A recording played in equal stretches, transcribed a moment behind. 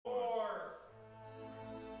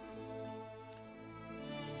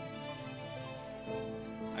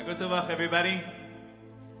Gutavach, everybody.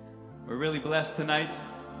 We're really blessed tonight.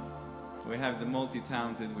 We have the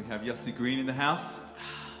multi-talented, we have Yossi Green in the house.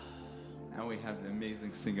 And we have the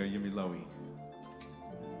amazing singer Yumi Lowy.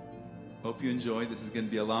 Hope you enjoy. This is going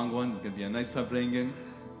to be a long one. It's going to be a nice Fabringen.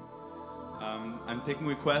 I'm taking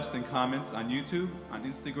requests and comments on YouTube, on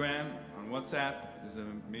Instagram, on WhatsApp. There's a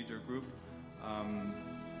major group.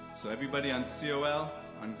 So everybody on COL,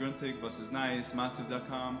 on Gruntig, Nice,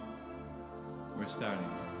 Matziv.com. We're starting.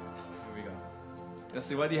 Here we go.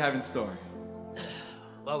 Yossi, what do you have in store?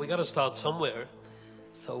 Well, we got to start somewhere.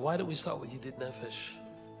 So why don't we start with Yedid Nefesh?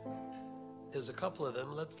 There's a couple of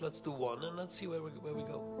them. Let's do one and let's see where we go.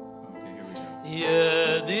 Okay, here we go.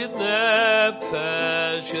 Yedid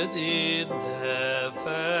Nefesh, Yedid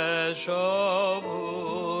Nefesh,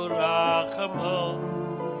 Ovu Rachamon,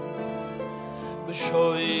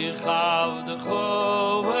 B'shoich Avdecho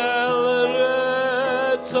El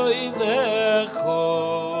Retzoinecho.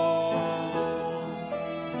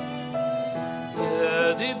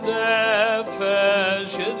 Yedid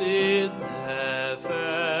Nefesh, Yedid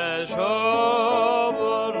Nefesh,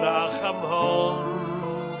 Ovu Rachamon,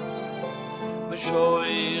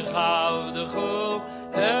 B'shoich Avdecho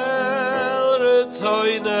El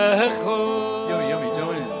Retzoinecho. Yummy,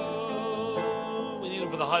 join in. We need him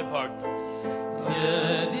for the high part.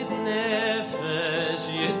 Yedid nefesh,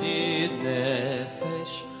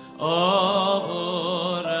 Ovu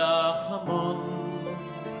Rachamon,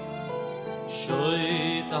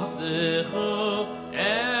 Shoich Avdecho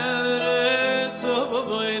Eretz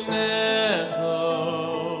Oboinecho.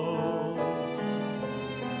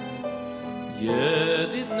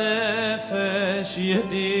 Yedid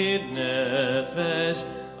nefesh,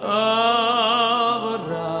 Ovu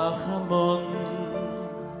Rachamon,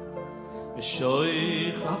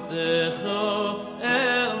 Shoich Avdecho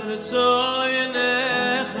El Retzoinecho.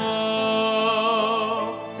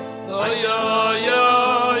 Oy oy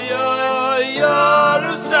oy oy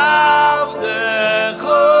Yarutz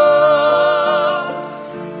Avdecho,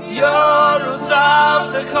 Yarutz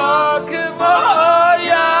Avdecho Kemo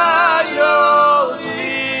Yayol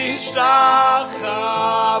Yishtachaber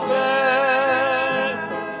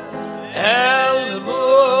El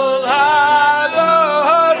Mul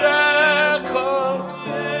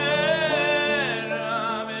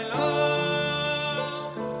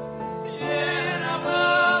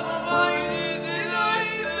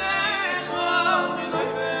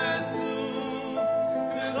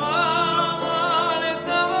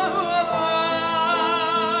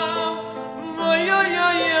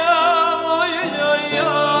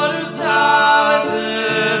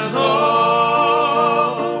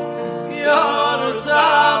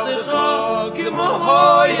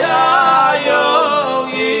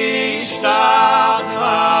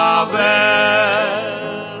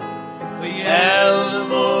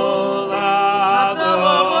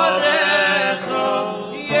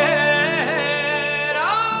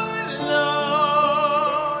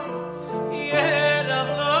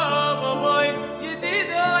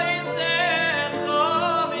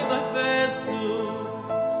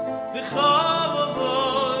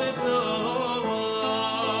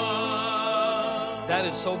That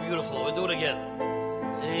is so beautiful. We'll do it again.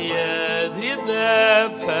 Yedid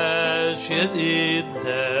Nefesh, Yedid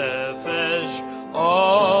Nefesh,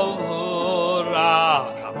 Ovu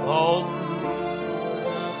Rachamon,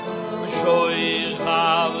 Shoich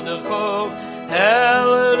Avdecho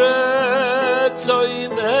El Retzoinecho.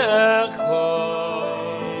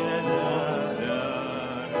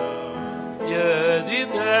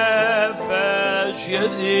 Yedid Nefesh,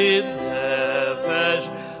 Yedid Nefesh,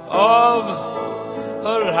 Ovu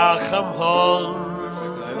Rachamon.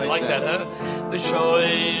 I like that, huh?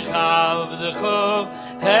 B'shoich Avdecho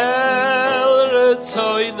El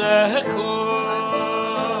Retzoinecho.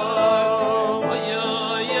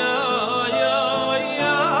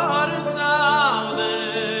 Yarutz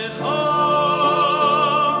Avdecho,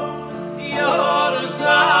 Yarutz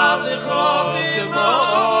Avdecho Kemo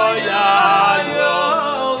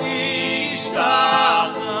Yayol Yishtachaber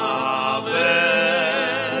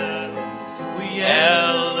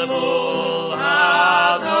El Mul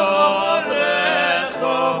Hadorecho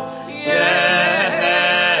Yer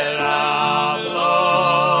Avlon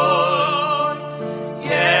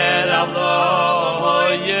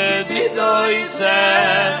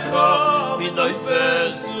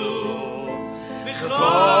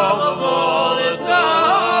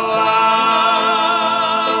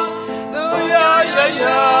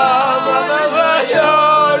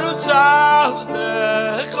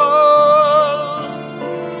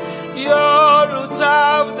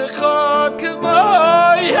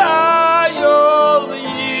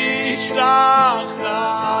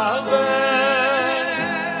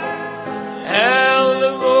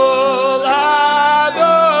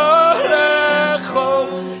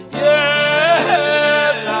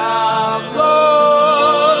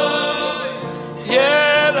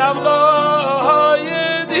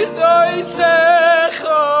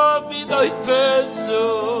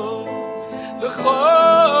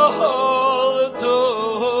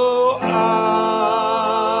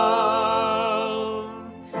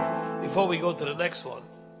go to the next one.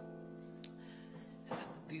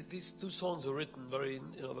 These two songs were written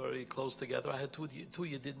very close together. I had two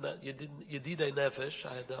Yedidei Nefesh.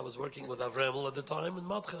 I was working with Avremel at the time in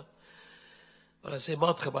Matcha. But I say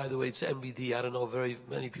Matcha, by the way, it's MBD. I don't know, very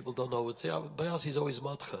many people don't know it. By us, he's always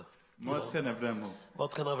Matcha. Matcha and Avremel.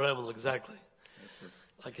 Matcha and Avremel, exactly.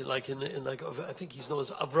 Like I think he's known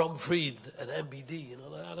as Avram Fried and MBD. You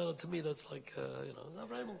know, I don't know. To me, that's like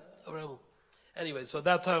Avremel. Anyway, so at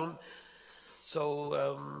that time,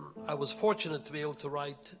 I was fortunate to be able to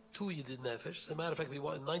write two Yidid Nefesh. As a matter of fact, we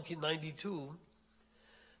were in 1992,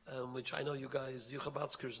 which I know you guys, you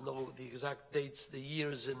Chabadskers, know the exact dates, the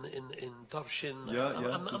years in Tavshin.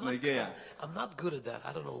 I'm not good at that.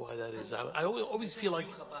 I don't know why that is. I always feel like.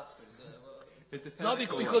 It depends.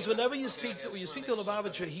 No, because whenever you speak to the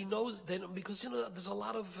Lubavitcher, he knows because there's a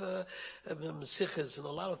lot of Mesiches and a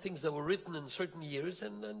lot of things that were written in certain years,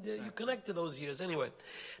 and you connect to those years anyway.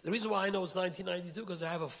 The reason why I know it's 1992 because I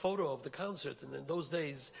have a photo of the concert, and in those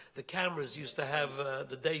days the cameras used to have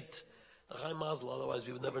the date, the Chaim Mazel. Otherwise,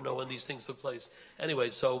 we would never know when these things took place.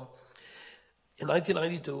 Anyway, so in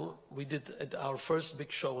 1992 we did our first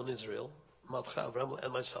big show in Israel, Matcha, Avremel,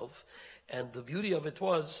 and myself, and the beauty of it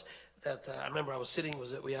was that I remember I was sitting,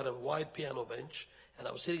 we had a wide piano bench, and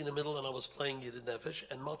I was sitting in the middle and I was playing Yidid Nefesh,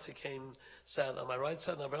 and Matcha sat on my right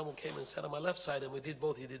side, and Avremel came and sat on my left side, and we did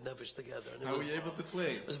both Yidid Nefesh together. And How were you able to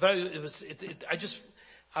play?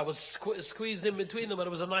 I was squeezed in between them, but it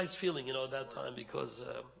was a nice feeling, at that time, because,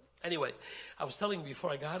 anyway, I was telling you before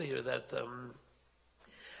I got here that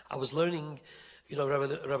I was learning,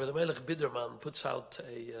 Rabbi Melech Biderman puts out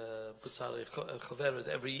a choveret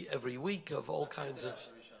every week of all kinds of.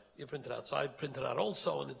 You print it out. So I print it out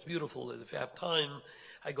also, and it's beautiful. If you have time,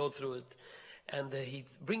 I go through it. And he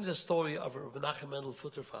brings a story of Menachem Mendel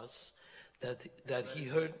Futterfass that he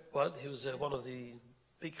heard. What? He was one of the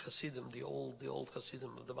big Hasidim, the old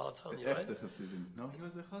Hasidim of the Balatanya, right? Echte Hasidim. No, he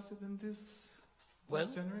was a Hasid in this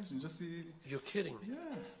generation. You're kidding me?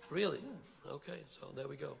 Yes. Really? Yes. Okay, so there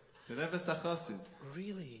we go. The Rebbe's a Hasid.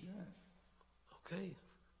 Really? Yes. Okay.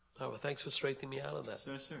 Oh, well, thanks for straightening me out of that.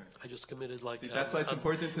 Sure. I just committed like... See, that's why it's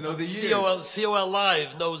important to know the years. COL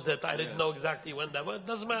Live knows that I didn't know exactly when that was. It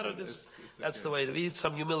doesn't matter. That's the way to be. It's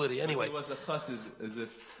some humility. Anyway. He was a chassid, as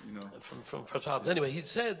if, From Farzabs. Anyway, he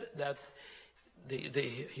said that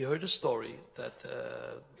he heard a story that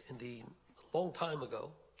in the long time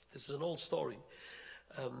ago, this is an old story,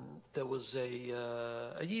 there was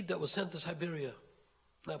a Yid that was sent to Siberia.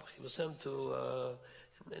 He was sent to...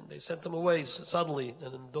 and they sent them away suddenly.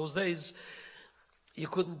 And in those days, you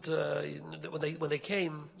couldn't. When they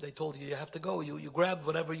came, they told you have to go. You grabbed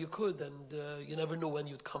whatever you could, and you never knew when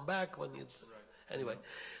you'd come back. Anyway,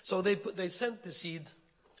 so they sent the seed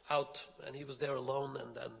out, and he was there alone.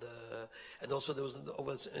 And also there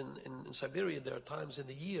was in Siberia. There are times in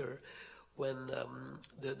the year when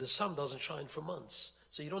the sun doesn't shine for months.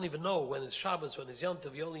 So you don't even know when it's Shabbos, when it's Yom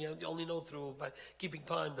Tov. You only know by keeping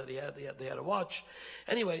time that they had a watch.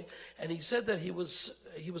 Anyway, and he said that he was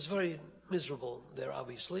very miserable there,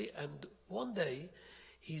 obviously. And one day,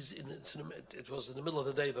 it was in the middle of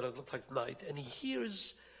the day, but it looked like night, and he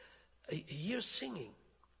hears singing.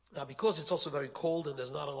 Now, because it's also very cold and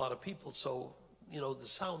there's not a lot of people, so the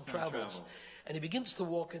sound travels, and he begins to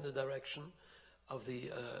walk in the direction of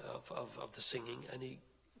the singing, and he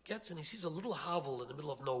gets and he sees a little hovel in the middle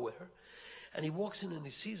of nowhere, and he walks in and he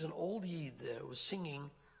sees an old Yid there was singing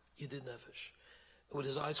Yidid Nefesh with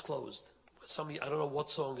his eyes closed. I don't know what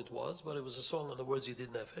song it was, but it was a song on the words Yidid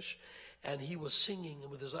Nefesh, and he was singing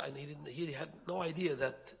with his eyes, and he had no idea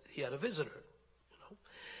that he had a visitor,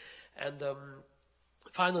 And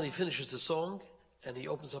finally he finishes the song, and he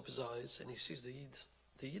opens up his eyes and he sees the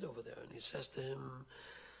Yid over there, and he says to him,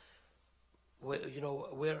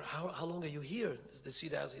 how long are you here? The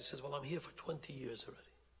Yid asks, he says, well, I'm here for 20 years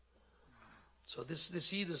already. So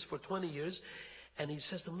this Yid is for 20 years, and he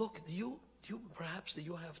says to him, look, do you have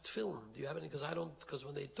tefillin? Do you have any? Because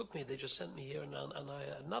when they took me, they just sent me here, and I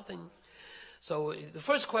had nothing. So the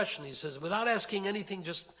first question, he says, without asking anything,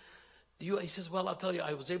 he says, well, I'll tell you,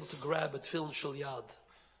 I was able to grab a tefillin shel yad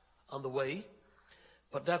on the way,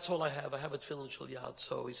 but that's all I have. I have a tefillin shel yad.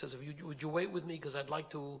 So he says, would you wait with me, because I'd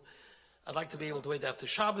like to be able to wait after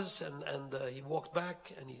Shabbos, and he walked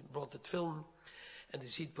back, and he brought the tefillin, and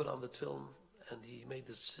his Yid put on the tefillin, and he made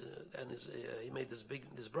this,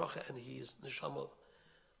 this bracha, and his neshama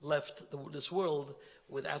left this world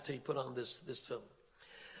after he put on this tefillin.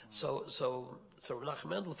 So Menachem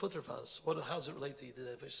Mendel Futterfass, how's it relate to Yidid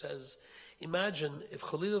Nefesh? Says, imagine if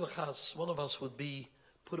Chalila v'chas, one of us would be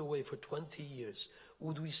put away for 20 years.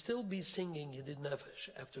 Would we still be singing Yidid Nefesh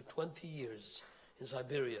after 20 years in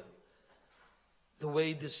Siberia? the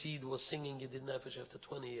way the seed was singing Yedid Nefesh after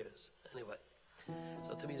 20 years. Anyway,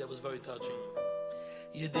 so to me that was very touching.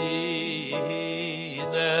 Yedid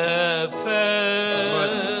Nefesh.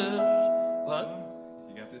 What?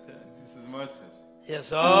 You got it there? This is Mordechai.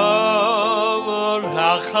 Yes, Amor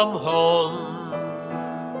Racham Hon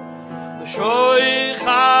Shoy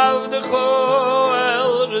Chav de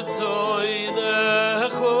Choel Ritzoy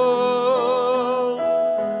Necho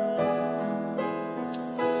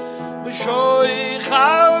Shoy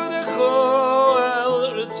Chav de Choel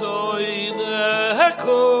Ritzoy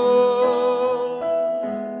Necho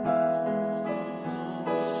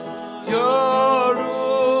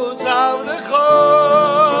Yoruz Av de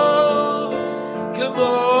Choel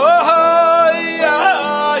Kemoy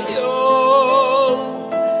Ayom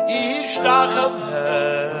Ishtacham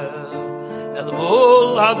El Mol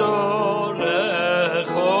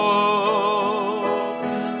Adorecho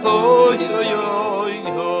Oy oy oy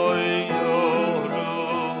oy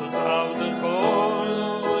Yoruz Avdechoy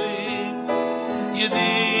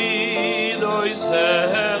Yedid oy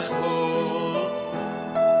secho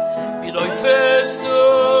Minoy fesu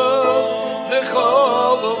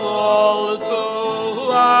V'chom Mol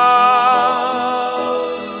Toah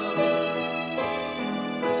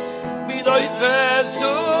Minoy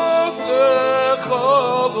fesu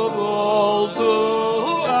V'chom Mol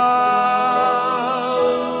Toah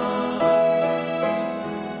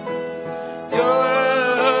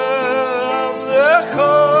Yoav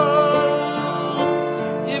L'chol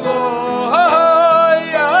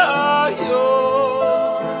Yiboy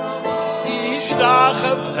Ayom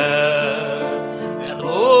Ishtachem El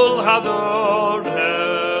Mol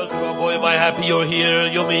Hadorecho. Boy, am I happy you're here,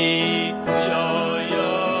 Yumi.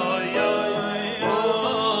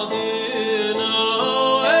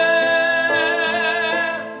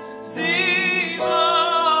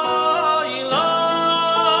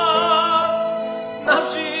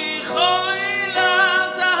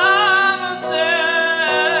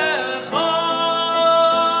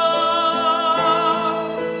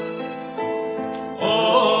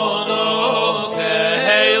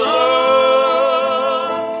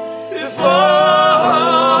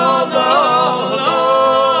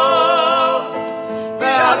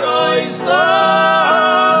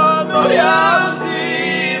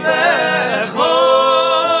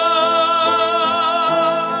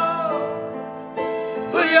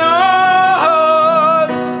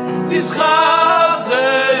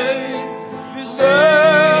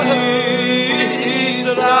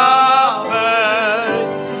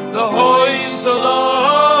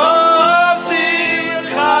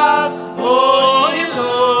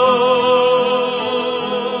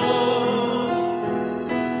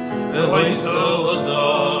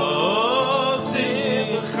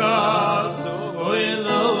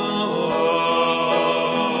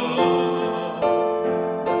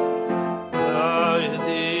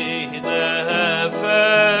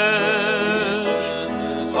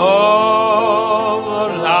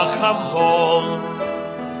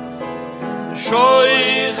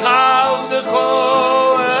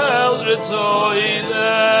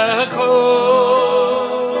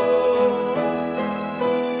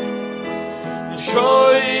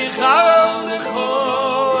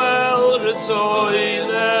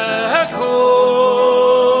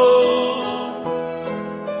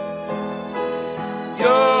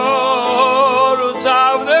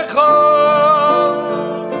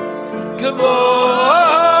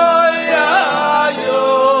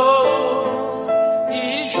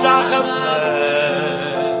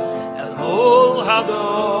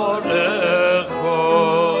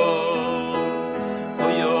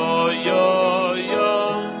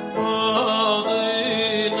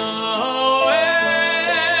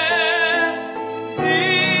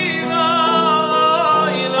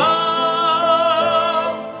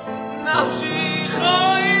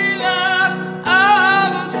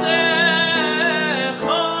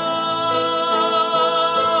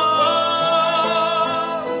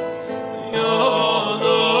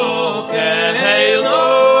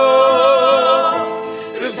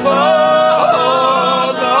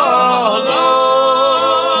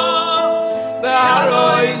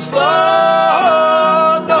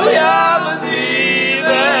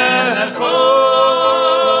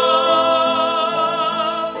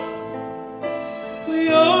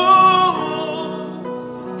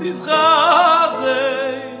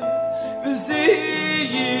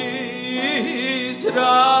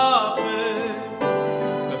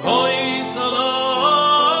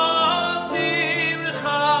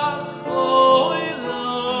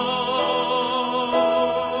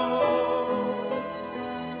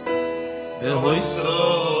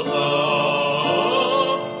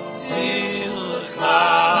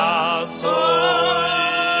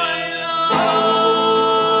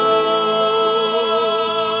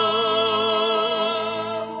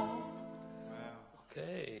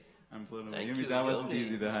 Thank Yumi, you, that wasn't Yumi.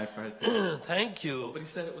 easy, the high part. Thank you. Nobody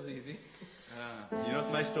said it was easy. You know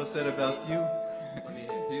what Maestro said about you?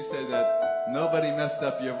 He said that nobody messed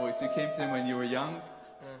up your voice. You came to him when you were young,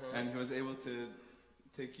 and he was able to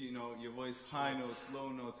take, your voice high notes, low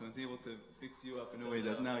notes, and was able to fix you up in a way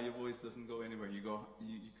that now your voice doesn't go anywhere. You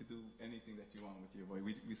could do anything that you want with your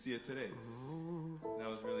voice. We see it today. That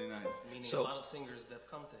was really nice. Meaning So- a lot of singers that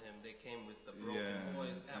come to him, they came with a broken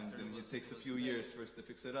voice and after then was, it takes a was few made. years for us to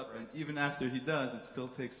fix it up. Right. And even after he does, it still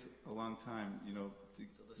takes a long time,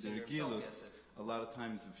 the singer himself gets it. A lot of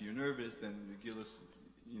times, if you're nervous, then regilus,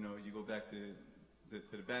 you go back to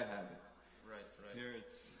the bad habit. Right. Here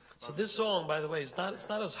it's So this song, by the way, it's not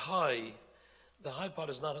as high. The high part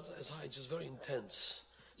is not as high. It's just very intense.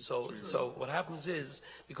 So what happens is,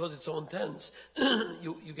 because it's so intense,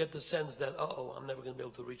 you get the sense that I'm never going to be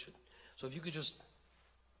able to reach it. So if you could just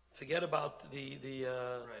forget about the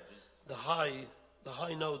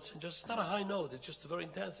high notes, and just it's not a high note. It's just very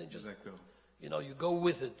intense, and just exactly. you go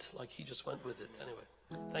with it like he just went with it. Anyway,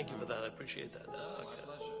 thank you for that. I appreciate that. That's My like,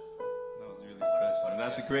 pleasure. That was really special. And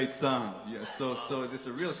that's a great song. Yeah, so it's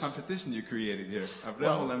a real competition you created here.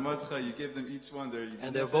 Avraham and Mordechai, you gave them each one their.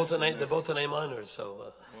 and they're both an A minor.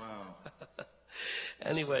 So Wow.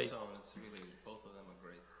 anyway, So it's really, both of them are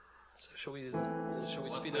great. so shall we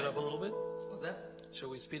speed it up a little bit? What's that? Shall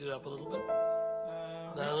we speed it up a little bit?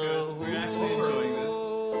 We're actually enjoying this.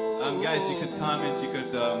 Guys, you could comment, you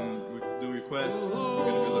could do requests. We're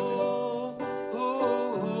going to be looking.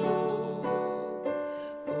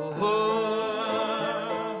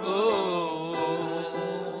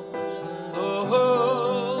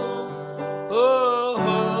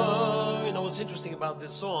 What's interesting about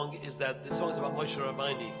this song is that this song is about Moshe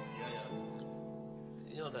Rabbeinu.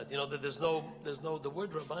 You know that there's no the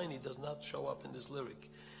word Rabbeinu does not show up in this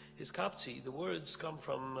lyric. His kapzi, the words come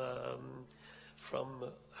from the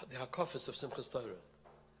hakafis of Simchas Torah.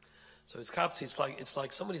 So his kapzi, it's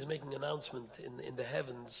like somebody's making an announcement in the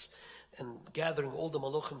heavens and gathering all the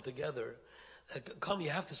malachim together. Come, you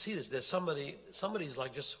have to see this. There's somebody's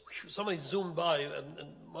like somebody zoomed by, and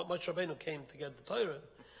Moshe Rabbeinu came to get the Torah.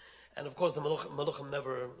 And of course, the malachim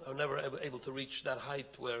are never able to reach that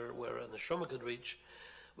height where a neshama could reach,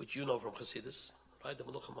 which you know from Chassidus, right? The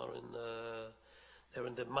malachim are they're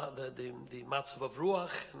in the matzav of ruach,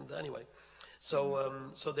 and anyway,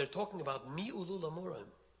 so they're talking about mi ulul amorim.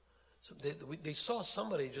 So they saw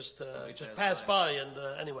somebody just pass by, and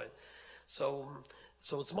anyway, so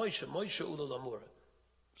it's Moshe ulul amorim.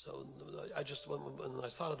 So I just when I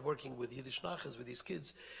started working with Yiddish nachas with these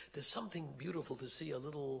kids, there's something beautiful to see a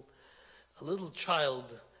little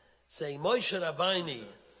child saying Moshe Rabbeinu,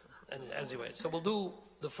 and anyway, so we'll do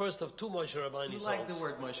the first of two Moshe Rabbeinu songs. You like the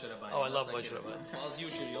word Moshe Rabbeinu. Oh, I love That's Moshe Rabbeinu. Well, as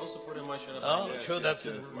usual, you also put in Moshe Rabbeinu. Oh, sure, that's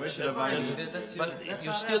it. Moshe Rabbeinu. But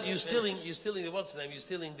You're stealing the what's the name? You're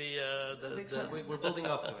stealing the We're building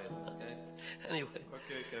up to it. Okay. anyway.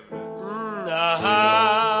 Okay, Kevin.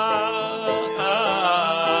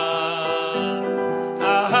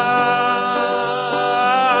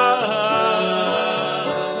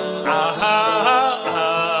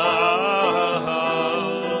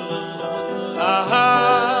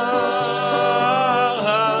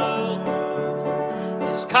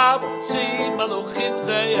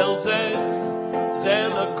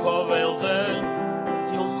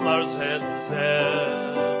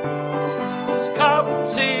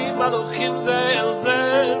 Maluchim zel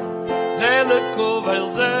zel zel kovel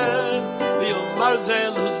zel v'yomar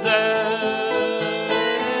zel zel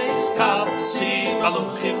iskapsi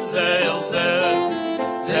maluchim zel zel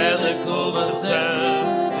zel kovel zel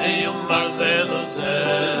v'yomar zel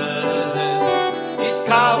zel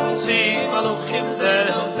iskapsi maluchim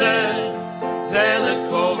zel zel zel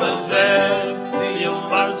kovel zel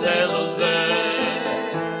v'yomar zel zel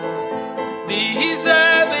mi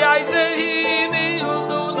zel v'yayzehi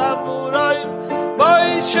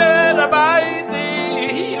Moshe Rabbeinu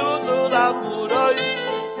ulul amuroy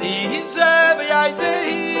Nihizev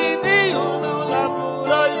Yaizehi ulul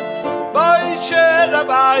amuroy Moshe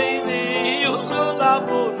Rabbeinu ulul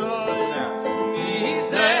amuroy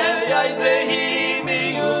Nihizev Yaizehi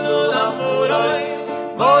ulul amuroy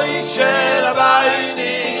Moshe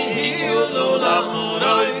Rabbeinu ulul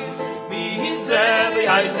amuroy Nihizev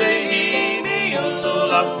Yaizehi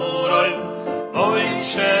ulul amuroy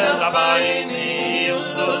Moshe Rabbeinu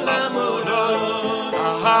ulul amuroy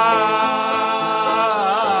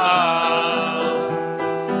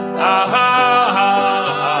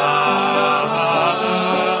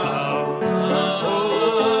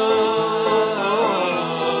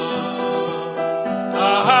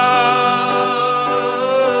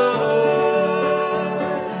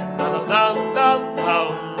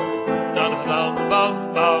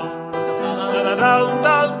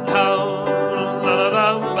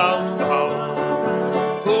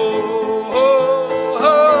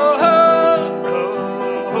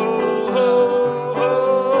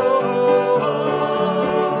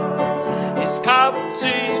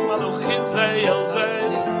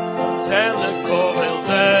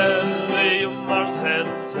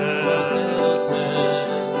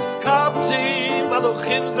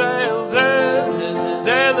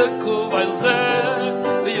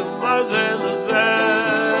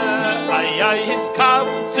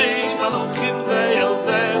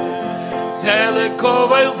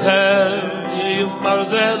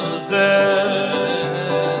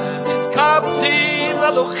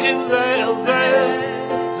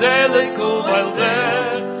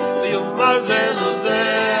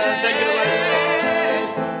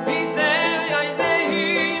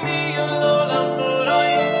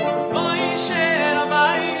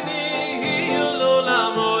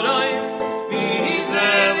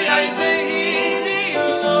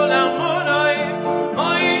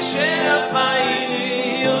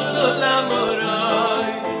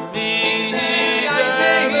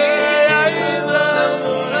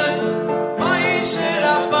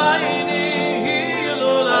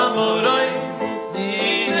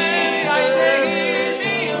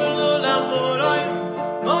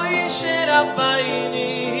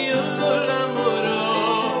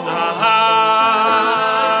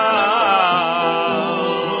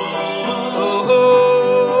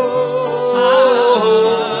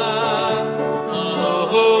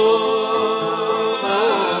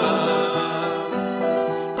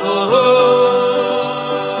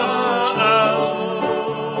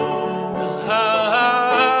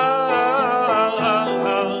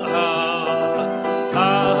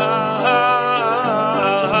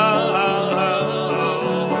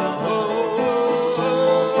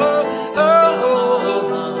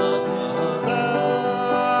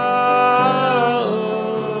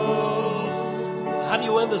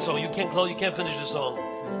You can't finish the song.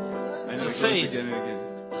 It's a fade. Again and again.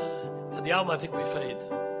 And the album, I think we fade.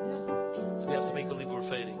 So we have to make believe we're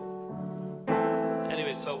fading.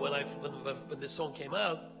 Anyway, so when this song came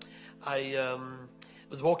out, I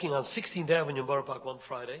was walking on 16th Avenue in Borough Park one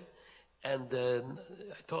Friday, and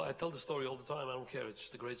I tell the story all the time. I don't care. It's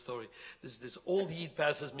just a great story. This old Yid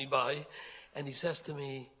passes me by, and he says to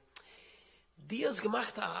me, "Die has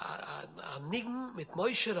gemacht a Niggen mit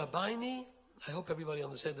Moshe Rabbeinu." I hope everybody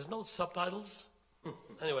understands. There's no subtitles.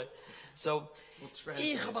 Anyway, so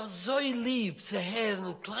ich habe so lieb zu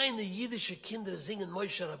hören kleine jüdische Kinder singen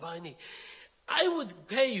Moshe Rabbeinu. I would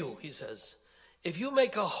pay you, he says, if you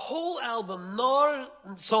make a whole album nor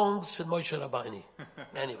songs for Moshe Rabbeinu.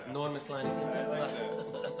 Anyway. Nor mit kleine Kinder.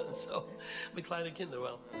 So, mit kleine Kinder,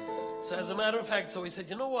 well. So as a matter of fact, so he said,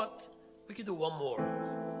 you know what? We could do one more.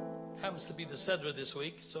 Happens to be the Sedra this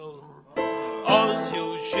week, so... Oz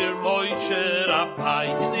Yushir Moshe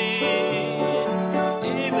Rabbeinu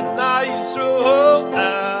Even na Yisroel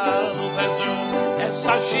Es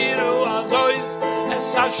Hashiru Hazois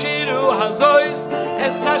Es Hashiru Hazois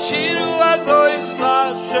Es Hashiru Hazois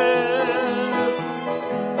Lashem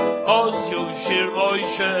Oz Yushir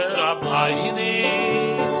Moshe Rabbeinu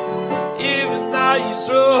Even na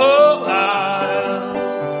Yisroel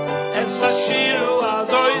Es Hashiru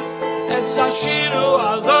Hazois Es Hashiru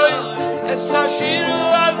Hazois Es Hashiru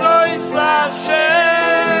Hazois Lashem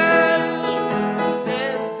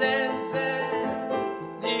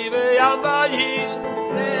Live Yavayi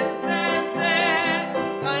Live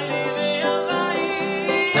Yavayi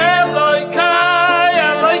Elokai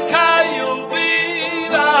Elokai Yuvi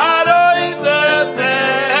Laharoi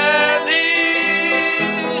Bebeni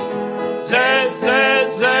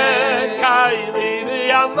Kai Live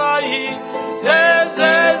Yavayi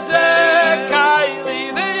Kai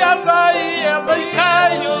Live Yavayi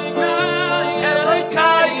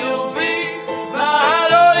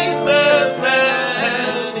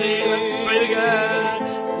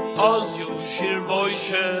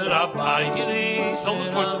Don't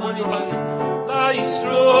look for the word Rabbeinu.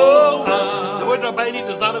 The word Rabbeinu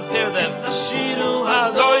does not appear there. Es Hashiru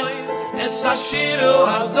Hazois, Es Hashiru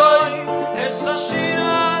Hazois, Es Hashiru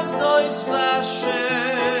Hazois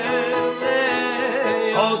Lashem.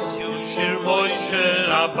 Os Yushir Moshe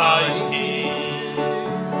Rabbeinu,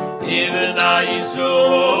 even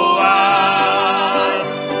Yisroel.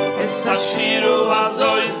 Es Hashiru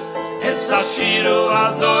Hazois, Es Hashiru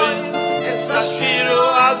Hazois. Es Hashiru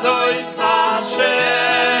Hazois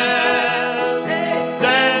Lashem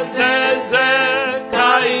Ze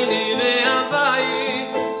Kai Live Yavayi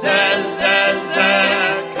Ze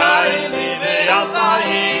Kai Live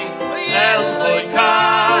Yavayi Eloi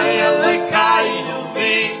Kai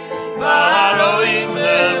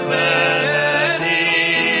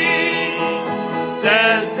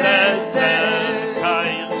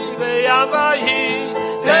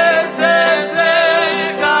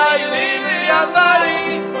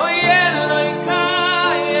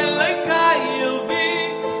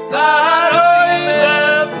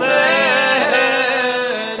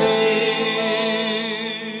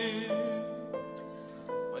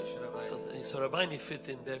So Rabbeinu fit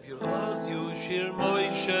in there. As you shir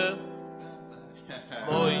Moshe,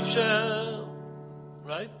 Moshe,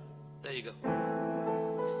 right? There you go.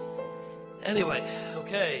 Anyway,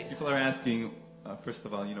 okay. People are asking, first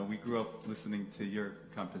of all, we grew up listening to your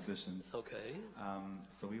compositions. Okay.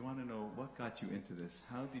 So we want to know what got you into this.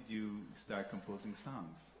 How did you start composing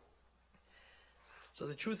songs? So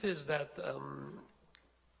the truth is that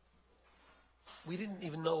we didn't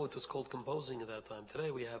even know it was called composing at that time. Today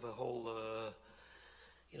we have a whole,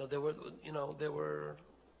 there were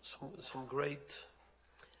some great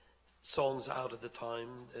songs out at the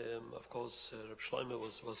time. Of course, Reb Shlomo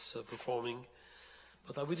was performing,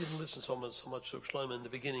 but we didn't listen so much to Reb Shlomo in the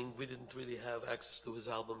beginning. We didn't really have access to his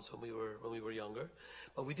albums when we were younger,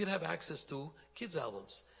 but we did have access to kids'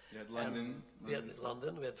 albums. You had London. We had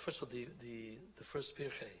London. We had first of all the first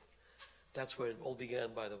Pirche. That's where it all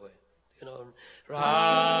began, by the way.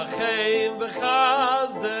 Rachem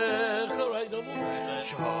b'chazdech, right?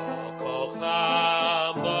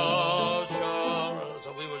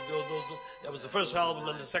 So we were those. That was the first album,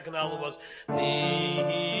 and the second album was I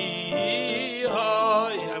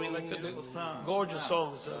mean, like the gorgeous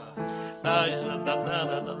songs.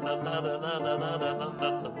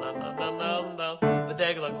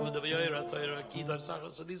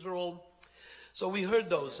 So these were all. So we heard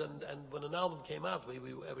those, and when an album came out,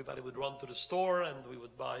 everybody would run to the store and we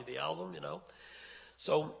would buy the album,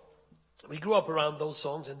 So we grew up around those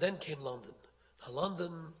songs, and then came London. Now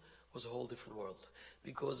London was a whole different world,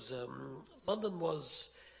 because London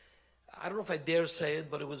was, I don't know if I dare say it,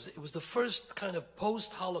 but it was the first kind of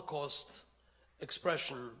post-Holocaust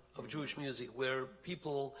expression of Jewish music, where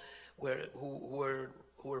people who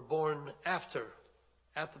were born after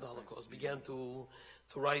the Holocaust began to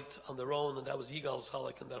write on their own, and that was Yigal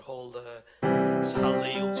Salek and that whole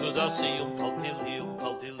Saliyum Tzudasiyum Faltilium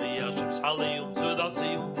Faltili Yashim Saliyum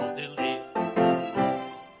Tzudasiyum Faltili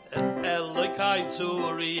Elokai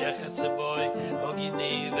Tzuri Echeseboy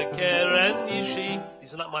Bogini Vekeren Yishi.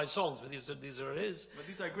 These are not my songs, but these are his. But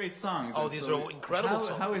these are great songs. Oh, these are incredible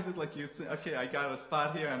songs. How is it like you think, okay, I got a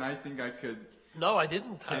spot here and I think I could... No, I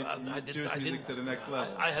didn't. Jewish music to the next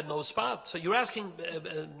level. I had no spot. So you're asking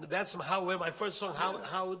that's how where my first song.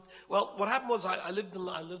 How? Well, what happened was I lived in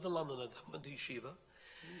London. I went to yeshiva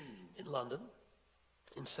in London,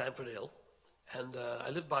 in Stamford Hill, and I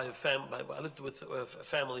lived by a I lived with a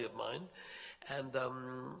family of mine, and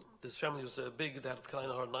this family was big. They had kind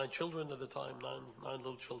of 9 children at the time, nine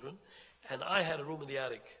little children, and I had a room in the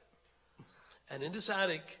attic, and in this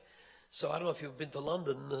attic. So I don't know if you've been to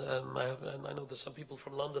London. I know there's some people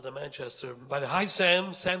from London and Manchester. By the hi,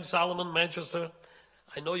 Sam Solomon, Manchester.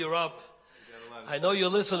 I know you're up. I know you're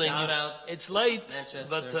listening. Shout out. It's late, Manchester.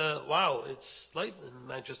 but wow, it's late in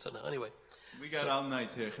Manchester now. Anyway. We got all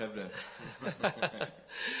night here, Chevre.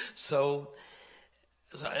 So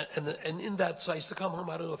and in that, so I used to come home.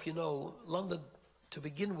 I don't know if you know, London to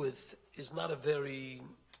begin with is not a very.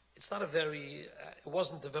 It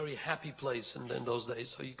wasn't a very happy place in those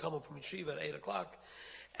days. So you come up from yeshiva at 8:00,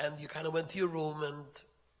 and you kind of went to your room, and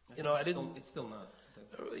I didn't. It's still not.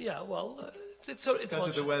 Yeah, well, it's because much,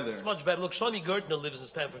 of the weather. It's much better. Look, Shlomi Gertner lives in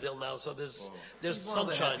Stamford Hill now, so there's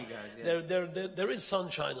sunshine. Guys, yeah. There is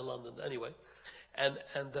sunshine in London anyway, and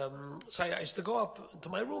so I used to go up to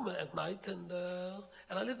my room at night, and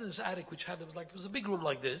I lived in this attic which it was a big room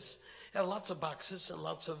like this. It had lots of boxes and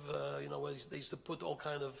lots of where they used to put all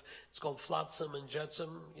kind of, it's called flotsam and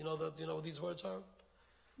jetsam. You know what these words are?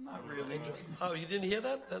 Not really. Oh, you didn't hear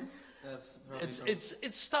that?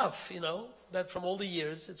 It's stuff that from all the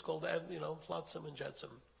years it's called flotsam and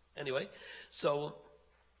jetsam. Anyway, so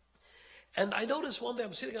and I noticed one day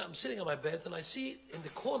I'm sitting on my bed, and I see in the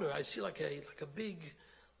corner I see like a big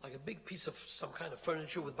piece of some kind of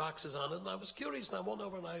furniture with boxes on it, and I was curious, and I went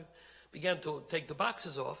over and I began to take the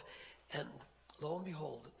boxes off, and lo and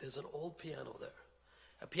behold, there's an old piano there.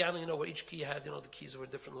 A piano, where each key had, the keys were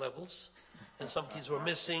different levels, and some keys were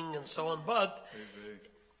missing, and so on. But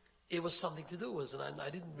it was something to do with, and I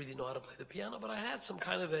didn't really know how to play the piano, but I had some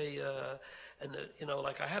kind of I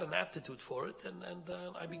had an aptitude for it, and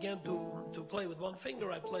I began to play with one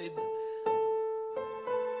finger. I played.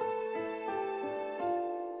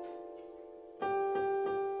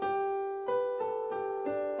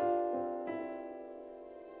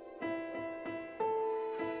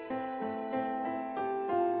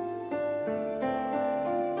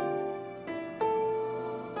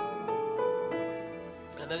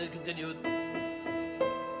 And then it continued.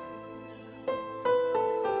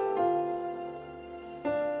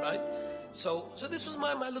 Right? So this was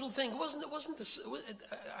my little thing. I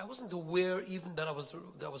wasn't aware even that I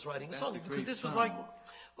was writing a song, because this was like,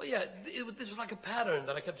 well, yeah, this was like a pattern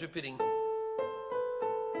that I kept repeating.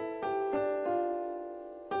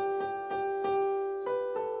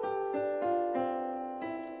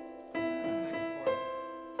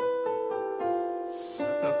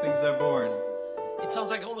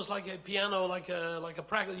 like almost like a piano, like a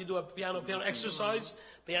practice. You do a piano exercise,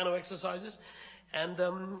 piano exercises, and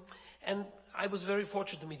I was very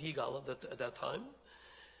fortunate to meet Yigal at that time,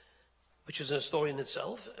 which is a story in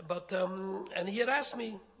itself. But and he had asked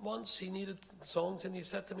me once, he needed songs, and he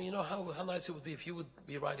said to me, you know, how nice it would be if you would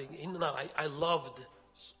be writing. I loved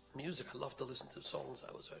music. I loved to listen to songs.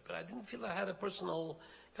 But I didn't feel I had a personal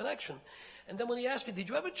connection. And then when he asked me, did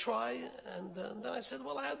you ever try? And then I said,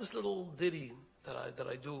 well, I have this little ditty that I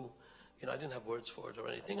do. You know, I didn't have words for it or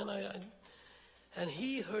anything. And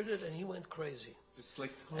he heard it and he went crazy. It's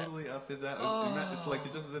like totally up his alley. It's like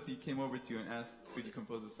just as if he came over to you and asked, could you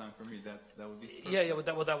compose a song for me? That would be perfect. Yeah, but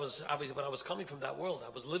that was obviously, but I was coming from that world. I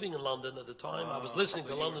was living in London at the time. I was listening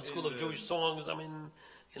to London School of Jewish Songs. I mean,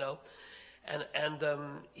 you know. And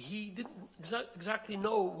he didn't exactly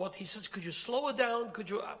know what he says. Could you slow it down? Could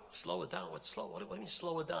you slow it down? What do you mean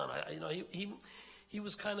slow it down? He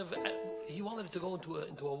was kind of he wanted it to go into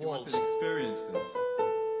a waltz. He wanted to experience this,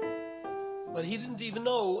 but he didn't even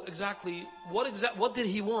know exactly what did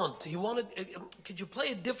he want. He wanted. Could you play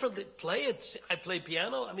it differently? Play it. I play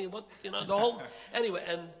piano. I mean, what the whole anyway.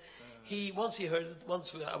 And once he heard it,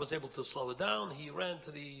 once I was able to slow it down, he ran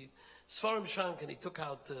to the Sfarim Shank and he took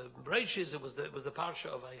out Bereshis. It was the parsha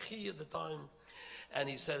of Aichi at the time, and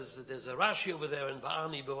he says there's a Rashi over there in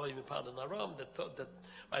Va'ani B'Voy Mipadan Aram that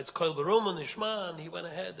writes Koil Barum and Ishma, and he went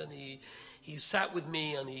ahead and he sat with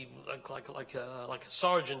me and he like a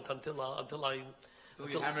sergeant until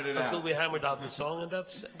we hammered out the song, and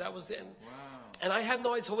that was the end. wow. And I had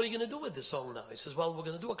no idea. So what are you going to do with this song now? He says, well, we're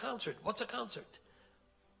going to do a concert. What's a concert?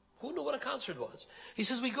 Who knew what a concert was? He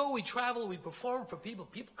says, we go, we travel, we perform for people.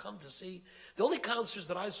 People come to see. The only concerts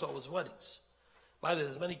that I saw was weddings. By the way,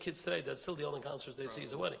 there's many kids today that's still the only concerts they see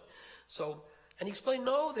is a wedding. So, and he explained,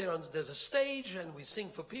 no, there's a stage and we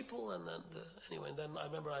sing for people. And then, anyway, and then I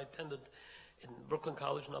remember I attended in Brooklyn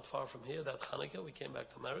College, not far from here, that Hanukkah. We came back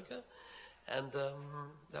to America. And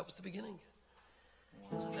that was the beginning.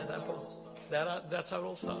 Wow. That's how it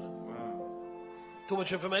all started. Wow. Too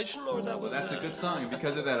much information, or that was? That's a good song.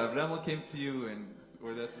 Because of that, Avremel came to you,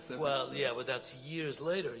 or that's a separate. Well, yeah, but that's years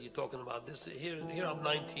later. You're talking about this. Here I'm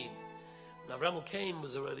 19. When Avremel came,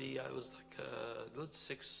 was already. I was like a good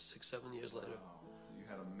 6, 7 years later. Wow. You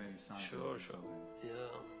had many songs. Sure. Yeah.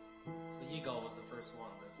 So Yigal was the first one.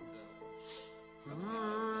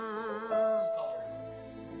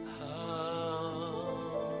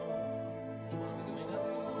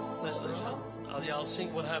 I'll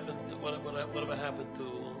sing what happened, whatever happened to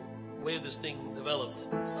where this thing developed.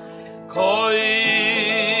 Koil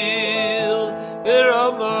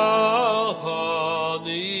b'ramah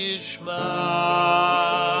nishma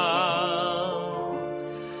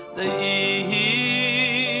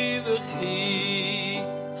nehi v'chi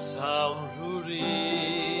samruri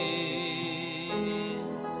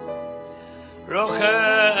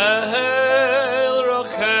Rochel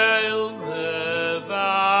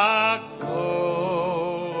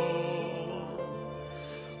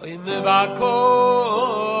Mevako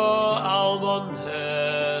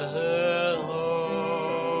almonheho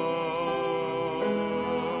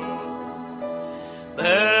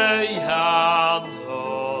meyhano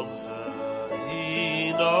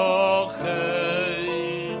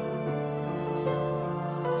leinochein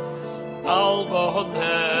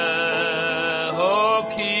almonheho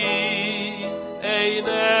ki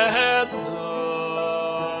einenu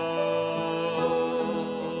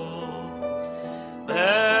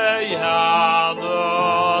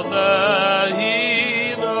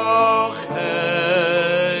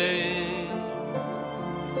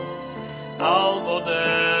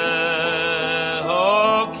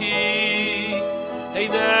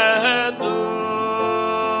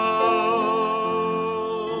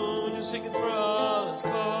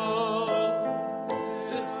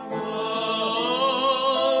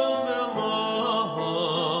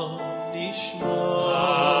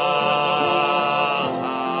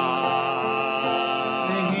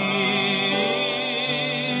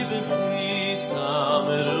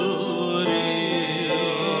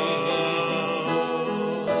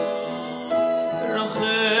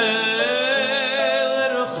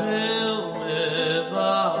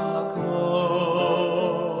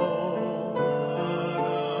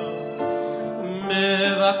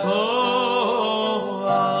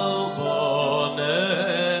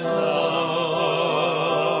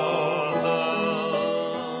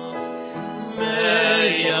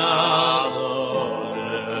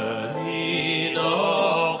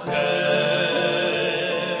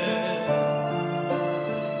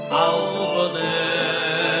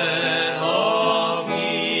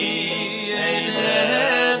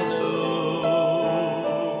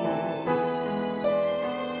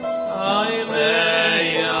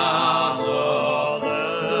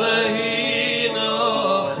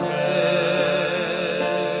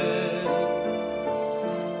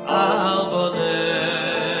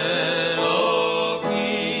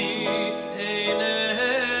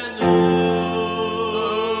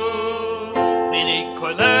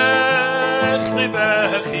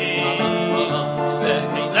libechi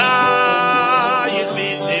ve'inayich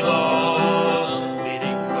midimo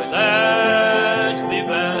minim kolech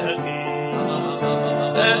libechi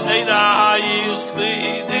ve'inayich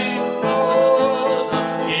midimo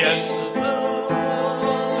ki yesh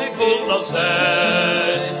livul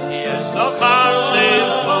noseh ki yesh zachar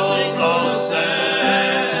livul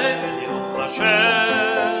noseh Yom Hashem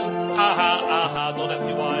don't ask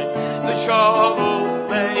me why v'shavu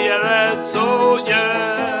me'eretz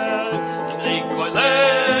oyeh imri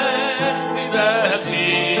kolech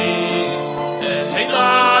libechi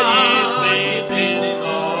einayich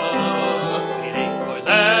midimo imri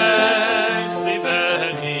kolech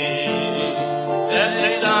libechi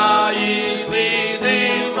einayich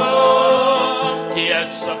midimo ki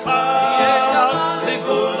yesh zachar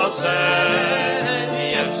livul noseh ki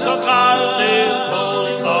yesh zachar livul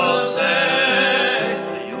noseh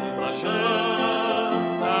Yom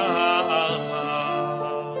Hashem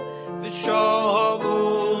v'shavu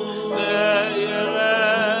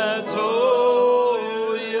me'eretz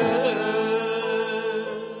oyeh.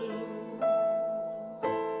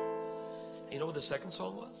 You know what the second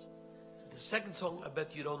song was? The second song, I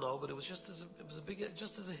bet you don't know, but it was just as a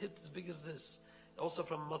hit as big as this. Also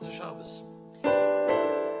from Motzei Shabbos.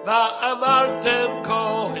 Va'amartem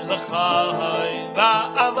kol lachai,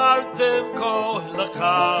 va'amartem kol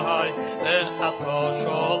lachai, ve'ato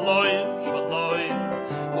shaloim, shaloim,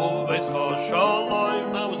 uveischo shaloim.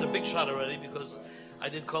 That was a big shot already because I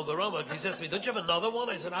did call the Rama. He says to me, don't you have another one?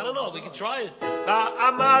 I said, I don't know, we can try it.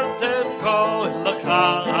 Va'amartem kol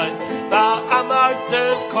lachai,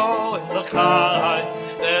 va'amartem kol lachai,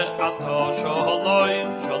 ve'ato shaloim,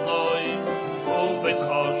 shaloim,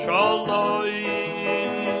 uveischo shaloim.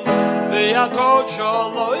 Yatot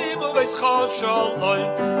shaloim uveischa shaloim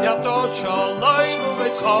Yatot shaloim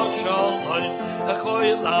uveischa shaloim Echoy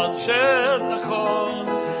lancher lechon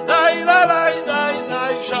Nay nay nay nay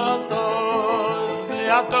nay shaloim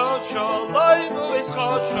Yatot shaloim uveischa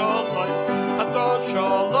shaloim Yatot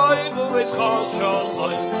shaloim uveischa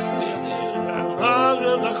shaloim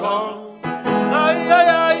Yadir lechon Nay nay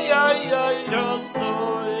nay nay shaloim.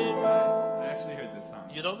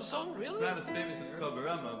 You know the song, really? It's not as famous as Kol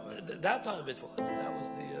Barama, but that time it was. That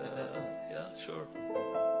was the yeah, sure.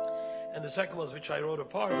 And the second was, which I wrote a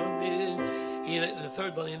part of. The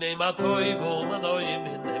third one, Hinei matoivu manoim,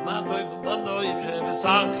 Hinei matoivu manoim,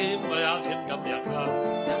 shevesachim vayachim gam yachad.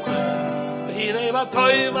 Hinei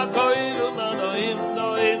matoivu manoim,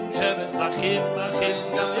 noim, shevesachim vayachim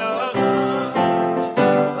gam yachad.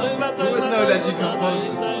 who would know that you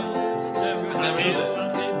composed this song?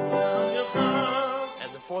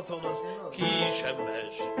 Fourth one was Ki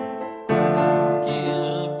Shemesh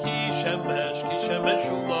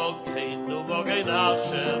Umogeinu Mogein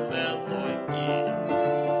Hashem Elohim.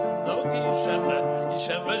 No, Ki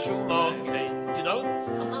Shemesh Umogein. You know?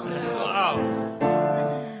 Wow.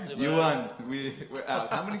 You won. We're out.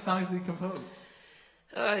 How many songs did you compose?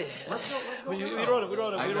 Let's go. We wrote it. We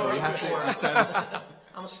wrote it. I know, we have to. I'm trying to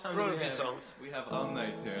How much time wrote do a we few have? songs. we have all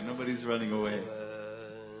night here. Nobody's running away.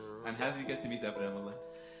 And how did you get to meet Abraham Allah?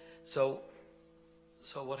 So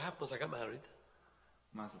what happened was I got married.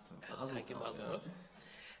 Mazel tov. Thank you, Mazel Tov.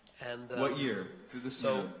 And What year? Did this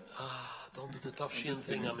So, don't do the tough shin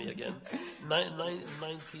thing on me again.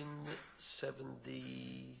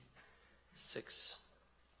 1976.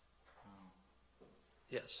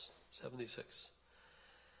 Yes, 76.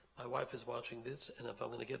 My wife is watching this, and if I'm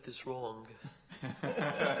going to get this wrong,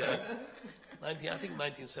 okay. I think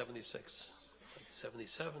 1976,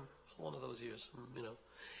 77, one of those years, you know.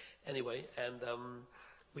 Anyway, and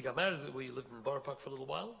we got married. We lived in Borough Park for a little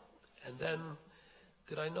while, and then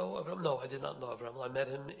did I know Avram? No, I did not know Avram. I met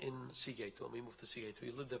him in Seagate when we moved to Seagate.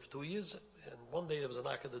 We lived there for 2 years, and one day there was a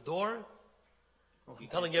knock at the door. I'm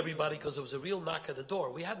telling everybody because there was a real knock at the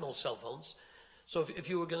door. We had no cell phones, so if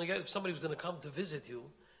you were going to if somebody was going to come to visit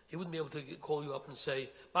you, he wouldn't be able to call you up and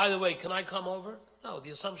say, "By the way, can I come over?" No,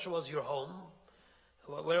 the assumption was you're home.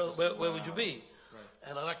 Where would you be? Right.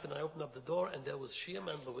 And I knocked and I opened up the door, and there was Shia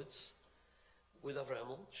Mendlowitz with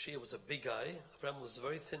Avramel. Shia was a big guy. Avramel was a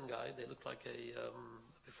very thin guy. They looked like a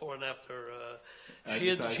before and after.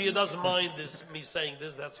 Shia doesn't mind me saying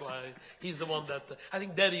this. That's why he's the one that I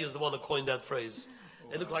think Daddy is the one who coined that phrase.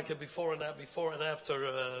 They look like a before and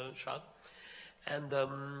after shot, and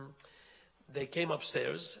they came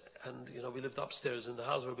upstairs, and we lived upstairs in the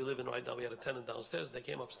house where we live in right now. We had a tenant downstairs. They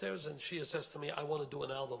came upstairs, and Shia says to me, "I want to do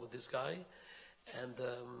an album with this guy, and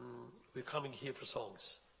we're coming here for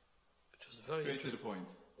songs," which was very straight to the point.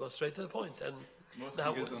 Well, straight to the point. And Most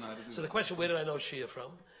now, singers don't know how to do so that. the question, where did I know Shia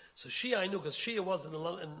from? So Shia I knew because Shia was in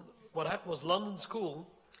what happened was London School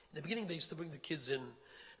In the beginning, they used to bring the kids in,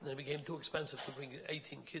 and then it became too expensive to bring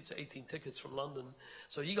 18 kids, 18 tickets from London.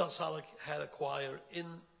 So Yigal Salek had a choir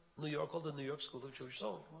in New York called the New York School of Jewish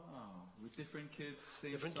Song. Wow, with different kids,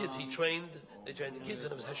 same Different songs. kids. They trained the kids,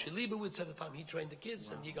 and it was Heshe Leibowitz at the time. He trained the kids,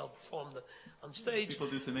 and Yigal performed on stage. People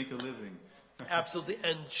do to make a living. Absolutely.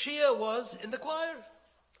 And Shia was in the choir.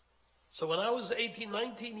 So when I was 18,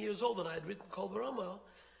 19 years old, and I had written Kol Barama,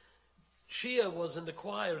 Shia was in the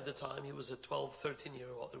choir at the time. He was a 12,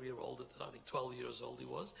 13-year-old at the time. I think 12 years old he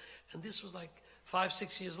was. And this was like 5,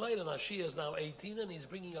 6 years later. Now Shia is now 18, and he's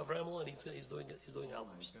bringing Avremel, and he's doing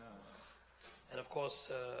albums. Oh my God. And of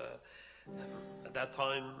course, at that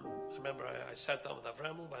time, I remember I sat down with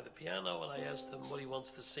Avremel by the piano, and I asked him what he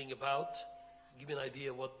wants to sing about. Give me an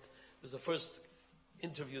idea what was the first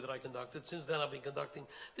interview that I conducted. Since then, I've been conducting.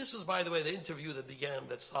 This was, by the way, the interview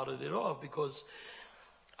that started it off, because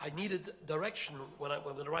I needed direction when I'm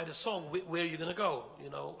going to write a song. Where are you going to go? You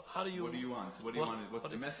know, how do you? What do you want? What do you want? What's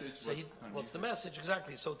the message? What's the message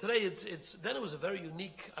exactly? So today, then it was a very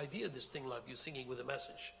unique idea. This thing like you singing with a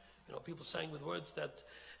message. You know, people sang with words that,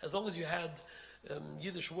 as long as you had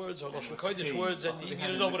Yiddish words or Lashon Kodesh words, and you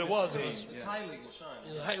didn't know what it was. It's highly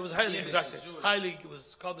Gushan. It was highly, exactly. Highly, it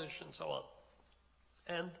was Kodesh and so on.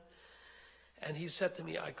 And he said to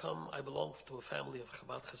me, I belong to a family of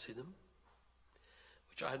Chabad Hasidim,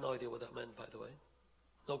 which I had no idea what that meant, by the way.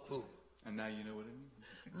 No clue. And now you know what it means?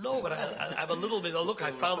 No, but I have a little bit. Oh, look,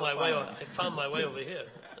 I found my way over here.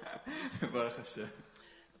 Baruch Hashem.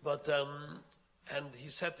 But, and he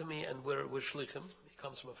said to me, and we're Shlichim. He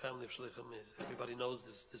comes from a family of Shlichim. Everybody knows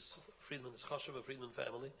this Friedman, this Chashuv, a Friedman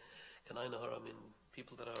family. Kanai-Nahar, I mean,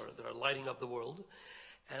 people that are lighting up the world.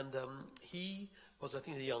 And he was, I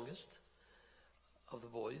think, the youngest of the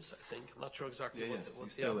boys, I think. I'm not sure exactly what. He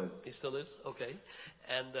still is. He still is, okay.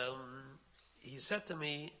 And he said to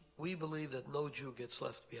me, we believe that no Jew gets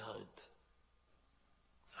left behind.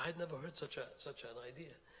 I had never heard such an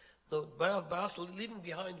idea. No, Bas leaving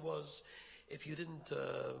behind was, if you didn't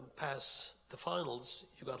pass the finals,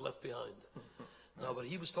 you got left behind. No, but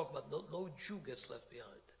he was talking about no Jew gets left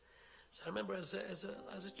behind. So I remember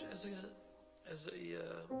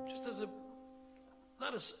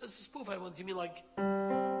not as a spoof. I want. You mean like,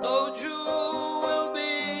 no Jew will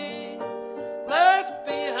be left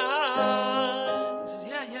behind. He says,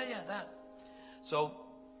 yeah, that. So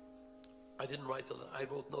I didn't write I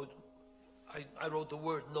wrote the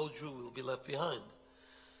word no Jew will be left behind.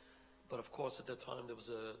 But of course, at that time there was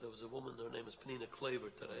a woman. Her name is Penina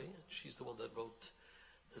Klaver today. She's the one that wrote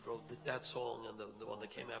that song, and the one that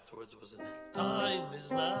came afterwards was "Time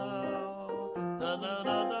is now, na na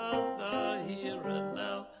na na na, here and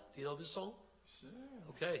now." Do you know this song? Sure.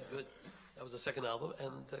 Okay, good. That was the second album,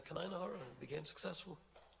 and Kanai-Nahar became successful.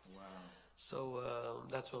 Wow. So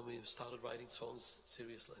that's when we started writing songs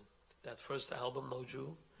seriously. That first album, No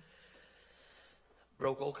Jew,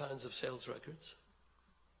 broke all kinds of sales records.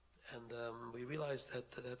 And we realized that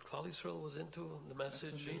Klal Yisrael was into the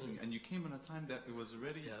message. That's amazing. And you came in a time that it was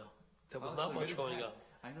already... Yeah, there was not much going on.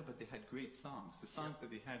 I know, but they had great songs. The songs that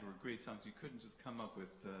they had were great songs. You couldn't just come up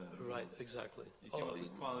with... right, exactly. You came up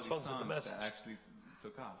with quality songs with the message. that actually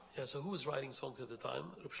took off. Yeah, so who was writing songs at the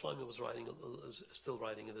time? Reb Shlomo was still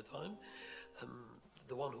writing at the time.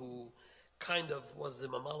 The one who kind of was the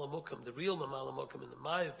Mamala Mukam, the real Mamala Mukam, in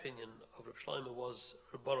my opinion, of Reb Shlomo was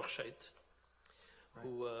Reb Baruch Sheit. Right.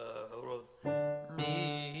 Who wrote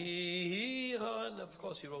me, and of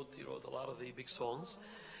course he wrote a lot of the big songs,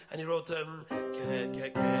 and he wrote that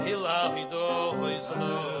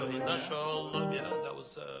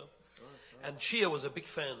was, and Shia was a big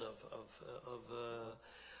fan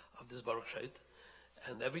of this Baruch Sheit,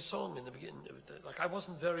 and every song in the beginning, like I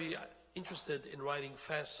wasn't very interested in writing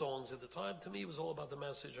fast songs at the time. To me, it was all about the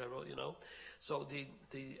message I wrote, you know. So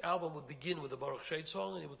the album would begin with the Baruch Sheit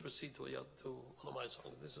song, and it would proceed to one of my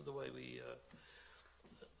songs. This is the way we,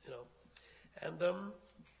 and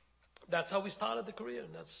that's how we started the career.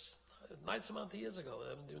 And that's a nice amount of years ago.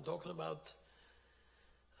 I've been talking about,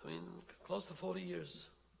 close to 40 years.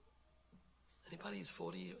 Anybody is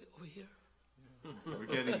 40 over here? We're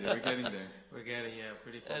getting there.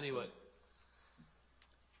 Pretty close. Anyway.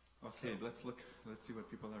 Okay, let's see what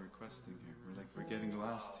people are requesting here. We're getting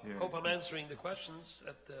lost here. Hope I'm answering the questions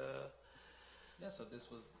at Yeah, so this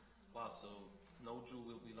was, wow, so No Jew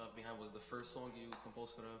Will Be Left Behind was the first song you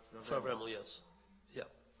composed for Avremel, yes. Yeah.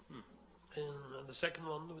 And the second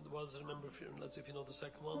one was, let's see if you know the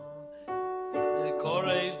second one.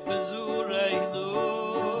 Korev Bezureinu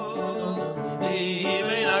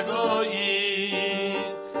Ibein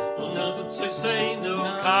Agoyim Unafutzeseinu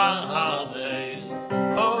Kahaneis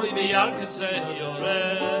Hoi Biyarkesei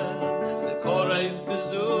Yoreh Koref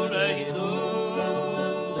bezureinu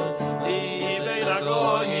Libe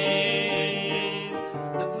lagoyim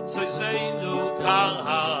Nefutzoy seinu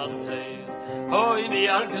kahane Hoy mi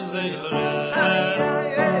arkazeyore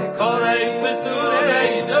Koref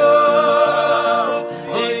bezureinu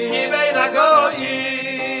Libe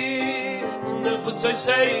lagoyim Nefutzoy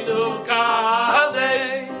seinu kahane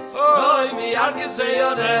Hoy mi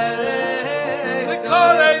arkazeyore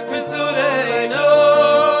Koref bezureinu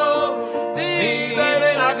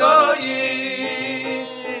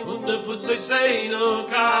Say say no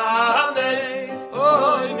kanes,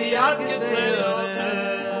 oh mi arkesel.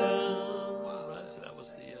 Right, so that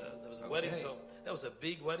was a wedding song. That was a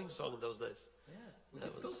big wedding song in those days. Yeah, we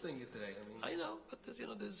can still sing it today. I know, but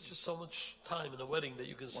there's just so much time in a wedding that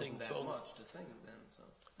you can sing songs. Wasn't that much to sing then. So.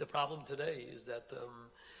 The problem today is that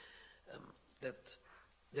that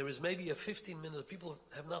there is maybe a 15-minute. People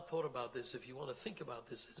have not thought about this. If you want to think about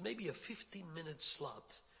this, there's maybe a 15-minute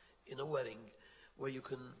slot in a wedding where you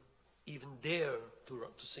can even dare to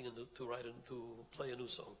sing and to write and to play a new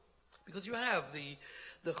song, because you have the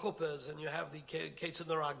chuppahs and you have the Kates and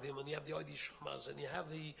the Ragdim and you have the Oidi Shamas and you have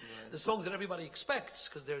the songs that everybody expects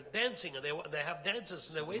because they're dancing and they have dances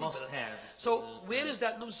and they're waiting for them. So where is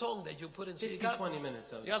that new song that you put in? 20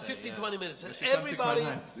 minutes. You got 20 minutes. And everybody.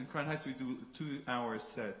 In Crown Heights we do 2-hour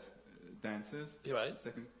set dances. You're right.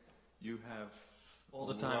 Second, you have. All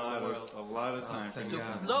the time in the world. A lot of time.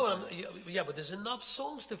 No, but there's enough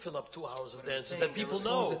songs to fill up 2 hours of dances that people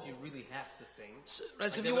know. Songs that you really have to sing. So, right,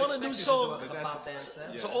 so if you want a new song,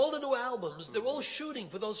 so all the new albums, they're all shooting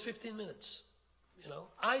for those 15 minutes. You know,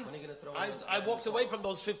 I walked away from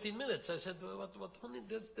those 15 minutes. I said, what the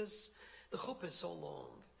chuppah is so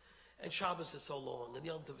long, and Shabbos is so long, and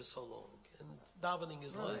Yom Tov is so long, and davening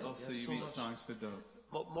is long. Also, you need songs for those.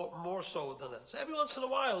 More so than that. So every once in a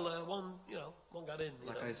while, one got in.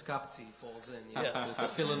 Like a skapzi falls in. To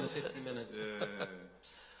fill in the 50 minutes.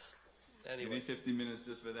 Anyway. You need 50 minutes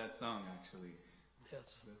just for that song, actually.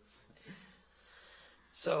 Yes.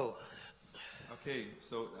 So. Okay,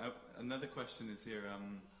 so another question is here.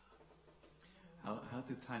 How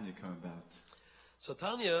did Tanya come about? So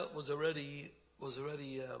Tanya was already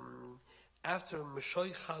after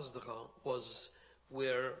Meshoy Chazdacha was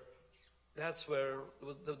where. That's where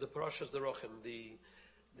the parashas derachim, the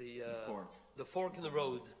fork in the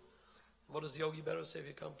road. What does Yogi Berra say? If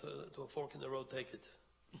you come to a fork in the road, take it.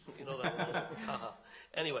 You know that.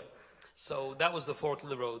 Anyway, so that was the fork in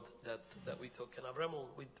the road that we took, and Avremel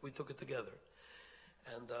we took it together,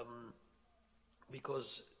 and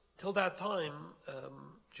because till that time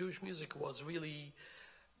Jewish music was really.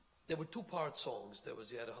 There were 2-part songs.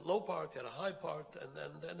 You had a low part, you had a high part, and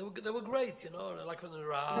they were great, you know. Like when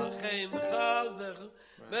Rachem Chazdech,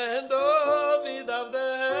 Ben David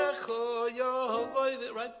Avdecho,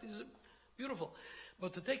 right? These are beautiful.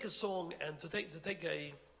 But to take a song and to take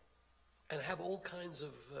and have all kinds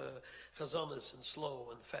of chazanas and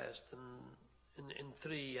slow and fast and in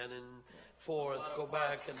 3 and in 4 and to go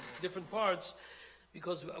back and different parts.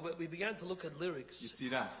 Because we began to look at lyrics.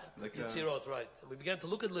 Yitzirah. Yitzirot, right. And we began to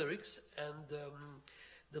look at lyrics, and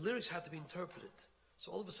the lyrics had to be interpreted. So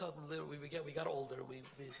all of a sudden, we got older, and we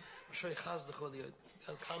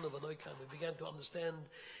began to understand.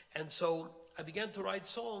 And so I began to write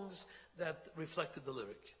songs that reflected the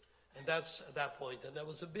lyric. And that's at that point. And that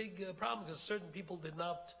was a big problem, because certain people did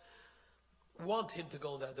not want him to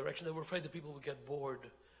go in that direction. They were afraid that people would get bored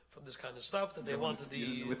from this kind of stuff, that they wanted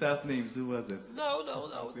the... Without names, who was it? No.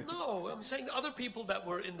 I'm saying other people that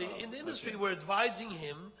were in the industry were advising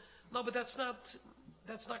him, no, but that's not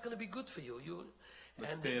going to be good for you.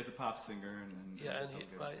 Let's stay as a pop singer.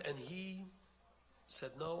 And he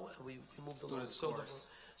said no, and we moved along.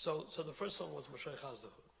 So the first song was Moshe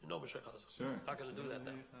Chazach. You know Moshe Chazach? Sure. Not going to do that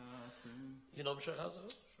now. You know Moshe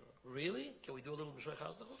Chazach? Really? Can we do a little Moshe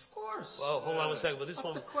Chazach? Of course. Well, hold on a second. But this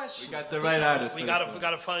one, the question? We got the right artist. We got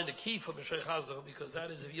to find the key for Moshe Chazach, because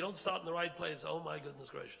that is, if you don't start in the right place, oh my goodness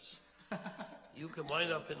gracious, you can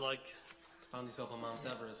wind up in like. Found yourself on Mount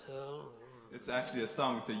Everest. It's actually a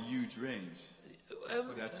song with a huge range.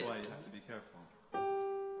 That's why you have to be careful.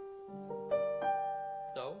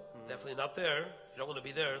 No, definitely not there. You don't want to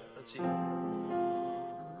be there. Let's see. No.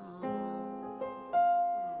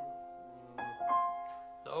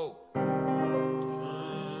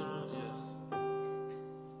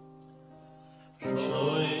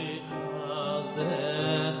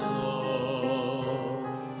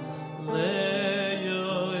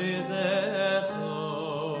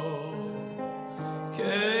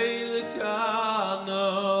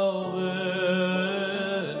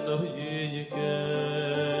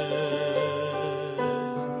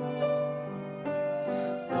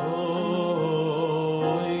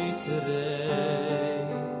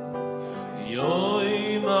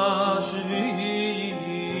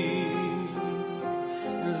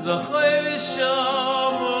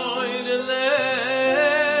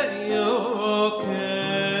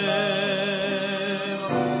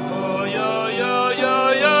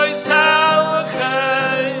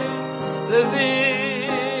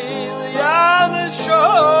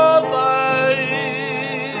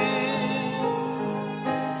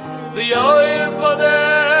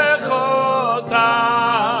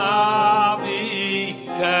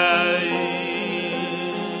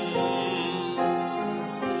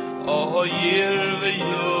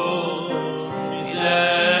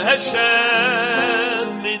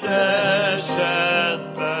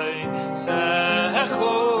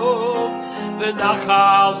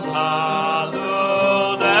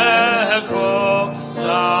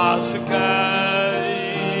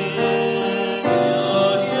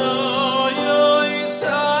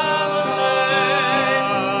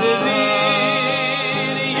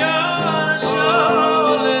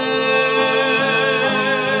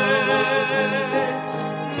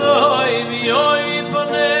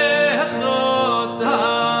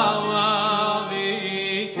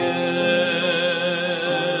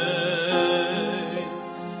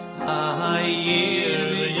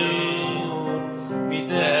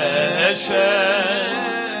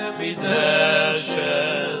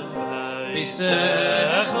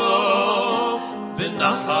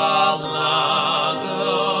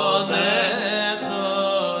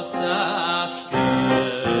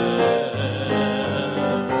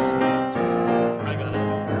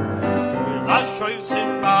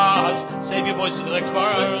 Save your voice to the next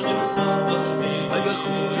bar.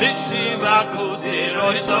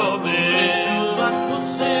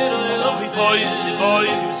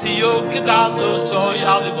 See you get down, so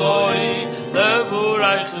yeah, the boy.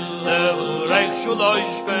 Levureich,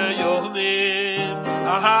 shulosh beyomim.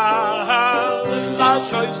 Aha, la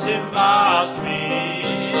shoysim bashmi,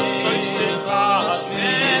 shoysim bashmi.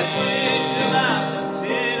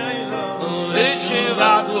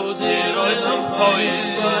 Lishiva kutziroi lo boy.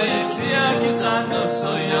 See you get down, so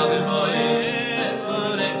yeah, the boy.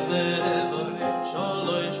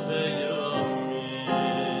 Shulosh beyomim.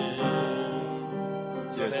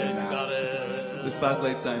 The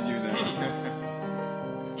spotlight's on you now.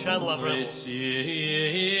 Channel of Rebel.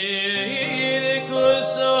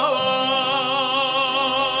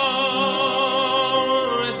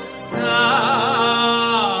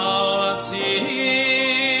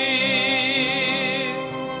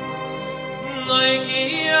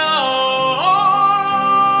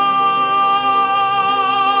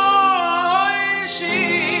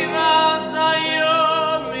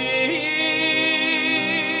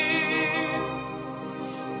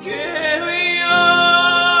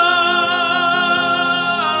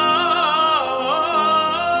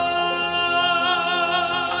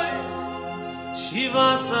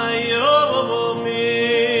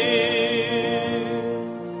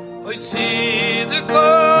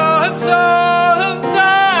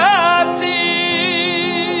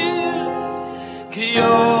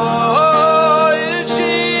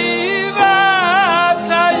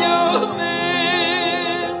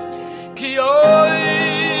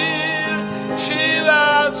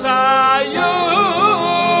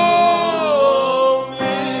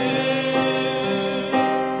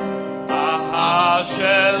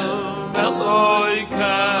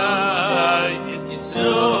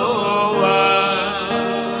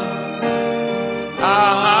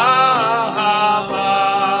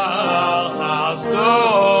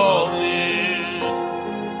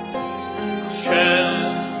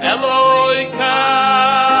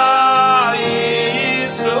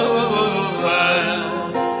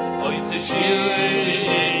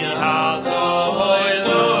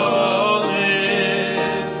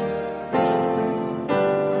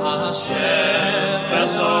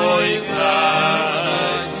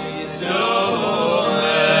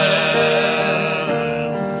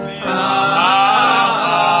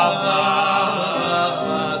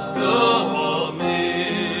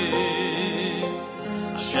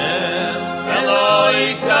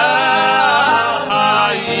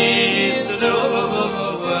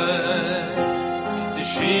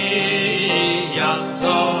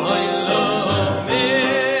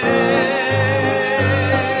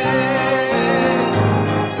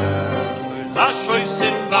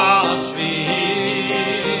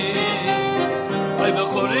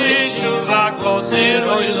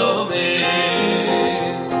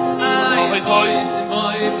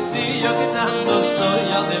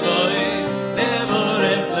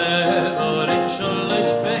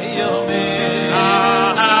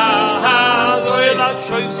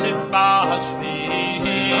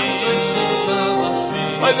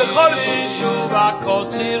 Bechol Yeshuva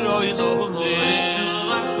Kotziroi Lomi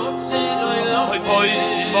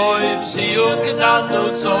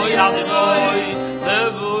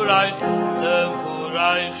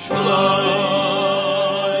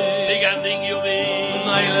Big ending, Yumi.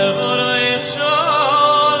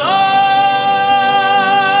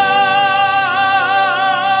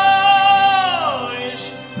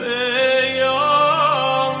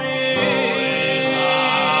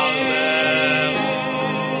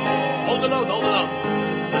 Hold the note, hold the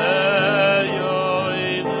note.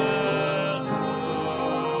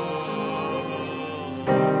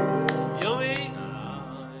 Yumi,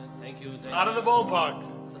 Thank you. out of the ballpark.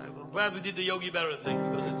 I'm glad we did the Yogi Berra thing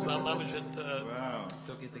because it's not Mamashit. Wow.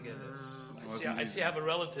 Took it together. I see I have a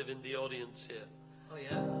relative in the audience here. Oh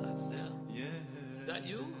yeah. Yeah. Yeah. Is that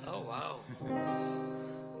you? Oh, wow.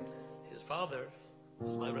 His father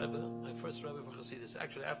was my Rebbe, my first Rebbe for Hasidus.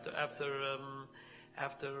 Actually, after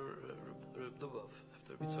Reb Dubov,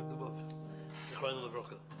 after Yitzhak Dubov. Zichrono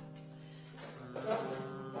Levrocha.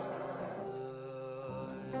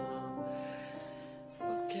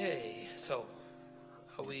 Okay, so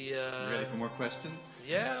are we You ready for more questions?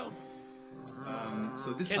 Yeah.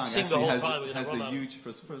 So this Can't song sing the actually whole time, we're has gonna run a out. huge.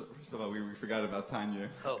 First of all, we forgot about Tanya.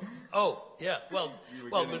 Oh, yeah. Well, You were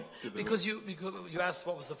well, getting to the- because you asked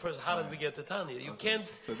what was the first. How did we get to Tanya? You can't.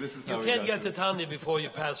 So this is how You we can't got get to Tanya before you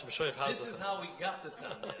pass Meshoich This is Hazar. how we got to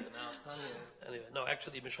Tanya. Now Tanya. Anyway, no,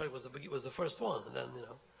 actually, Meshoich was the first one, and then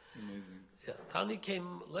Amazing. yeah, Tanya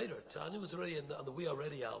came later. Tanya was already on the We Are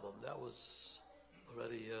Ready album. That was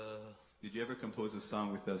already. Did you ever compose a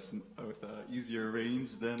song with a easier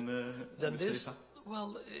range than This. Moshe?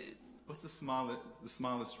 Well. What's the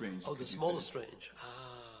smallest range? Oh, the could you smallest say? range.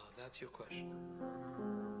 That's your question.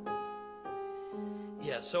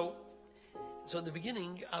 Yeah, so in the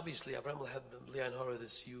beginning, obviously, Avram had Lian Hora,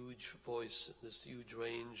 this huge voice, this huge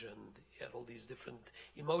range, and he had all these different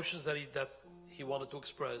emotions that he wanted to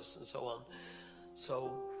express, and so on.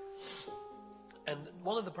 So, and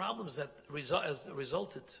one of the problems that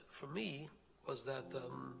resulted for me was that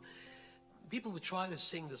people would try to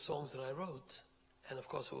sing the songs that I wrote. And of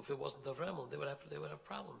course, if it wasn't Avram, they would have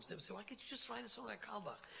problems. They would say, "Why can't you just write a song like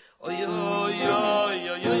Kalbach?" Oh yo yo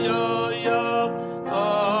yo yo yo yo,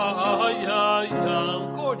 oh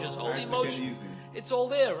yo, gorgeous, all the Right, it's like emotion. easy. It's all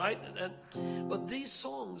there, right? But these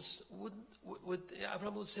songs would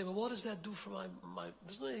Avram would say, "Well, what does that do for my?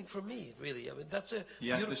 There's nothing for me, really. I mean, that's a He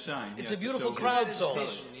has to shine. He It's has a to beautiful show crowd his song.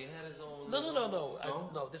 Vision. He had his own. No. No?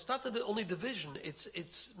 No, it's not the only division.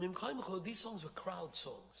 It's Mim Chaim. These songs were crowd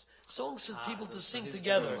songs for people to sing his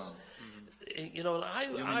together. voice. You know,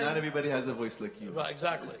 and Not everybody has a voice like you. Right,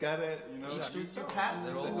 exactly. It's gotta, Each dude's surpassed.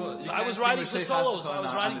 They're all good. So I was writing for solos. I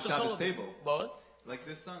was writing on for the Shabbos solos. table. What? Like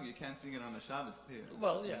this song, you can't sing it on the Shabbos table.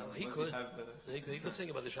 Well, yeah, he Unless could. you have, He could sing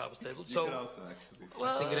about the Shabbos table. you So, could also actually.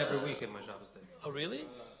 well, Sing it every week in my Shabbos day. oh really?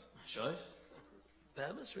 Should?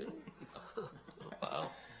 Bahamas, really?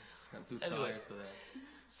 Wow. I'm too Anyway. tired for that.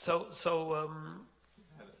 So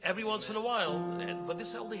every once in a while, but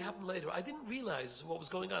this only happened later. I didn't realize what was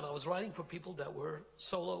going on. I was writing for people that were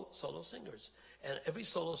solo singers, and every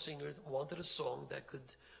solo singer wanted a song that could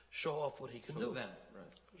show off what he can do. Them,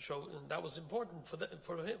 right. And that was important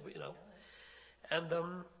for him, you know. And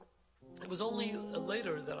it was only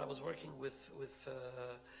later that I was working with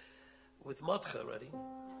Matcha already,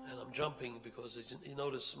 and I'm jumping because you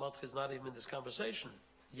notice Matcha is not even in this conversation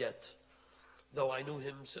yet. Though I knew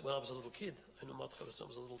him when I was a little kid. I knew Matcha when I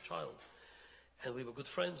was a little child. And we were good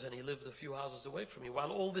friends, and he lived a few houses away from me.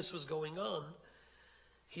 While all this was going on,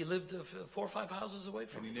 he lived 4 or 5 houses away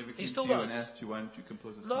from And he me. never He came still to you does. and asked you, why don't you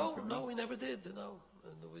compose a song for me? No, we never did. No.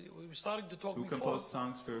 And we were starting to talk Who before. composed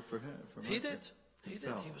songs for him? For He Moshe? did. He did.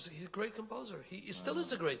 Himself. He's a great composer. He still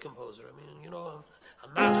is a great composer. I mean, you know,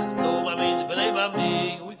 who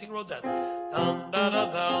do you think wrote that?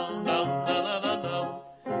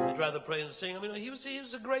 I'd rather pray and sing. I mean, he was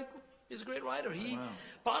a great writer.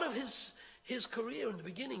 Part of his career in the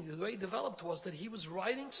beginning, the way he developed was that he was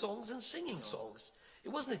writing songs and singing songs. It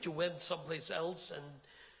wasn't that you went someplace else and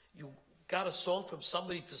you got a song from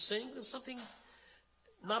somebody to sing. There's something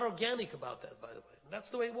not organic about that, by the way. That's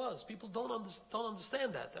the way it was. People don't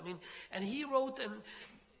understand that. I mean, and he wrote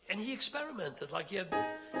and he experimented. Like he had,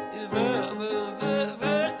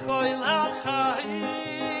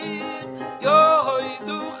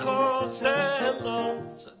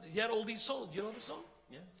 so he had all these songs. You know the song?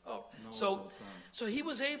 Yeah. Oh, No, so he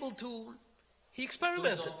was able to. He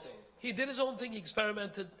experimented. Do his own thing. He did his own thing. He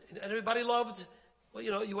experimented, and everybody loved. Well, you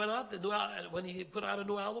know, you went out when he put out a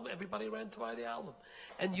new album, everybody ran to buy the album,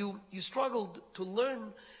 and you struggled to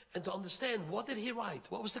learn and to understand what did he write,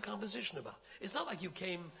 what was the composition about. It's not like you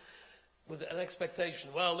came with an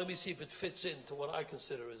expectation. Well, let me see if it fits into what I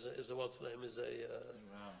consider is a what's the name is a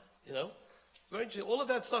you know, it's very interesting. All of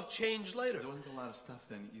that stuff changed later. There wasn't a lot of stuff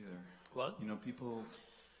then either. What? You know, people.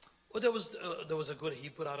 Well, there was a good. He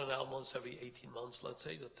put out an album once every 18 months, let's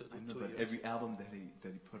say. I know, but every album that he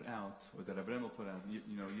put out, or that Avremel put out,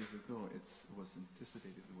 you know, years ago, it was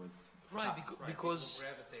anticipated. It was right, because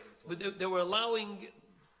they were allowing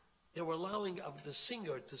the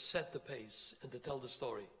singer to set the pace and to tell the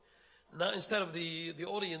story. Now, instead of the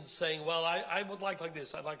audience saying, "Well, I would like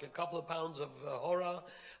this. I'd like a couple of pounds of horror.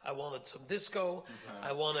 I wanted some disco.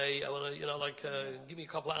 I want to, you know, like give me a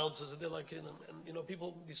couple of ounces." And they're like, and you know,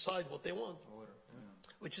 people decide what they want,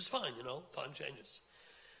 which is fine. You know, time changes.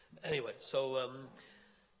 Anyway, so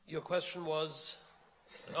your question was,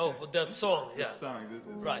 that song, yeah, the song,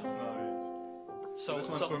 right. So this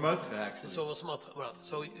one's for Mordechai, actually.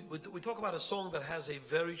 So we talk about a song that has a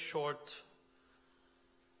very short.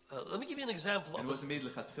 Let me give you an example. And was it made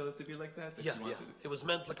lechatchila to be like that? Yeah. It was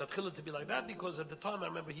meant lechatchila to be like that because at the time I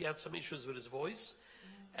remember he had some issues with his voice,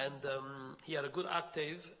 and he had a good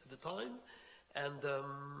octave at the time, and you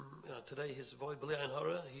know, today his voice, B'li Ein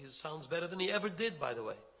Hara, he sounds better than he ever did. By the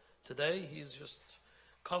way, today he's just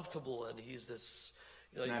comfortable, and he's this.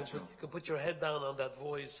 You know, you can put your head down on that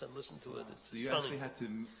voice and listen to it. It's so you stunning. actually had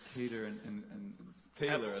to cater and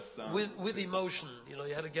tailor a song with emotion. You know,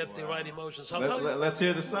 you had to get the right emotion. So let's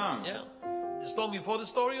hear the song. Yeah, the song before the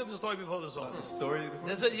story or the story before the song. The story before.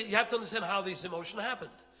 You have to understand how this emotion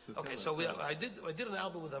happened. So okay, so I did an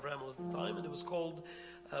album with Avremel at the time, and it was called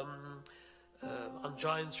 "On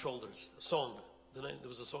Giant's Shoulders." A song. There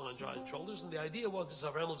was a song on Giant's Shoulders, and the idea was, this is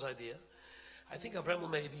Avremel's idea. I think Avremel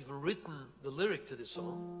may have even written the lyric to this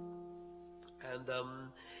song. And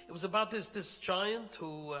it was about this giant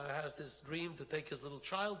who has this dream to take his little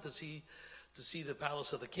child to see the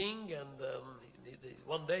palace of the king. And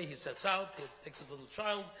one day he sets out, he takes his little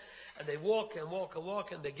child, and they walk and walk and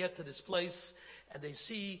walk, and they get to this place, and they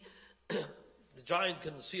see, the giant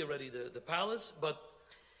can see already the palace, but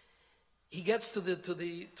he gets to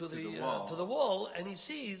the wall, and he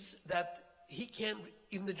sees that he can't.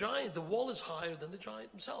 Even the giant, the wall is higher than the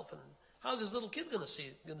giant himself, and how's this little kid going to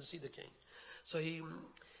see the king? So he,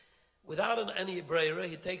 without any brera,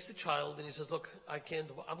 he takes the child and he says, "Look, I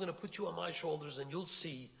can't. I'm going to put you on my shoulders, and you'll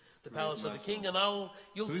see the palace of the king, and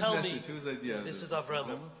you'll tell me." Whose idea? This is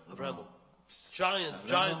Avremel.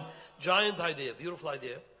 Giant idea, beautiful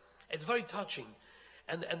idea. It's very touching,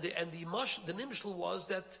 and the nimshal was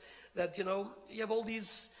that you know, you have all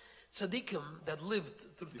these tzaddikim that lived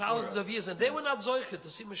through thousands of years, and they were not zoichet to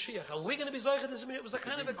see Mashiach. And we're going to be zoichet to see Mashiach. It was a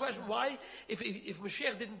kind of a question. Why, if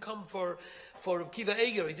Mashiach didn't come for Kiva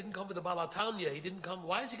Eger, he didn't come for the Balatanya, he didn't come,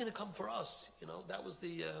 why is he going to come for us? You know, that was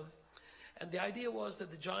the, and the idea was that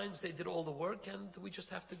the giants, they did all the work, and we just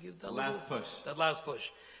have to give that last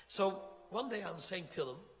push. So one day I'm saying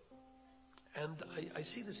Tillim, and I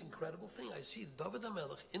see this incredible thing. I see David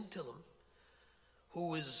HaMelech in Tillim,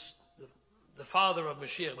 who is the father of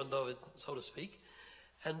Mashiach ben David, so to speak,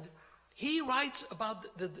 and he writes about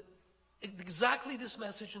exactly this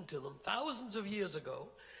message in Tillim thousands of years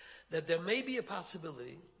ago, that there may be a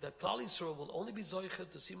possibility that Klal Yisrael will only be zoichet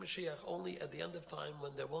to see Mashiach only at the end of time,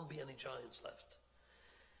 when there won't be any giants left.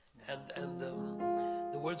 And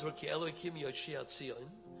the words were Ki Elokim Yoshiat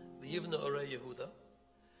Zion v'yivna Orei Yehuda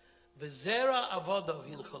v'zera Avadav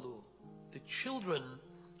Yinchalu, the children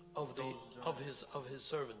of his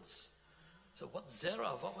servants. So what's Zera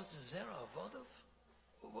Avodav? What's Zera Avodav?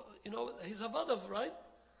 You know, he's Avodav, right?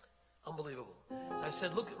 Unbelievable. So I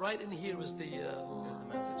said, look, right in here is the here's the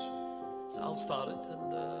message. So I'll start it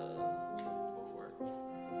and go for it.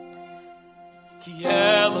 Ki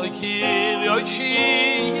Elokim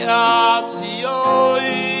Yoshiat Zion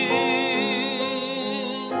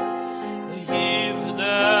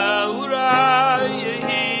v'yivna Orei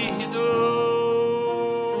Yehuda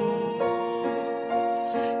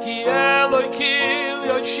Ki Elokim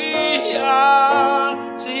Yoshiat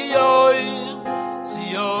Zion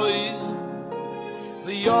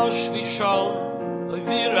v'yoshvi sham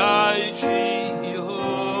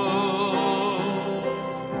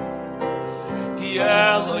Ki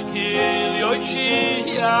Elokim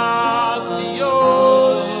Yoshiat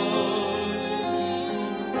Zion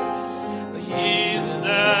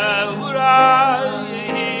v'yivna Orei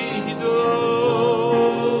Yehuda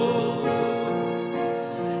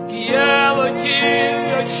Ki Elokim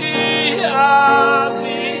Yoshiat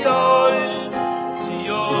Zion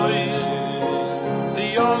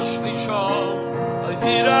v'yoshvi sham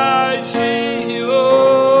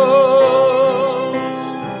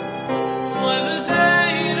When the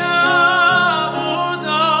Zayna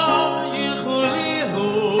Avodav Yilchuli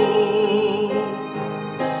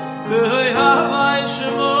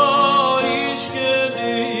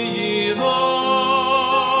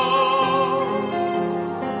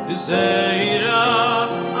Zeira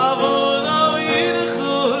avoda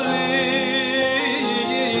yirchuli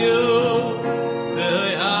you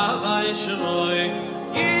V'hoi havai shemoi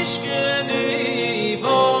yishkeni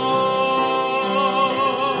bo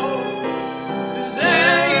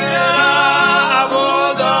Zeira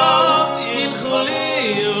avoda yirchuli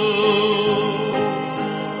you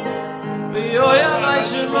V'hoi havai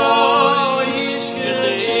shemoi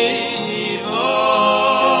yishkeni bo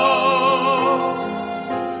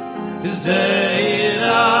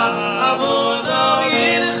Zeira avoda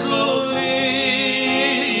yirchuli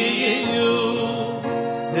you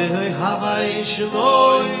V'hoi havai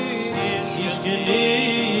shemoi yishkeni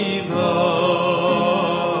bo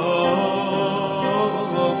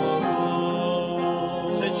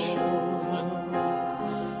Fitche.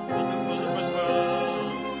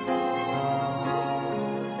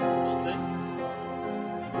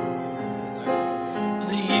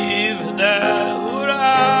 The evening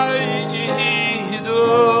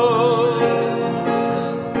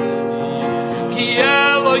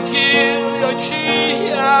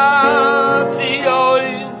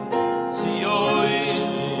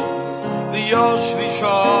Yossi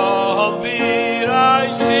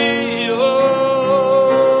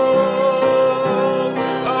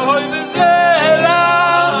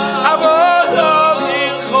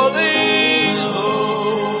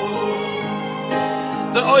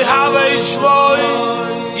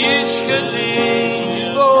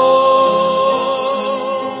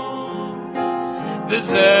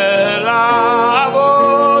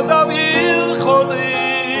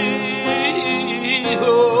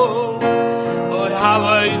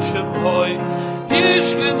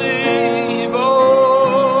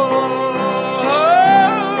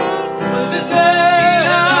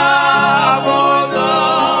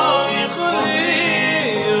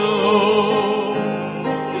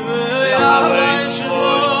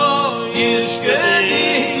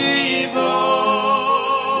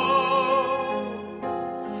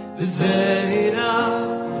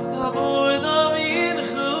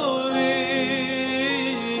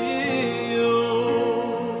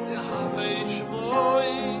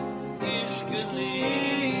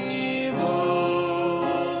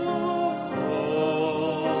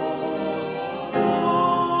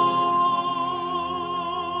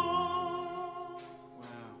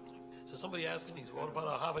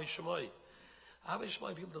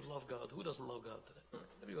Green People that love God. Who doesn't love God today?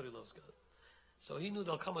 Everybody loves God. So he knew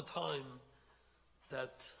there'll come a time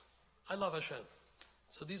that I love Hashem.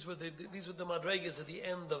 So these were the madregas at the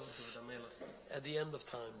end of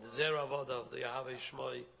time. The Zera Avoda of the Yahavei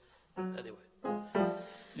Shmoi. Anyway.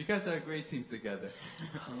 You guys are a great team together.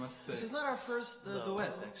 I must say. This is not our first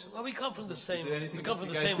duet, actually. Well, we come from the same. We come from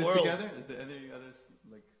the you guys same did world. Together? Is there any others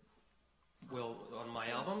like? Well, on my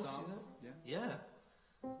albums, song? yeah.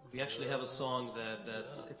 We actually have a song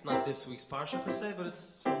that's it's not this week's parsha per se, but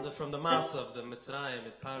it's from the Masa of the Mitzrayim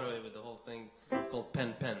with Paroi with the whole thing. It's called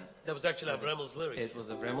Pen Pen. That was actually Avramel's lyric. It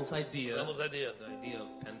was Avramel's idea. Avramel's idea. The idea of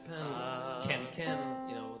Pen Pen, Ken,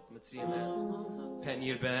 you know what Mitzrayim has. Pen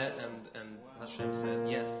Yirbe, and Hashem said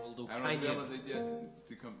yes, we'll do Ken Yirbe. Avramel's idea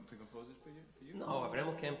to compose it for you. No,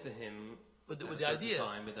 Avramel came to him. With the idea,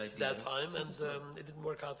 that time, and it didn't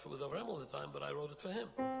work out with Avremel at the time, but I wrote it for him.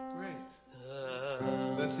 Great.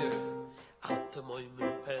 Let's hear it.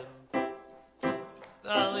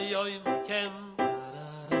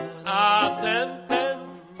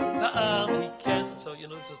 So you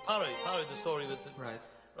know this is Paroi the story with the,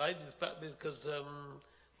 right? Because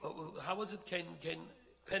how was it?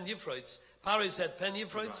 Pen Yifroitz. Paroi said Pen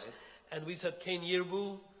Yifroitz, and we said Ken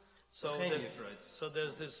Yirbu. So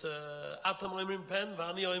there's this Atam Oimrim Pen,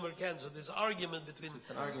 Vani Oimer Ken. So this argument between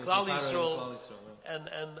Klal Yisrael and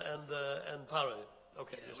Paroi.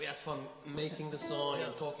 Okay. Yeah, we had fun making the song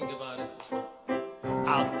and talking about it.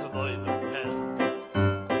 Atam Oimrim Pen,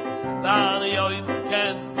 Vani Oimer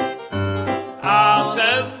Ken,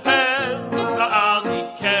 Atam Pen, Vani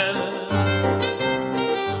Ken,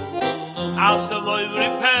 Atam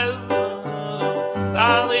Oimrim Pen,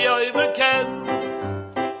 Vani Oimer Ken.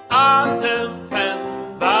 Atem pen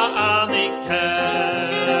ba'ani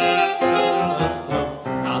ken.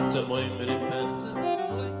 Atem oimri pen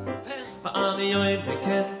ba'ani oimri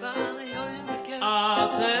ken.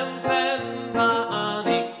 Atem pen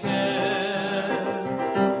ba'ani ken.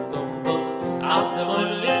 Atem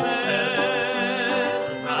oimri pen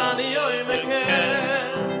ba'ani oimri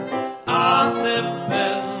ken. Atem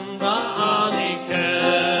pen ba'ani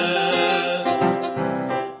ken.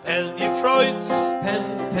 Pen Yifroitz. Pen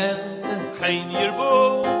Kein Yirbu,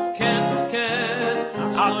 Ken,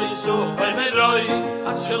 Ach so fein mir roi,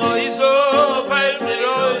 Ach so fein mir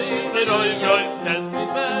roi,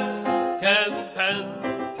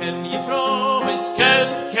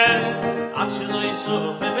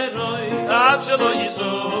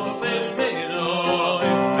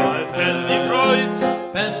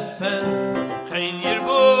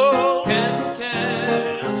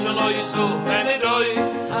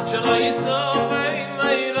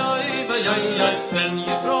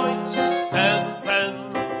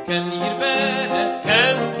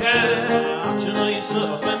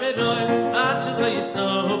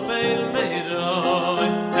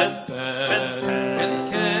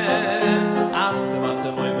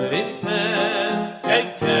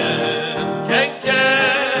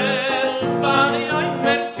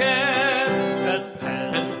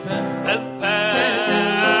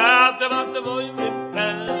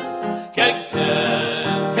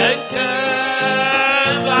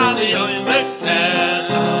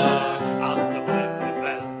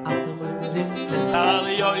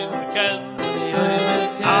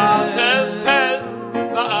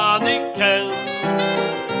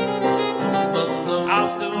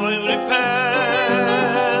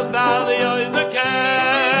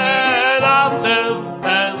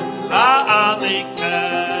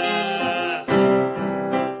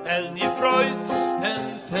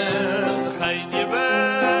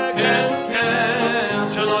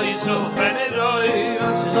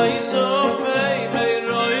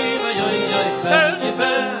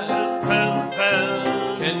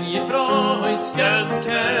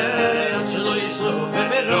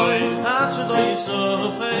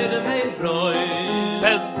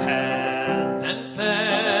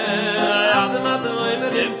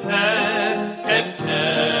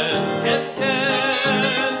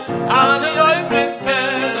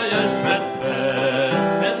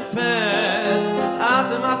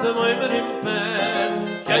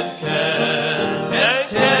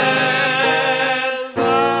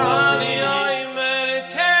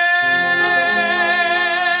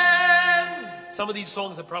 Some of these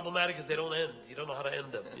songs are problematic because they don't end. You don't know how to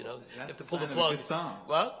end them. You know, you have to pull the plug. That's a sign of a good song.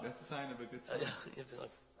 What? That's a sign of a good song. You have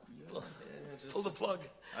to pull the plug.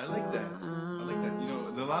 I like that. I like that. You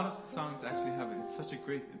know, a lot of songs actually have such a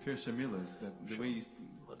great Fitche that the way you.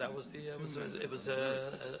 Well, that was it was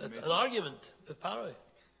an argument with Paroi.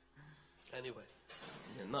 Anyway.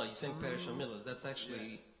 Yeah, no, you sang Perish Millas. That's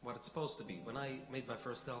actually what it's supposed to be. When I made my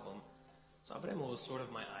first album, so Avremo was sort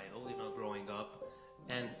of my idol, you know, growing up,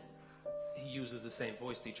 and he uses the same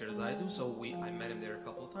voice teacher as I do. So I met him there a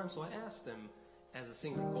couple of times. So I asked him, as a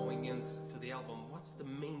singer going into the album, what's the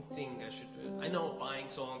main thing I should do? I know buying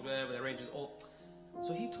songs, whatever, the arrangements, all.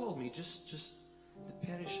 So he told me just the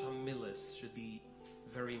Perish Millas should be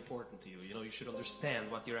very important to you. You know, you should understand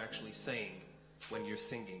what you're actually saying when you're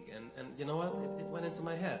singing. And you know what? It went into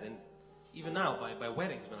my head. And even now, by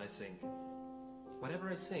weddings when I sing, whatever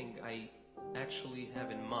I sing, I actually have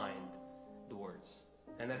in mind the words.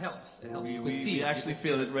 And that helps. It helps. We actually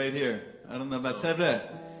feel it right here. I don't know about Tevre.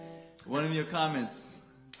 One of your comments.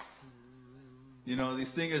 You know, these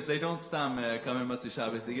singers, they don't stop coming Matzi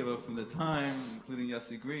Shabbos. They give up from the time, including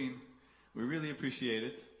Yossi Green. We really appreciate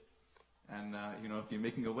it. And, you know, if you're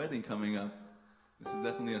making a wedding coming up, this is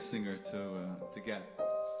definitely a singer to get.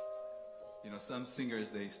 You know, some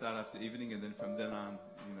singers, they start off the evening and then from then on,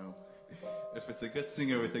 you know, if it's a good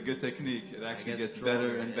singer with a good technique, it actually gets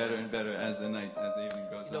better and better and better as the evening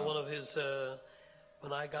goes on. You know, one of his,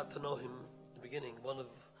 when I got to know him in the beginning, one of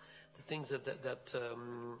the things that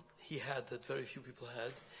he had that very few people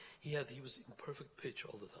had, he was in perfect pitch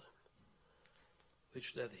all the time.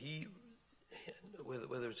 Which that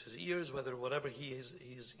whether it's his ears, whatever he's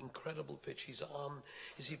incredible pitch. He's on.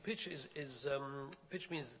 You see, pitch pitch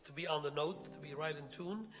means to be on the note, to be right in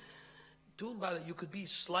tune. Tune by that, you could be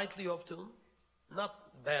slightly off tune,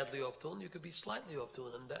 not badly off tune. You could be slightly off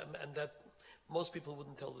tune, and that most people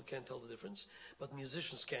can't tell the difference, but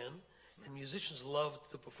musicians can, and musicians loved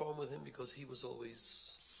to perform with him because he was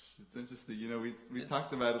always. It's interesting. You know, we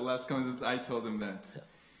talked about it last conference. I told him that. Yeah.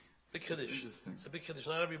 Big Kiddush. It's a big Kiddush.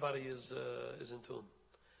 Not everybody is in tune.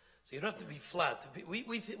 So you don't have to be flat. We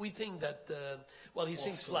think that, he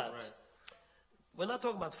sings flat. Right. We're not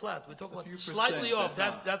talking about flat. We're talking about slightly off.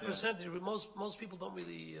 That percentage, most people don't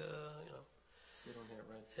really, You don't hear it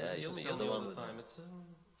right. Yeah, you're the one. Time.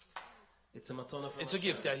 It's a matona from It's a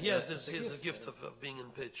gift, yeah. He has a gift of being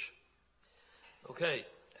in pitch. Okay.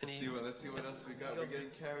 Let's see what else we got. We're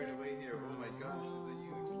getting carried away here. Oh my gosh, there's a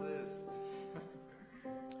huge list.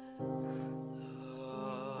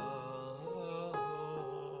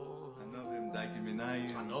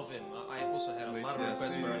 Anovim. I also had a lot of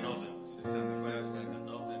requests for Anovim.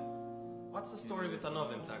 What's the story with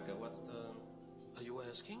Anovim, Taka? Are you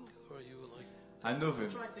asking, or are you like? Hanuvim.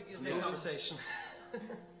 Trying to get a conversation.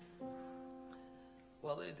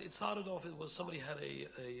 Well, it started off. It was somebody had a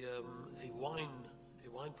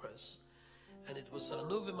wine press, and it was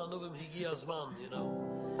Anuvim Higi Azman. You know,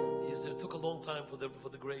 it took a long time for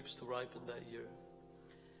the grapes to ripen that year,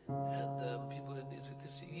 and people in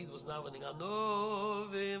this Eid was now running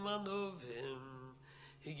Anuvim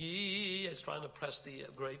Higi. It's trying to press the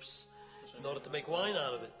grapes in order to make wine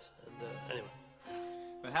out of it. And anyway.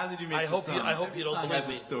 But how did you make the song? I hope you don't believe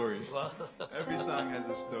me. Every song has a story. Every song has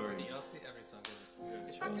a story. Yossi, every song has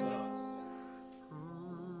a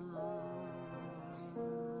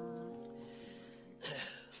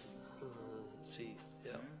story. See,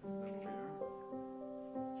 yeah.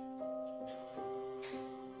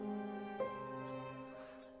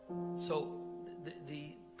 So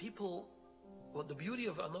the people, well, the beauty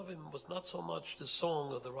of Anovim was not so much the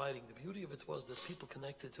song or the writing. The beauty of it was that people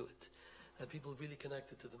connected to it. That people really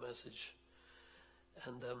connected to the message.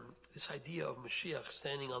 And this idea of Mashiach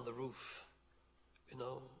standing on the roof, you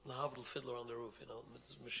know, Lahavdil fiddler on the roof, you know,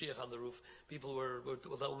 Mashiach on the rooth. People were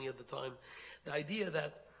telling me at the time, the idea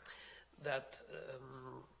that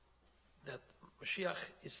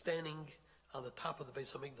Mashiach is standing on the top of the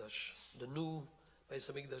Beis Hamikdash, the new Beis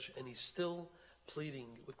Hamikdash, and he's still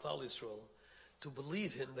pleading with Klal Yisrael to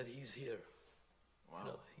believe him that he's here. Wow. You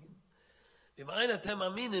know,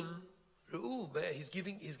 he's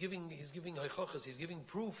giving haichachas, he's giving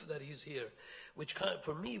proof that he's here, which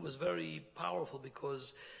for me was very powerful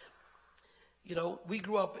because, you know, we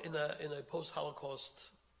grew up in a post-Holocaust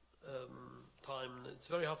time. It's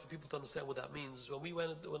very hard for people to understand what that means.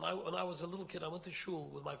 When I was a little kid, I went to shul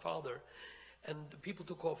with my father, and people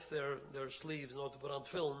took off their sleeves in order to put on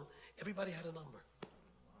film. Everybody had a number.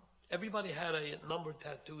 Everybody had a number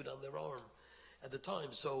tattooed on their arm at the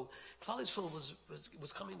time. So Klal Yisrael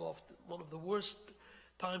was coming off one of the worst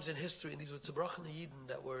times in history, and these were Tzebrachim Yidden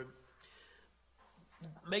that were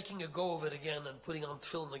making a go of it again and putting on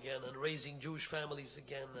film again and raising Jewish families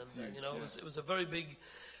again. And you know, it was a very big.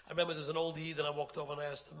 I remember there was an old Yid, and I walked over and I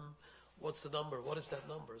asked him, "What's the number? What is that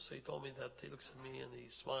number?" So he told me that. He looks at me and he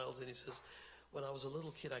smiles and he says, "When I was a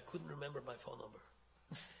little kid, I couldn't remember my phone number."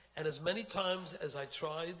 And as many times as I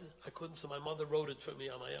tried, I couldn't. So my mother wrote it for me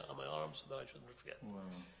on my arm so that I shouldn't forget. Wow.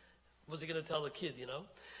 Was he going to tell the kid, you know?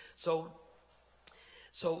 So,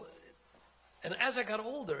 and as I got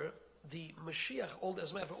older, the Mashiach,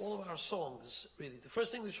 as a matter of fact, all of our songs, really, the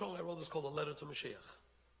first English song I wrote was called A Letter to Mashiach,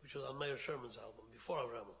 which was on Meir Sherman's album, before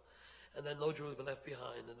Avramo. And then No Jew Will Be Left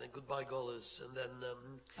Behind, and then Goodbye Golis, and then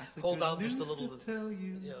Hold On Just a Little Bit.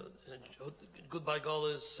 Goodbye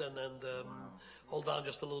Golis, and then Hold On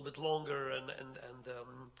Just a Little Bit Longer, and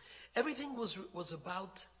everything was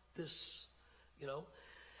about this, you know.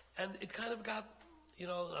 And it kind of got, you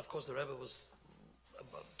know, and of course the Rebbe was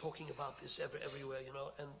talking about this everywhere, you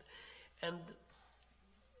know. And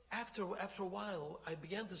after a while, I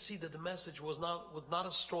began to see that the message was not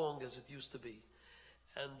as strong as it used to be.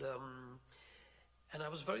 And I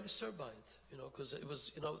was very disturbed by it, you know, because it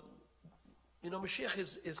was, you know, Mashiach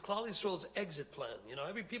is Klal Yisrael's exit plan. You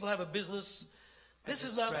know, people have a business. This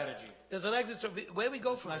is not strategy. There's an exit strategy. Where do we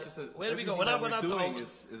go from here? Where do we go? When I went out to home,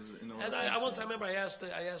 and I remember I asked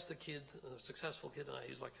the kid, a successful kid, and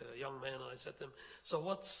he's like a young man, and I said to him, "So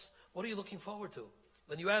what are you looking forward to?"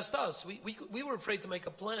 When you asked us, we were afraid to make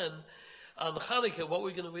a plan on Chanukah, what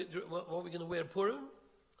we're going to wear Purim.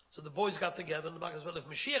 So the boys got together in the back as well. If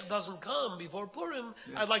Mashiach doesn't come before Purim,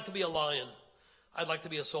 yes, I'd like to be a lion. I'd like to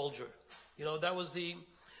be a soldier. You know, that was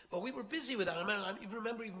but we were busy with that. I even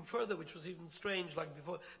remember even further, which was even strange, like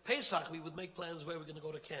before Pesach, we would make plans where we're going to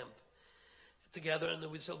go to camp together, and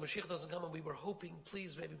then we'd say, Mashiach doesn't come, and we were hoping,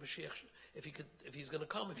 please, maybe Mashiach, if he's going to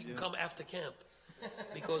come, if he can come after camp.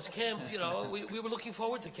 Because camp, you know, we were looking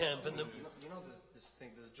forward to camp. And you know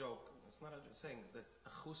this joke, it's not a saying that a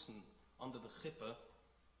chusen under the chippah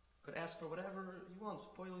could ask for whatever you want.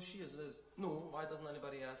 No, why doesn't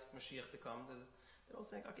anybody ask Mashiach to come? They're all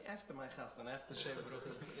saying, okay, after my chassan, after Sheva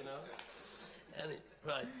Bruchas, you know? And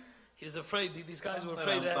right. He's afraid, these guys were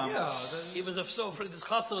afraid that, he was so afraid, this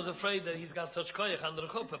chassan was afraid that he's got such koyach under the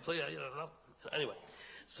chuppah, you know, anyway.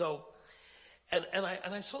 So, and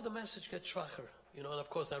I saw the message get schwacher, you know, and of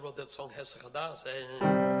course I wrote that song, Hesach Hadas,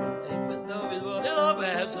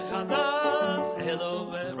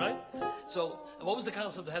 right? So, what was the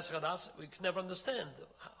concept of Hesach Hadas? We could never understand.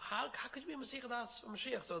 How could you be a Mashiach Hadas from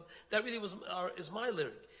Mashiach? So that really is my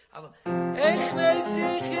lyric. How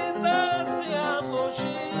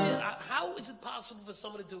is it possible for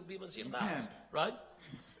somebody to be a Mashiach Hadas? Right?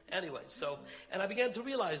 Anyway, so, and I began to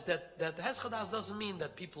realize that Hesach Hadas doesn't mean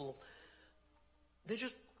that people,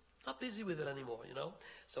 not busy with it anymore, you know.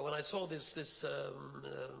 So when I saw this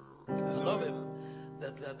Hanovim,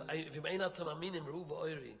 that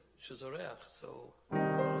so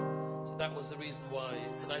that was the reason why,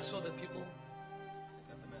 and I saw that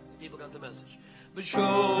people got the message.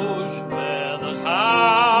 B'shosh melech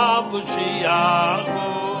HaMashiach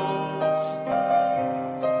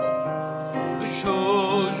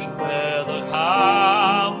B'shosh melech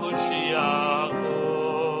HaMashiach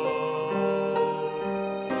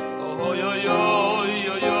Oy oy oy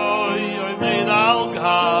oy oy oy meid al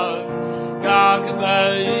gag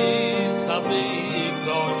beis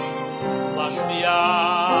hamikdosh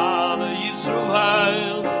mashmiyan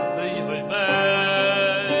Yisrael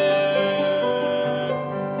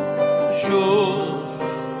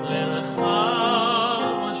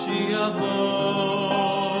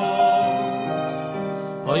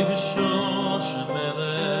Oy b'shosh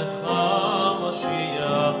melech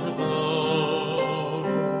HaMashiach bo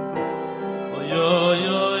Oy oy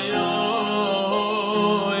oy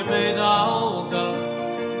oy meid al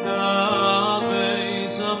gag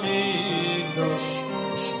beis hamikdosh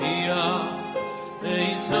shmiya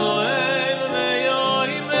Yisrael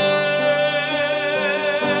ve'yoy mei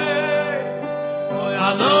Oy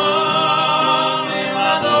Hanovim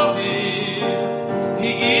Hanovim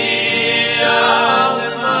Higia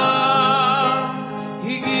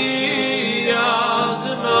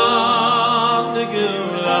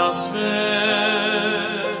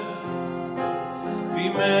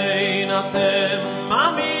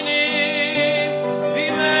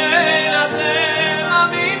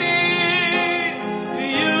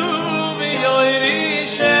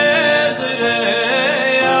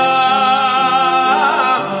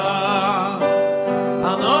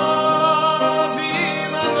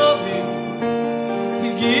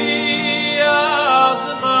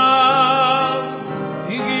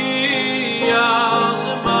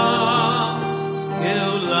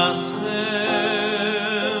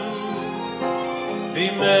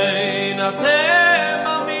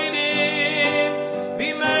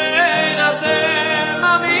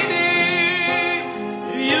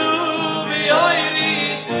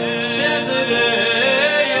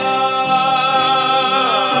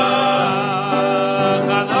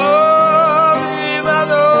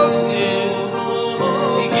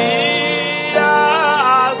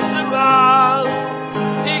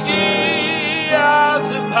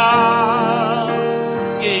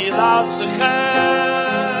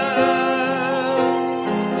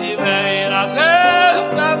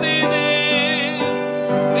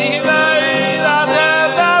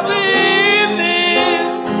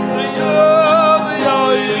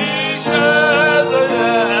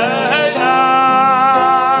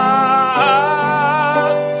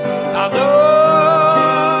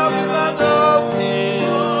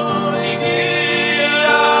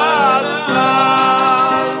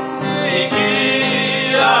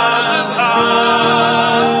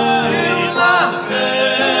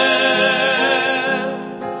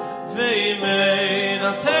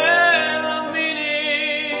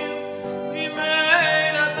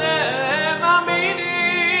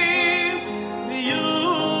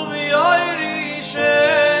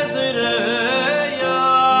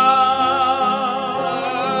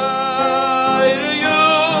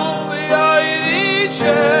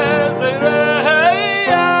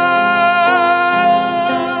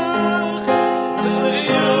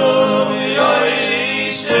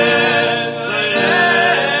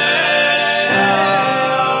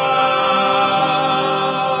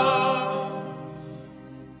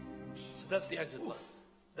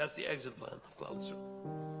That's the exit plan of Cloud Israel.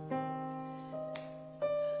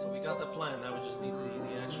 So we got the plan. Now we just need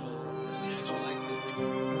the actual exit.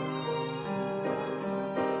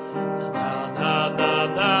 Na na na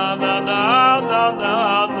na na na na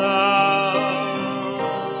na na.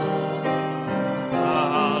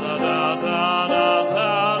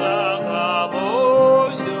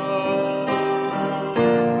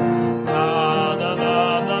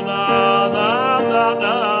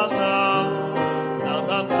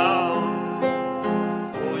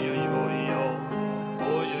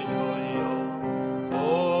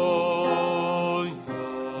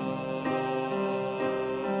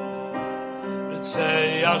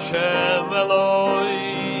 Hashem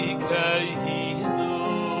Eloi Keinu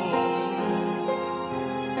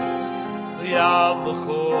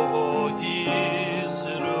V'yamcho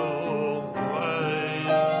Yisru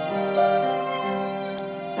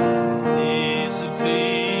V'nisifi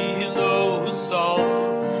Ilu Som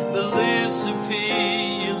V'lisifi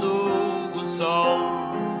Ilu Som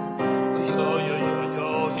Yo yo yo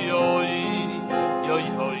yo yo yo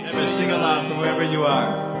yo. Never sing along from wherever you are.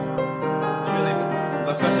 This is really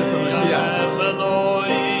the Fitche for Mashiach.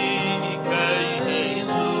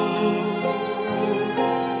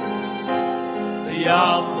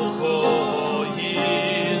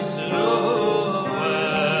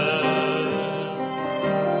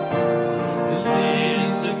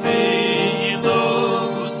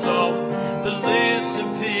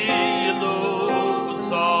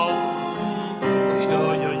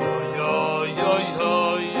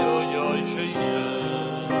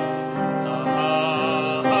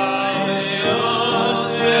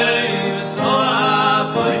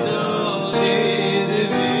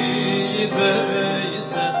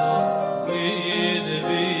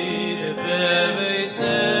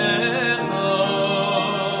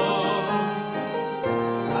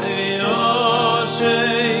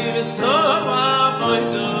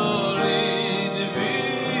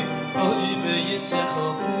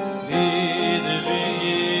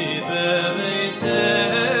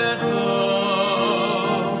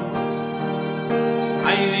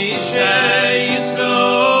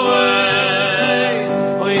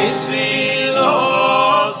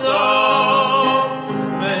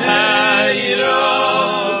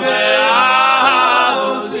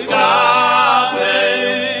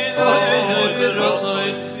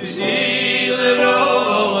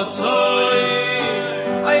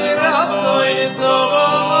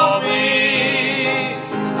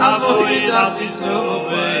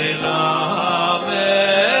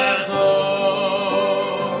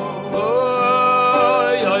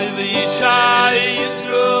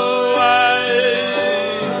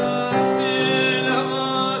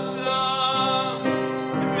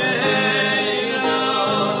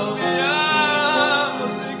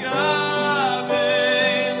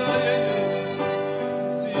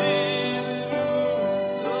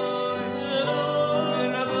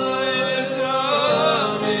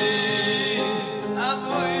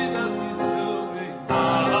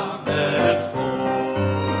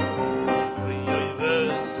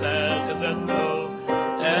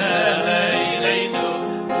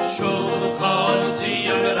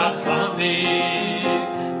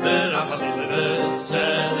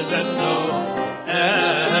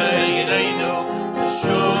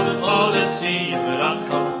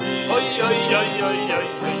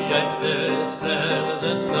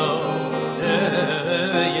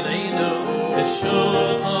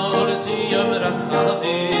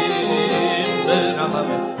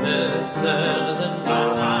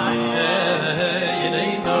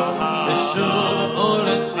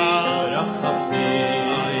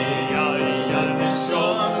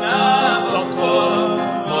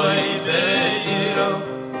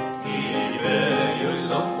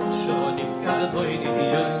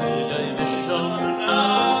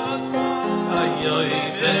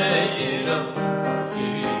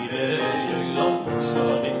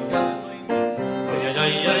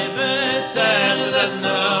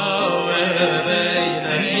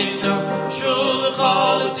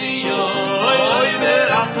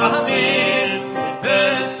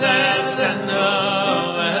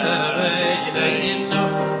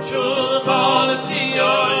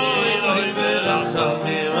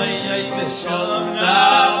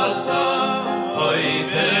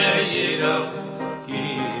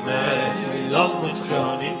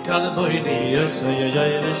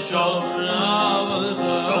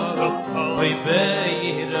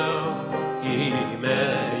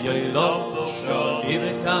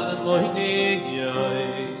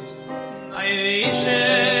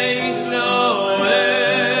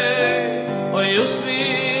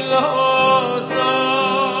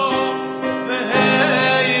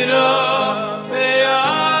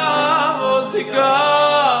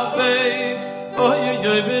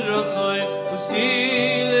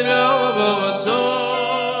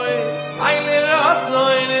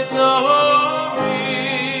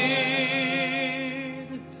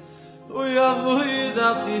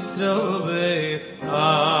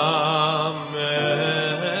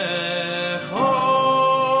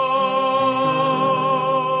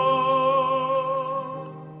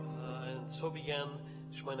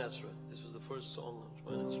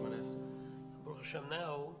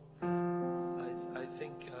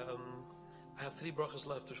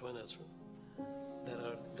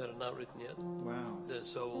 That are not written yet. Wow.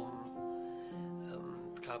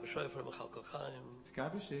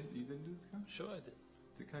 You didn't do the Sure, I did.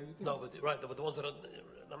 you did? No, but the ones that are,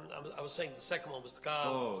 I was saying the second one was the Ka.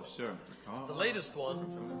 Oh, sure. The latest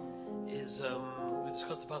one is we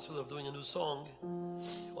discussed the possibility of doing a new song.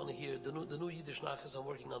 You want to hear the new Yiddish Nachas? I'm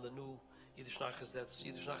working on the new Yiddish Nachas. That's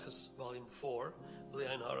Yiddish Nachas Volume 4. B'li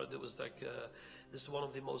Ein Hara. That was like this is one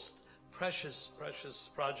of the most precious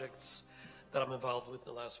projects that I'm involved with in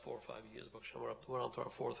the last 4 or 5 years. We're on to our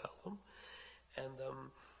 4th album, and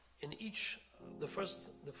in each, the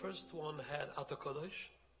first one had Ato Kodosh,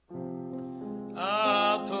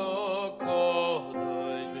 Ato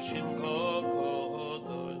Kodosh, V'Shimcha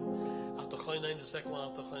Kodosh, Ato Choynein. The second one,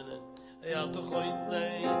 Ato Choynein, Ato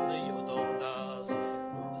Choynein, Yodom Das,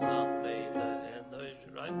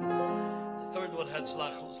 right? The third one had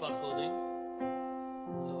Slach Luni.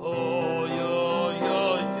 Oh yo yo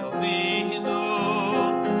yo vino,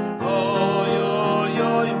 oh yo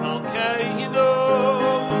yo malkeino,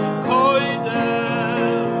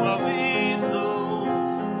 koidem avino,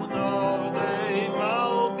 unordei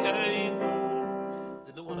malkeino.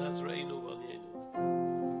 The new one has Reinu Vanienu.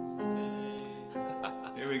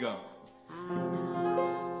 Here we go.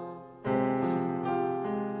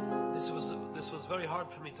 This was very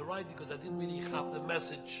hard for me to write because I didn't really have the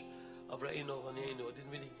message of Re'enu Vanienu. I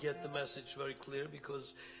didn't really get the message very clear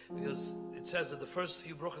because it says that the first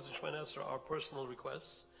few brachas of Shemona Esrei are personal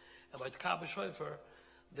requests, and by Tkab Shofar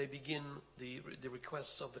they begin the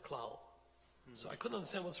requests of the Klal. So I couldn't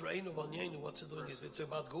understand what's Re'enu Vanienu, what's it doing. If it's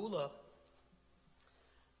about Geula,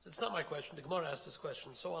 it's not my question. The Gemara asked this question,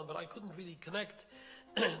 and so on, but I couldn't really connect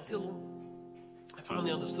until I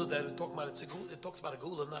finally understood that it talks about a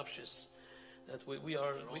Geula Nafshis. That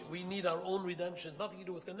we need our own redemption, nothing to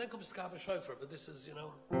do with. And then comes Tkab Shofar, but this is,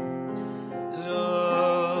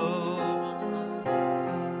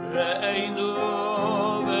 Re'enu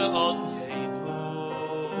ve'Adyeinu,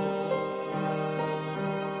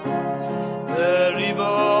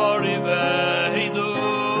 ve'Riva Riveinu,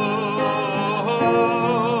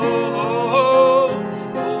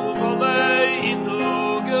 u'Maleinu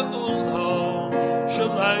ge'ula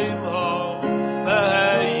shaleima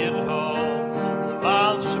ve'Yirha.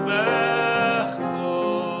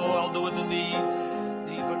 I'll do it in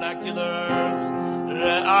the vernacular.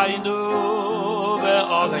 Re'aynu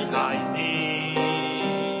ve'Adyeini,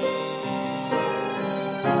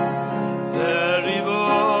 ve'Rivo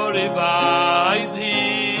Rivaini,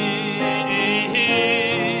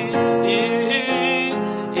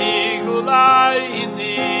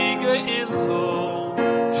 Igulayni ge'ilhu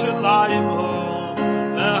shalaymu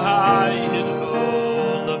ve'Hayirhu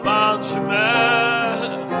leman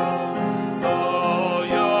shemechu. Oh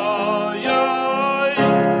yo yo,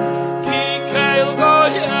 ki keil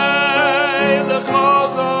goyei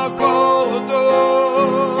lechazakoto,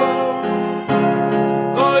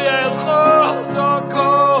 goyei lechazakoto,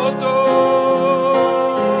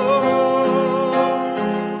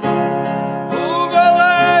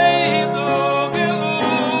 ugaleinu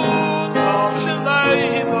geula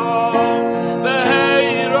shaleima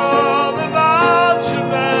beheira levan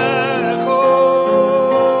shemechu.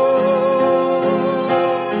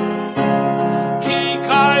 Ki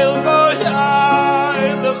kail goyai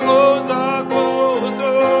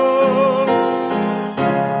lechazakoto,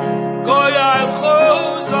 goyai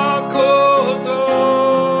lechazakoto,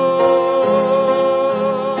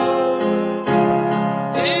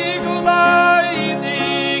 igulayni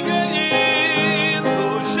ge'ilu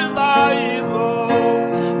shalayimo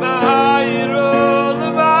behairo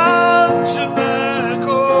levan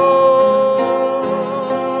shemechu.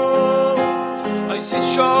 I see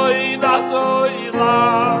shoin azoi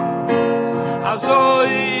lang,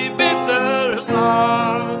 azoi bitter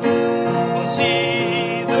lang, was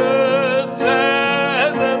jeden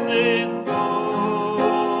Zähnen in Goles.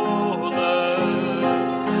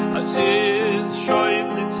 Es ist schon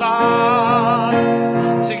die Zeit,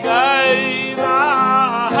 zu gehen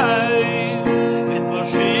heim, mit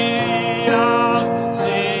Moschiach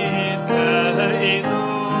Tzidkeinu.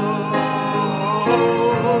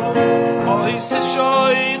 Oh, es ist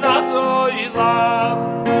schon azoi lang,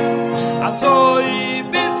 azoi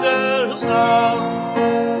bitter lang,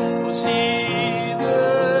 was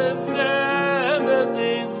jeden Zähnen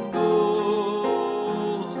in Goles.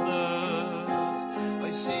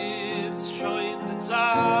 Es ist schon die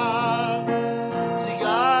Zeit, sie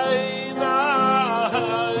gehen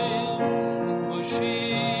heim, mit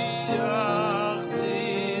Moschiach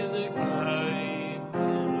Tzidkeinu.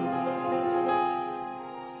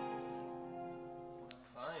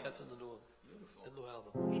 Fine. That's in the new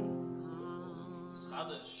album. It's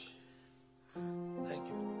Chadash. Thank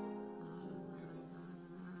you.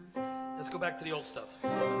 Let's go back to the old stuff. I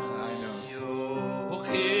know.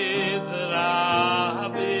 Yochid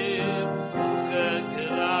Rabim, Yochid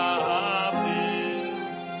Rabim,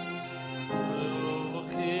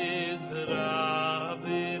 Yochid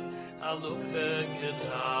Rabim, Yochid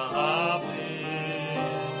Rabim,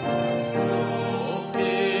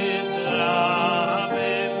 Yochid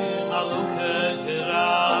Rabim, Yochid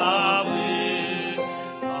Rabim,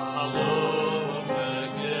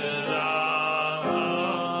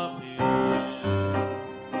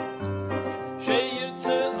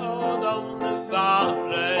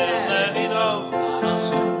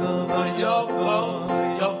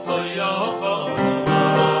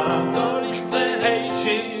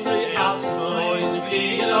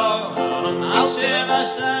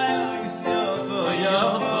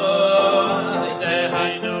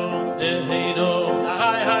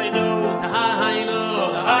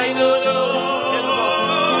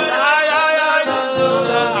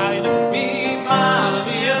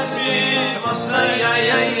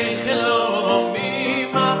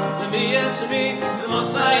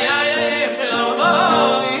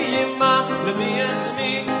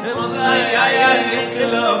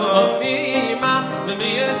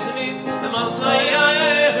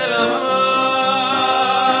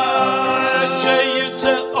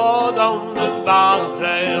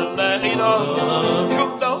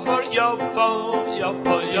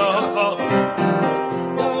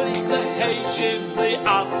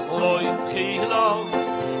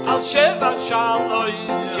 Sheva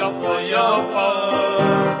shalois yofo yofo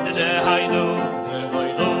the haynu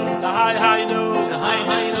the haynu the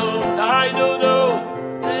haynu the haynu no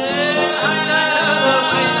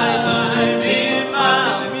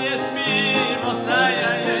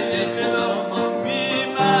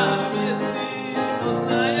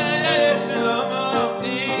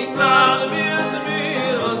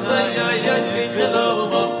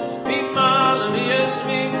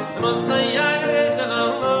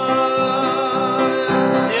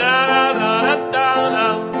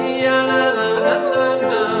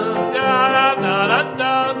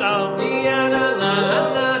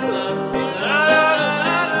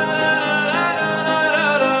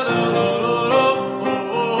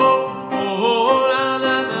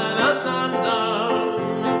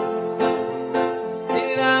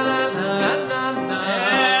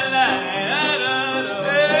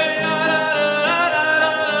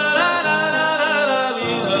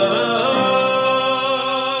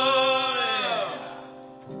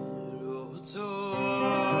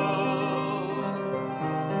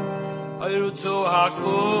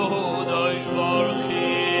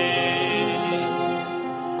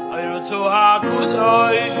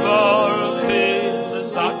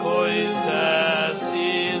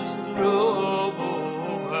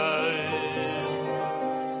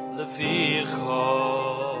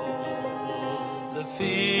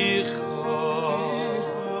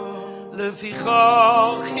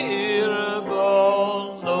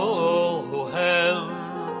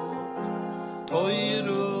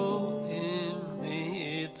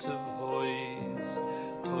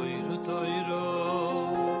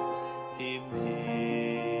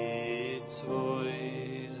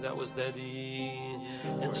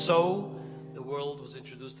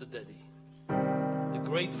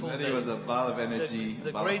Daddy was a ball of energy,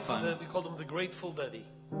 the ball grateful, of fun. we called him the Grateful Daddy.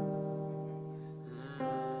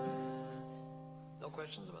 No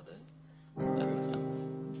questions about that?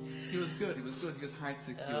 He was good. He was good. He was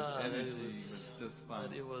heartsick. He was energy. It was just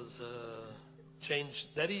fun. It was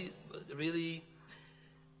changed. Daddy really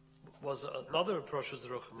was another Proshus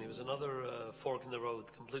Ruchim. He was another fork in the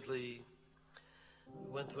road. Completely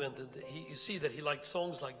went. You see that he liked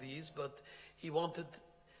songs like these, but he wanted.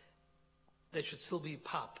 They should still be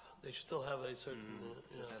pop. They should still have a certain,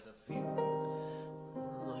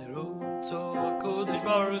 Kodesh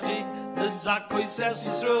Baruch Hu, the Zakoi says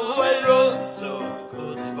Yisroel Rotzo.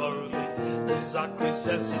 Kodesh Baruch Hu, the Zakoi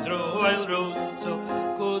says Yisroel Rotzo.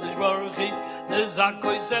 Kodesh Baruch Hu, the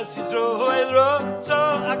Zakoi says Yisroel Rotzo.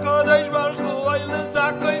 Kodesh Baruch Hu, the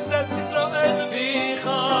Zakoi says Yisroel.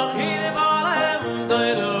 Lefichach hine balem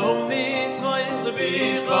doiro mitzvos.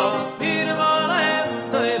 Lefichach hine balem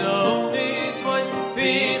doiro mitzvos.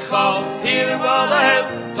 Lefichach hine balem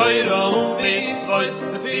doiro mitzvos.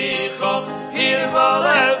 Lefichach hine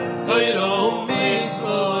balem doiro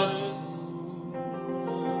mitzvos.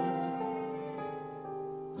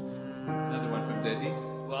 Another one from Daddy?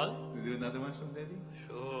 What? We do another one from Daddy?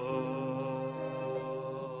 Sure.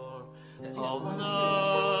 Oh no.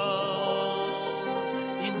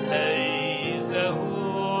 In Heizehu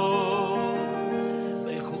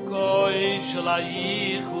Mechukoi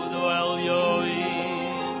Shalayichud El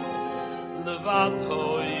Yoim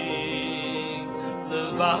Levadoi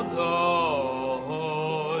Baruch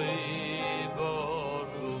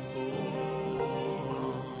Hu.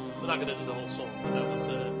 We're not going to do the whole song, but that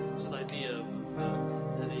was an idea of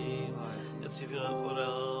let's see if you know what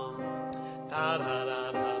da da da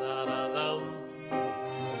da da da da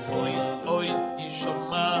Oy oy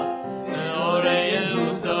Yishama Ore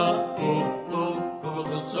Yehuda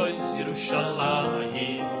Uvachutzoy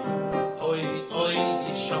Yerushalayim Oy oy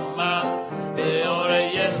Yishama Ore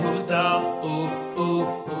Yehuda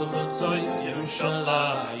Uvachutzoy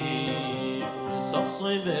Yerushalayim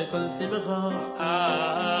Sochsoy vekol simcha.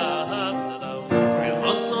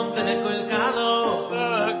 Choson vekol kalo.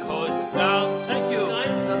 Thank you.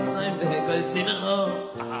 Sochsoy vekol simcha.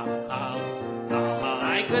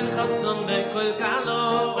 Kol chason vekol kalo.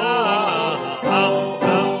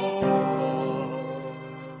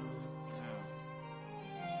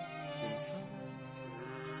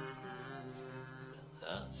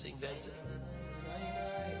 Sing that.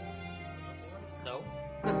 No.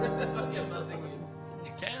 Okay, I'm not singing.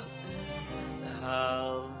 You can.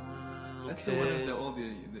 That's the one of the old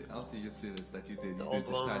the Alti Yitziras that you did. The You old did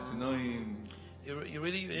the one. Start to Noim. You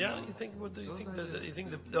really, yeah. You think what? Do you Those think are that? the- You think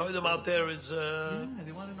the rhythm out there is? Yeah,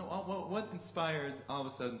 they want to know what inspired all of a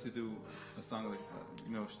sudden to do a song like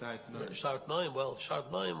Start to Noim. Shart Naim. Well,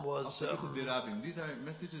 Shart Naim was. Also, these are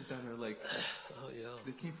messages that are like Oh yeah.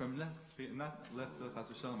 they came from left, not left Chas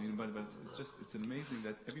v'Shalom, but it's amazing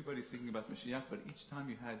that everybody's thinking about Mashiach, but each time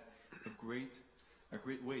you had a great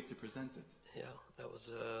way to present it. Yeah, that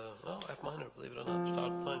was F minor, believe it or not,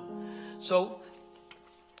 start time.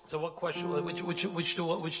 So what question?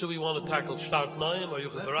 Which do we want to tackle? Start nine or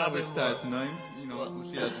Yuchad Let's have a Barabim? Start to Noim,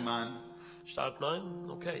 Lufi Azman. Start nine.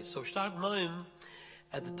 Okay, so start nine.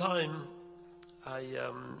 At the time,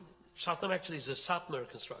 start nine actually is a Satmar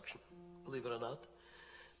construction, believe it or not,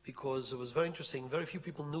 because it was very interesting. Very few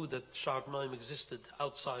people knew that start nine existed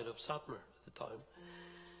outside of Satmar at the time.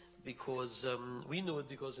 Because we knew it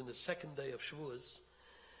because in the second day of Shavuos,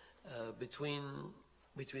 between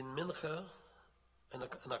Mincha and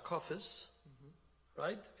Akofis,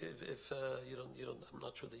 right? If you don't, I'm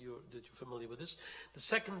not sure that you're familiar with this. The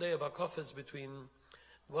second day of Akofis between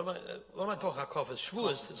what am I talking Akofis?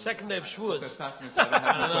 Shavuos. The second day of Shavuos. I don't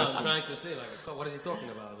know. I'm trying to say what is he talking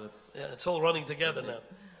about? But Yeah, it's all running together now.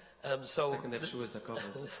 second day of Shavuos,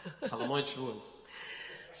 Akovas. Chalamoid Shavuos.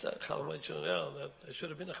 So Chalamoid Shavuos, yeah, that should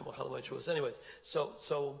have been a Chalamoid Shavuos. Anyways, so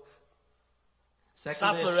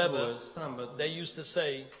Second day of Satmar Rebbe, Shavuos, but they used to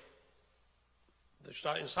say, in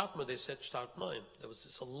Satmar they said Start Naim.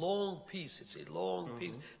 It's a long piece, it's a long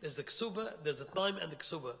piece. There's the Ksuba, there's the Naim and the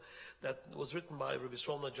Ksuba that was written by Rabbi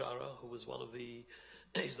Yisrael Najara, who was one of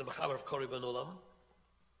he's the Mechaber of Kori Ben Olam.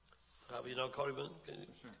 You know Kori Ben?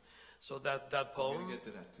 Sure. So that We're poem. going to get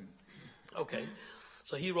to that soon. Okay,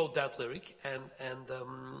 so he wrote that lyric, and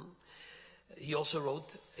he also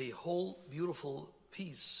wrote a whole beautiful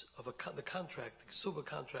piece of the contract, the Ksuba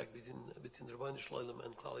contract between the Rebbeinu Shloim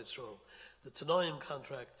and Klal Yisrael, the Tanoim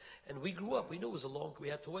contract. And we grew up. We knew it was we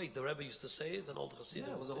had to wait. The Rebbe used to say it, and all the Hasidim.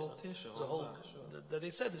 yeah, it was a whole tish. It was a whole. They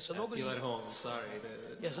said this, so I nobody. feel at home. Sorry.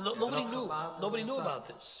 Yes, nobody knew about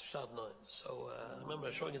this Shad Noim. So I remember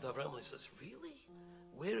showing it to Avram, and he says, "Really?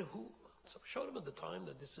 Where? Who?" So I showed him at the time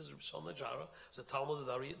that this is Rishon Najara. It's a Talmud of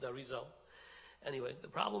the Arizal. Anyway, the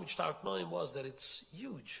problem with Start Noim was that it's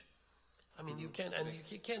huge. I mean, you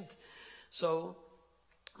can't. So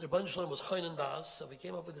the Rebbeinu Shloim was Choinen Das, so we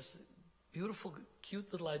came up with this beautiful, cute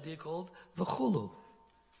little idea called V'chulu.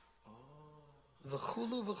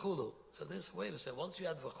 V'chulu, V'chulu. So wait a second, once you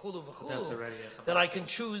add V'chulu, That's V'chulu, already a then I can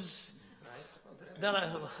choose. Then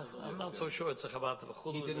I'm not so sure it's a Chabad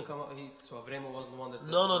V'chulu. He didn't come up. So Avremo wasn't the one that.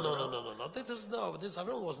 No. This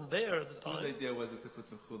everyone wasn't there at the Whose time. idea was it to put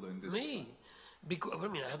the chulu in this? Me. Because,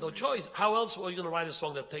 I had no choice. How else were you going to write a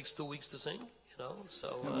song that takes 2 weeks to sing?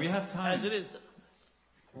 So We have time. as it is.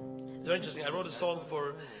 It's very interesting. I wrote a song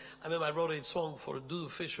for Dudu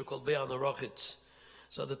Fisher called Be'an Rochitz.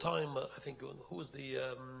 So at the time, I think who was the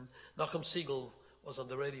Nachum Siegel was on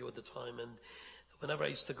the radio at the time, and whenever I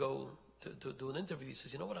used to go to do an interview, he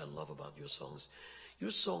says, "You know what I love about your songs?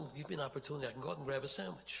 Your songs give me an opportunity. I can go out and grab a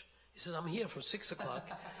sandwich." He says, "I'm here from 6 o'clock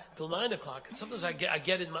till 9 o'clock. And sometimes I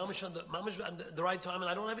get in mamish on the right time, and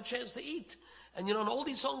I don't have a chance to eat. And and all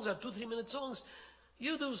these songs are 2-3 minute songs.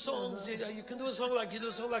 You do songs. You can do a song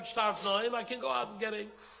like Start Noim. I can go out and get a."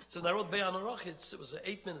 So I wrote Be'an Rochitz. It was an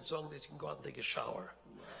 8-minute song that you can go out and take a shower.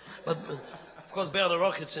 But of course, Be'an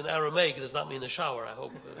Rochitz in Aramaic does not mean a shower. I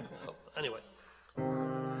hope. Anyway,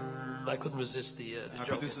 I couldn't resist the Our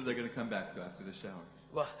joke. producers are going to come back though, after the shower.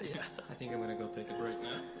 Well, yeah. I think I'm gonna go take a break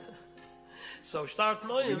now. So Start We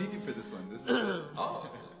Noim. need you for this one. This is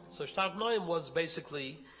So Start Noim was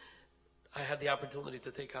basically, I had the opportunity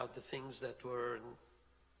to take out the things that were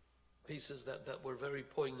pieces that were very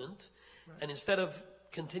poignant, and instead of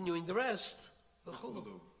continuing the rest,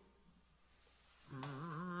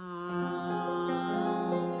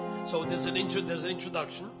 so there's an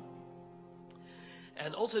introduction,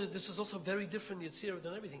 and also this is also very different Yetzirah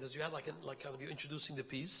than everything, because you had like kind of you introducing the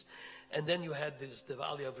piece, and then you had the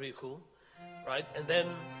V'ali Avrichu, right? And then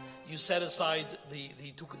you set aside the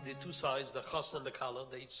two sides, the chas and the kala,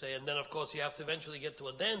 they each say, and then of course you have to eventually get to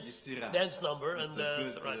a dance number, It's and a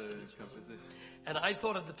good, right. composition. And I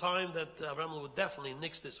thought at the time that Avram would definitely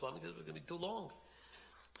nix this one because it was going to be too long.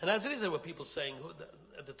 And as it is, there were people saying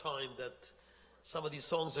at the time that some of these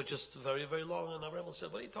songs are just very, very long, and Avram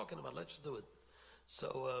said, "What are you talking about? Let's just do it."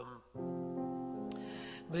 So.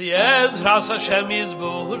 V'yezras Hashem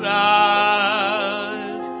yizburach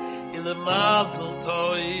the Mazel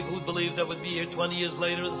Tov. Who'd believe that would be here 20 years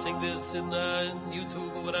later and sing this in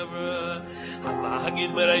YouTube or whatever?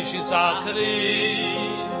 Hamagid Mereishi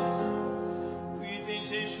Sacharis. We think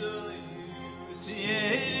she should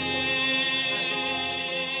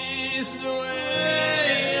use the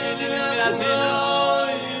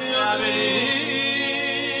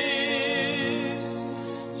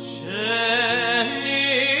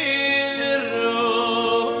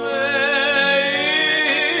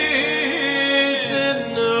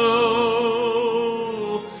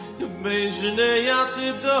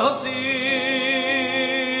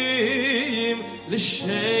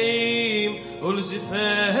L'shem ul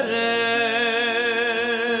ziferes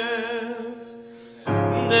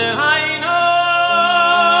de hayno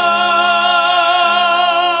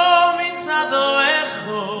mitzado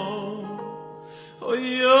echo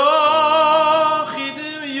oyo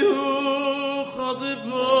chidim yuchad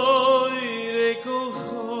boy rekol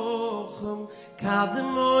chochem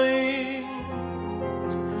kadmoim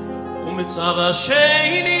umitzad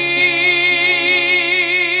hasheni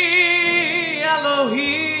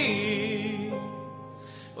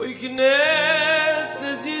Oy knes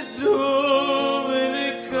zizru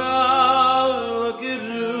melikal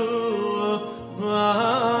geru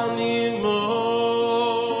banimo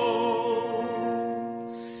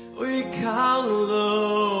Oy kallo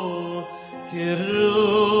geru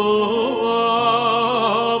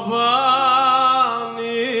banimo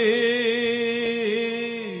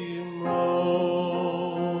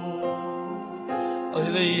Oy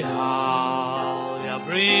vehal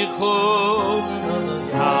yabrichu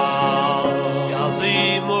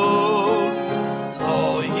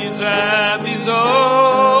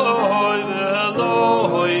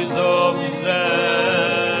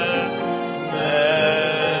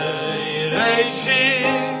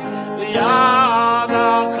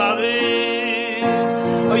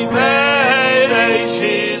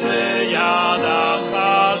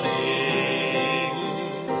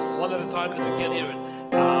One at a time because we can't hear it.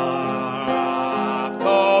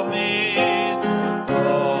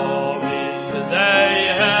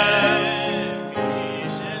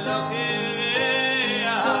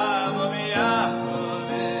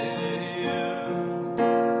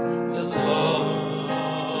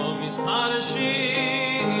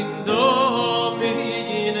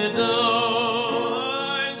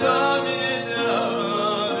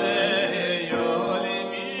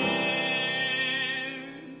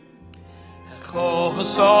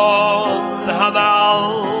 Son Hanal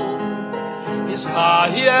is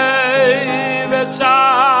Chaye V'Satzmoi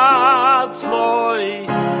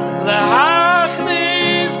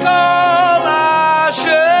Lehachnis Kol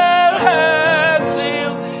Asher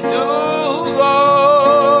Hetzil Yuvoro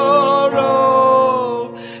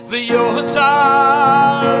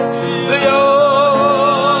V'Yotzar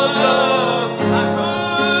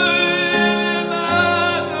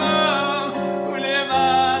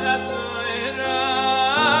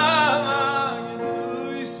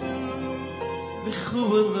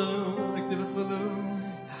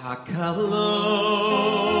Hakalo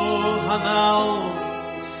Hanal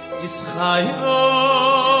is Chayvo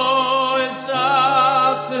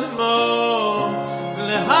Esatzmo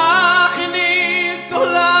Lehachnis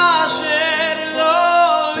Kol Asher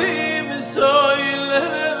Lolim Soy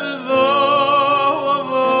Levo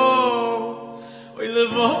Oy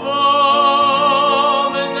Levo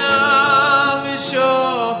Venavisho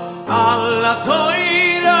Alla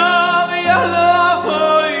Toira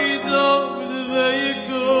V'Yalavoido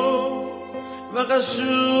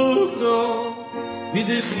V'Chashuko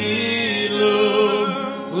B'Dechilo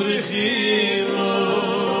U'Rechilo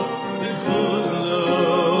V'Chulo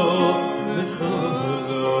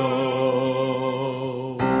V'Chulo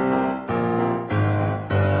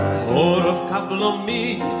Horof Kablo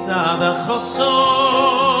Mitzad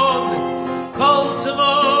HaChoson Kol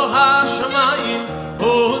Tzvo HaShamayim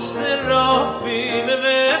U'Serofim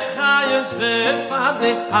V'Chayos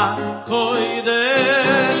V'Fadei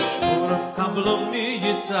HaKodesh Kablo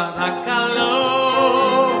mitzad hakalo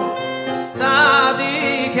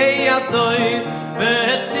Tzadikei adoin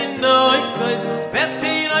Betinoy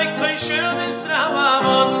kois shel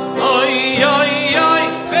Misravavon Oy oy oy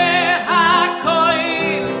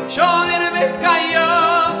Vehakoil Shorir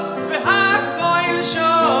vekayom Vehakoil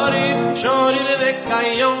shorir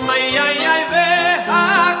vekayom Ay ay ay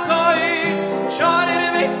Vehakoil Shorir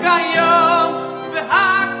vekayom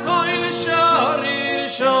Vehakoil shorir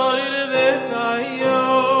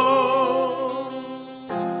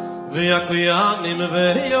V'yakuyanim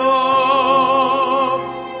v'yom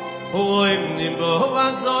Hoimnim bo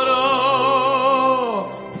v'azoro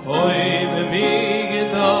Hoim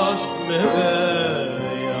migdash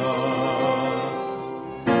meveya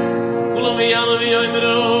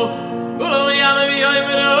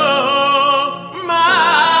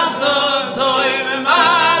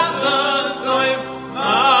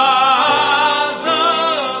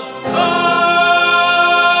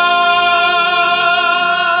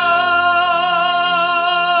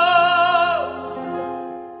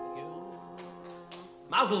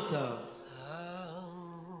Mazel tov.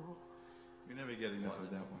 We never get enough of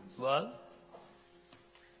that one. What?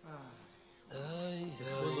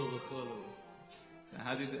 V'chulu, v'chulu.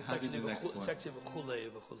 How do you do the next It's one? actually v'chulei.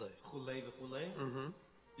 Chulei, v'chulei.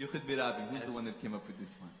 Yuchid Birabi, who's the one that came up with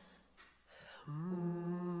this one?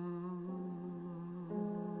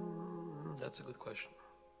 That's a good question.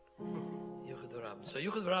 Yuchid V'Rabim. So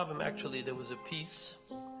Yuchid V'Rabim, actually, there was a piece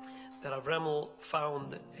that Avremel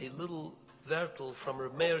found a little vertel from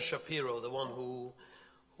Reb Meir Shapiro, the one who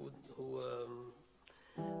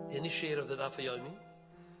the initiator of the Daf Yomi,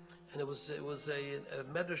 and it was a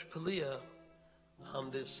Medrash Pelia on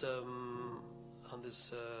this that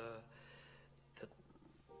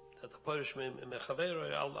the Parish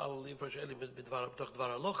mechaver al yivrosh eli b'dvar dvar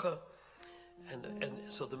halacha, and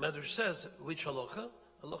so the Medrash says which halacha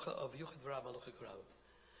of Yuchid V'Rabim halacha Karabim,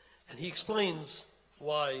 and he explains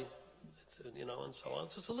why. And so on.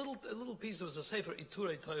 So it's a little piece. There was a sefer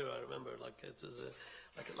Iturei Torah. I remember, like it was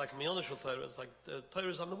like Mionishal Torah. It's like the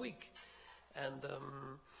Torahs on the week. And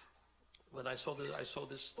when I saw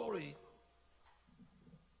this story,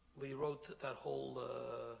 we wrote that whole.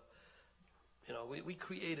 We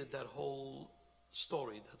created that whole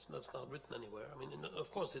story. That's not written anywhere. I mean, of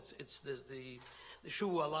course, there's the Shu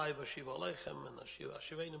Alai Vashiva Aleichem and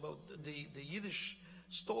Ashivein about the Yiddish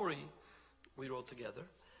story we wrote together.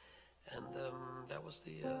 And that was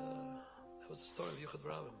the story of Yuchid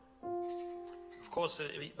V'Rabim. Of course,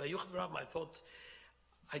 by Yuchid V'Rabim,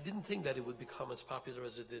 I didn't think that it would become as popular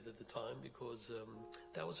as it did at the time, because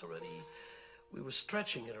that was already, we were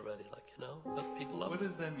stretching it already, but people loved it. What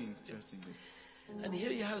does that mean, stretching it? And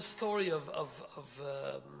here you have a story of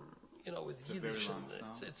with It's a Yiddish, very long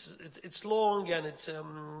and song. it's long, and it's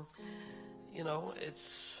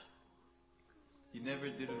it's. He never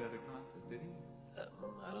did it at a concert, did he?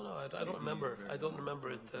 I don't know. I don't remember. I don't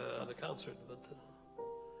remember it at a concert, but.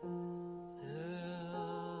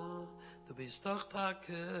 Du bist doch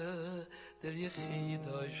Tage der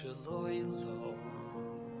Yechida Shaloi Lo.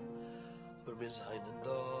 Aber wir seinen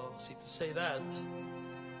da. See, to say that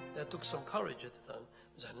took some courage at the time.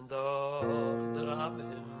 Wir seinen da der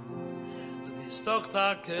Rabbim. Du bist doch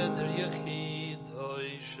Tage der Yechida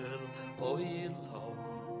Shaloi Lo.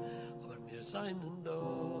 Aber wir seinen da.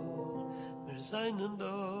 Wir seinen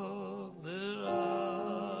da der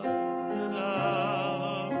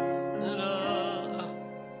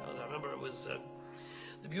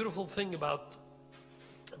the beautiful thing about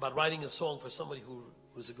writing a song for somebody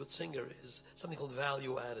who's a good singer is something called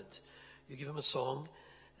value added. You give him a song,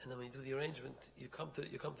 and then when you do the arrangement, you come to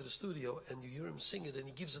the studio and you hear him sing it, and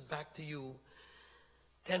he gives it back to you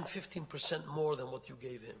 10-15% more than what you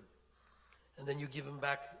gave him, and then you give him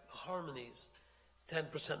back the harmonies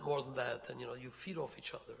 10% more than that, and you feed off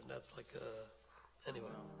each other, and that's like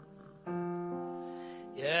anyway.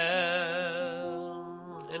 Yeah.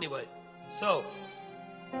 Anyway. So,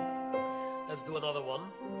 let's do another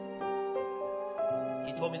one.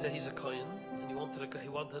 He told me that he's a kohen, and he wanted a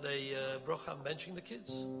bracha on benching the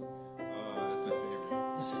kids. Oh, that's my favorite.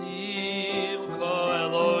 Simcha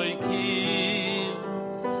Elokim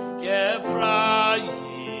Gefrayim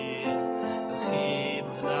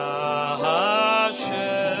B'chimna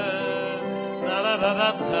Hashem Da da da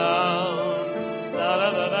da da da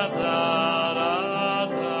da da da.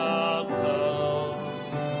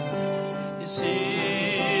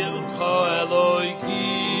 Simcha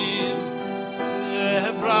Elokim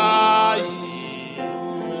Ephraim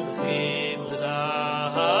Chimna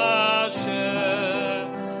Hashem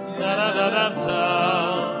Da da da da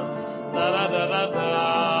da da da da da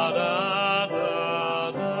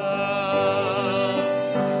da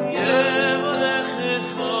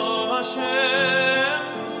Yevarechecha Hashem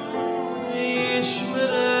Yishmerecha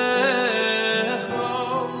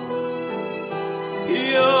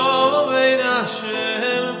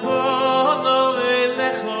Hashem pono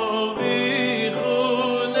elecho vichuneko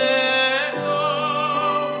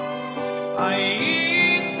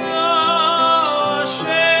Aisa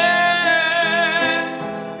Hashem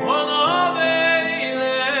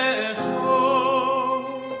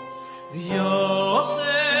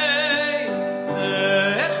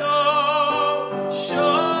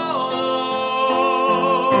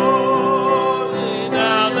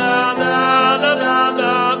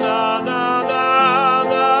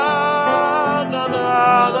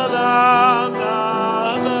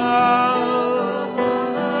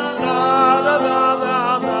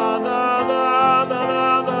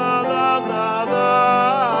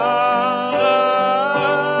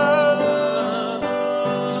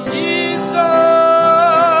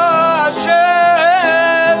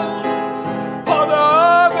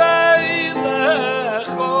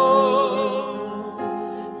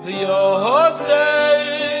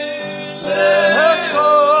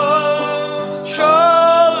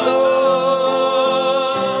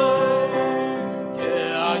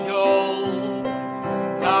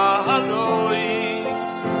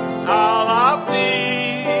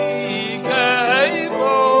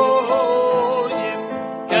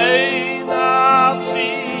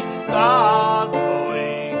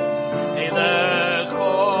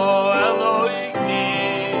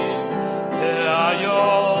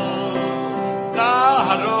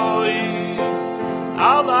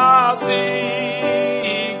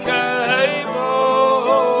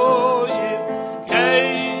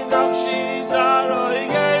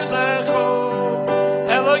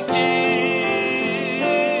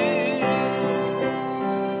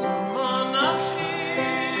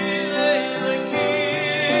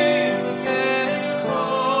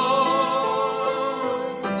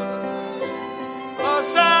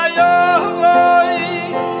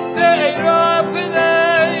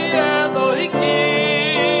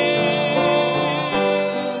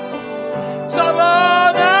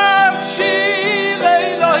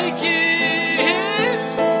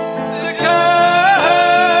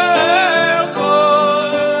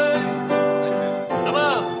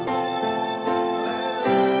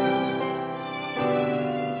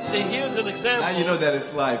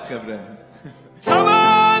it's live, Chavre.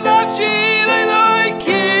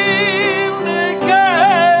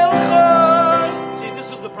 See, this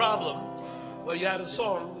was the problem, where you had a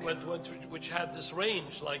song which had this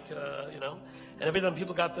range, like, and every time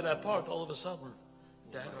people got to that part, all of a sudden,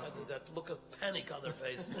 that look of panic on their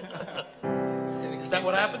face. Is that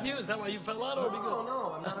what happened to you? Is that why you fell out? Or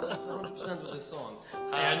No, I'm not 100% with this song.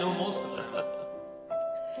 I know most of them.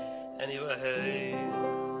 Anyway,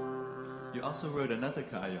 You also wrote another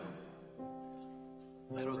kayo.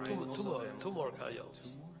 I wrote two more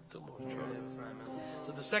kayos. Two more.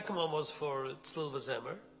 So the second one was for Tzlil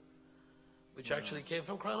V'Zemer, which actually came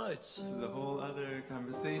from Crown Heights. This is a whole other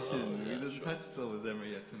conversation. We didn't touch Silver Zimmer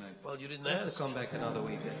yet tonight. Well, you didn't I have to ask. come back another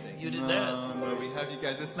week, I think. You didn't ask. No, we have you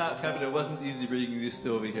guys. It's not Chavre. It wasn't easy bringing these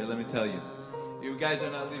two over here. Let me tell you. You guys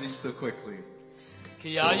are not leaving so quickly.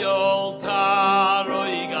 Ki ayol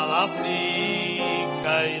taroi galafi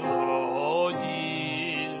kain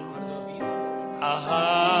hodim. Aha.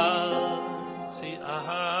 See,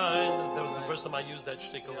 aha. That was the first time I used that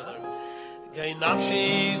shtick over there. Kain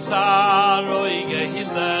nafshi saroi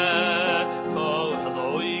gehile to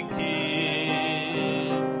Eloiki.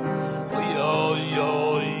 Oy, oy,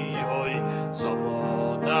 oy, oy. Samo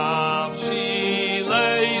nafshi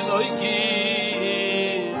leiloiki.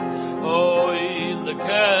 Oy,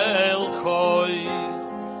 lekel choy.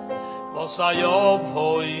 Osayov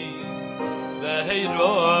hoy.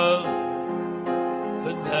 Veheiro.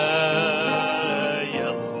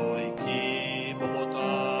 Veneyel hoy ki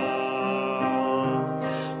momotam.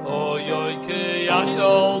 Oy, oy, ki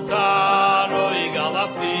ayol taroy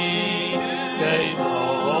galafi. Kein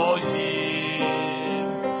hoyim.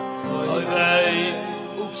 Oy, vey.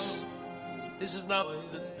 Oops. This is not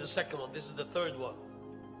the second one. This is the third one.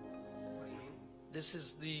 This is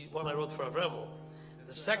the one I wrote for Avremo.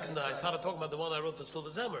 The second I started talking about the one I wrote for Silver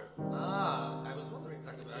Zemer. Ah, I was wondering.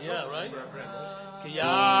 Yeah, right?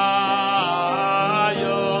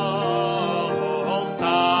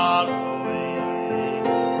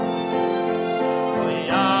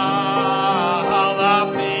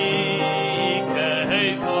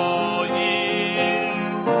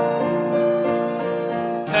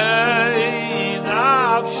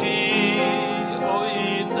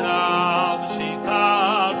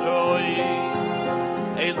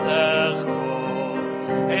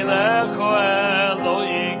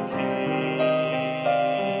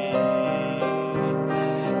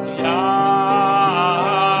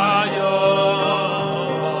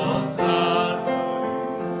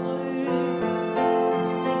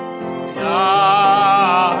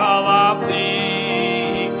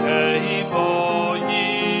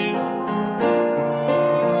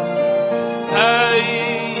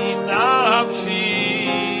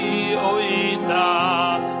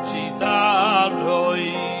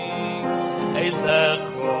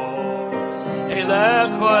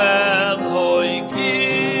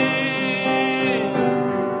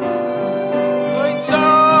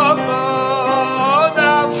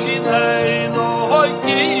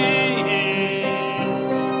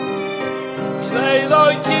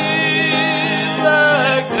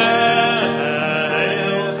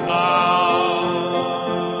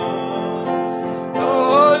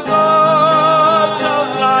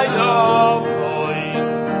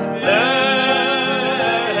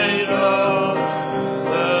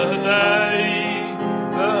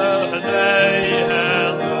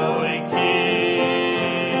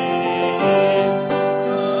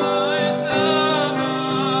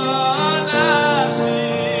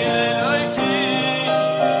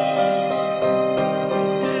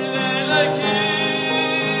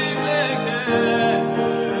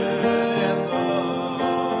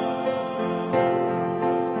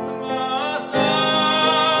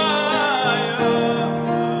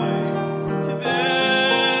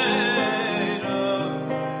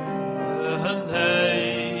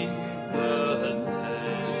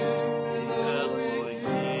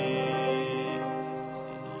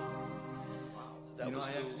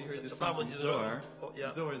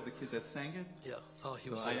 Zohar is the kid that sang it. Yeah. Oh, he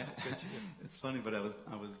was good to you. It's funny, but I was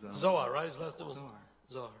Zohar, right? His last name was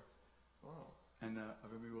Zohar. Wow. And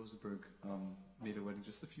Rabbi Rosenberg made a wedding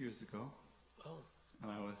just a few years ago. Oh.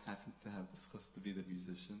 And I happened to have this chus to be the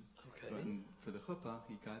musician. Okay. But for the chuppah,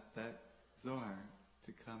 he got that Zohar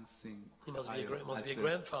to come sing. He must be a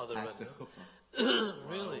grandfather, at right the now. chuppah.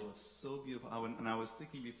 Really? It was so beautiful. And I was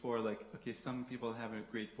thinking before, like, okay, some people have a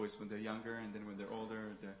great voice when they're younger, and then when they're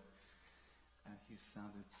older, and he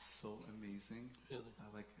sounded so amazing. Really?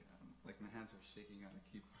 Like my hands are shaking on the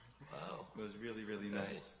keyboard. Wow. It was really, really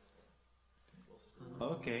nice.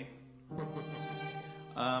 Okay.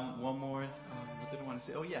 One more. didn't want to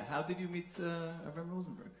say. Oh yeah, how did you meet Avram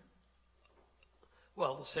Rosenberg?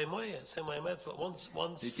 Well, the same way I met. But once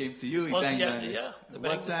He came to you. He once, banged yeah, on yeah.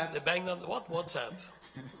 WhatsApp. They banged on the what? WhatsApp.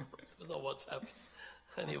 There's no WhatsApp.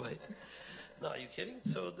 Anyway, no, are you kidding?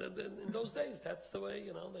 So in those days, that's the way.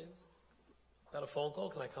 They got a phone call.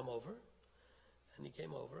 Can I come over? And he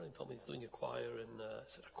came over and told me he's doing a choir. And I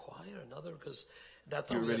said, a choir, another, because that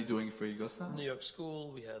time You were already doing it for Yigosa? New York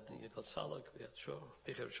School. We had Yigal Salak. We had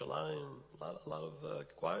Bicher Shalayim. A lot of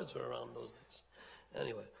choirs were around those days.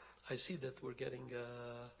 Anyway, I see that we're getting.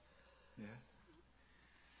 Yeah.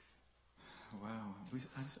 Wow.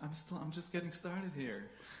 I'm just getting started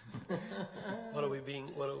here. What are we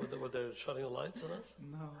being? What they're shutting the lights on us?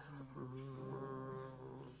 No.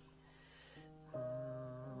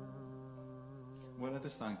 What other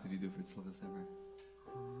songs did you do for Tzlava Zemer?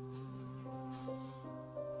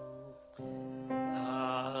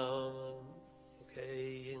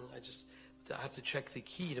 Okay, I have to check the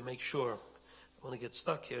key to make sure. I want to get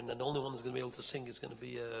stuck here, and then the only one who's going to be able to sing is going to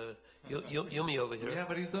be Yumi over here. Yeah,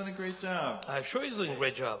 but he's doing a great job. I'm sure he's doing a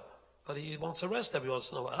great job, but he wants to rest every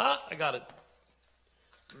once in a while. I got it.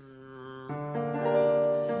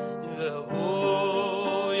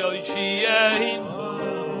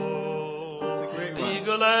 It's a great one.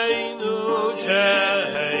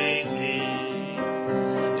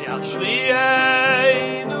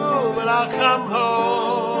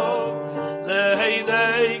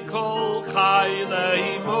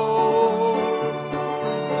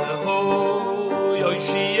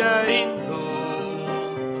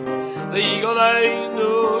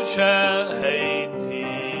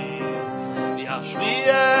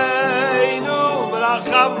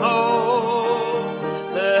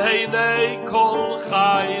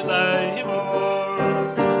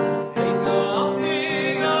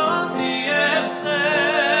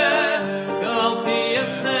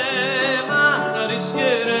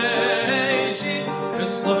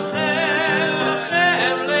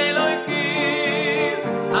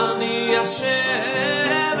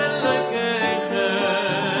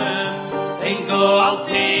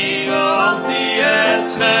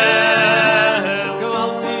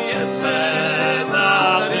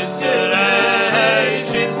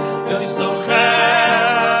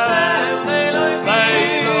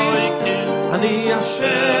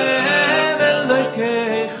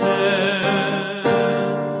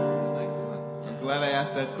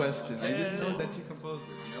 Question. I didn't know that you composed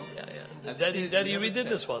it, Yeah. Daddy redid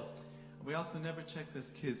this one. We also never checked as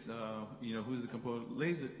kids, who's the composer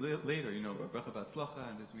later, Bracha Batzlacha,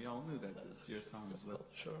 and this, we all knew that it's your song as well.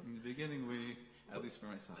 Sure. In the beginning, at least for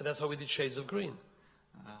myself. But that's how we did Shades of Green.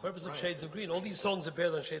 The purpose of Shades of Green. All these songs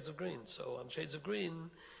appeared on Shades of Green. So on Shades of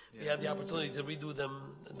Green, we had the opportunity to redo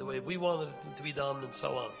them in the way we wanted them to be done, and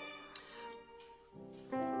so on.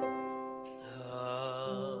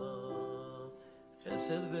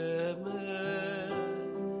 Chesed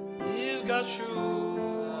v'emes nifgashu.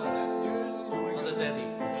 That's yours. On the daddy.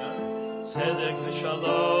 Tzedek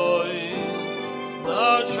v'shalom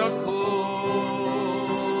nashaku.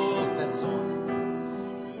 That song.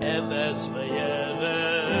 Emes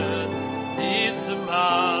meyeret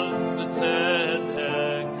titzmar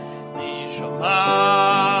b'tzedek nishamayim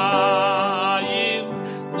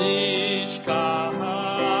nishkach.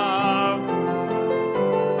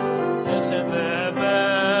 Chesed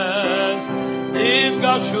v'emes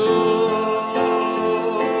nifgashu.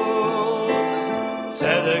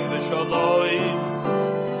 Tzedek v'shalom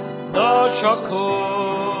nashaku.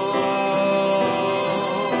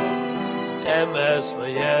 Emes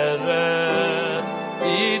meyeret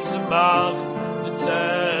titzmach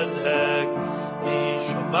b'tzedek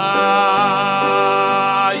mishamayim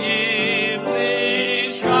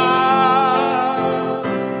nishkach.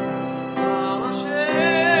 Am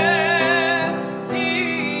Hashem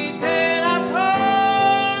titen atah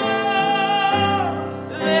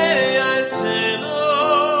ve'artzeno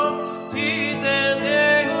titen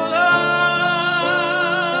ne'ula.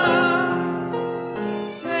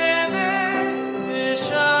 Tzedek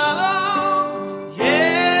v'shalom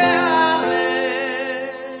ye'alech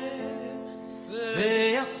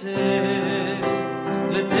ve'yaseh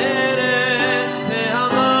l'derech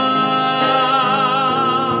ve'amah.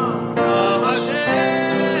 Am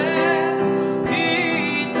Hashem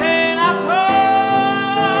titen atah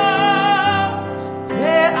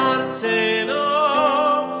ve'artzeno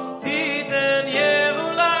titen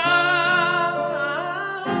yevula.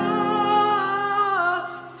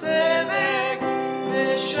 Tzedek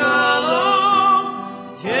v'shalom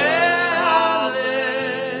ye'alech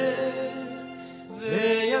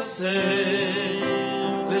ve'yaseh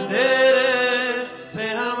l'derech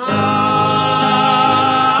ve'amah.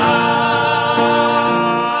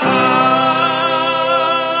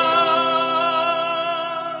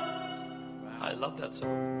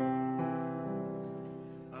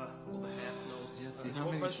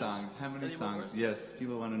 questions? songs? How many Any more songs? questions? Yes,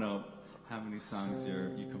 people want to know how many songs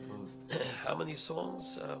you composed. How many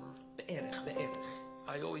songs?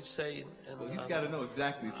 I always say, and Well, he's got to know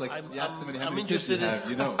exactly. It's like I'm- you ask somebody how I'm many kids you interested have,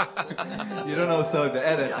 you know. You don't know, so the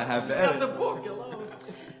edit, I have the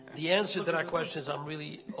edit. the answer to that question is I'm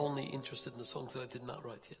really only interested in the songs that I did not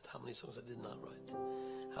write yet. How many songs I did not write?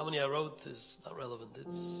 How many I wrote is not relevant.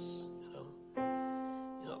 It's,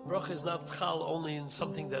 bracha is not chal only in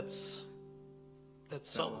something that's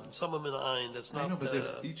some in ayin. That's not. I know, but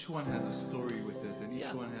each one has a story with it, and each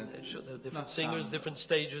one has There's it's different not singers, common. different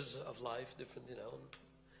stages of life, different,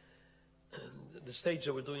 And the stage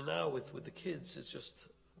that we're doing now with the kids is just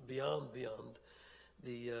beyond the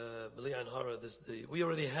B'li Ayin Hara. We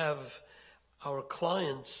already have our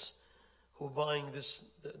clients who are buying this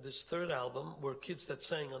third album were kids that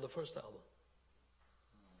sang on the first album.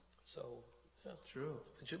 So, yeah. True.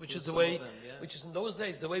 Which is the way, which is in those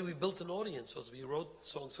days, the way we built an audience was we wrote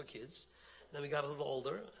songs for kids, then we got a little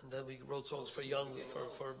older, and then we wrote songs for young,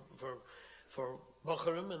 for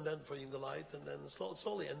Bacharim, and then for Yungalite, and then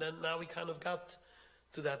slowly, and then now we kind of got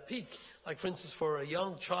to that peak. Like for instance, for a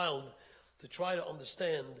young child to try to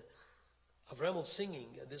understand Avremel singing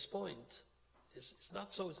at this point is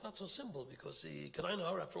not so simple, because the Kanai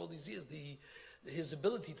Nahar, after all these years, his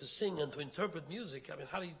ability to sing and to interpret music. I mean,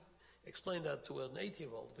 how do you explain that to an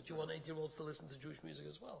 8-year-old? But you want 8-year-olds to listen to Jewish music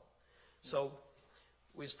as well. So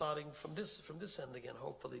we're starting from this end again,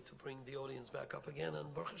 hopefully, to bring the audience back up again.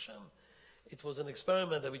 And Baruch Hashem, it was an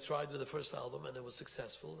experiment that we tried with the first album, and it was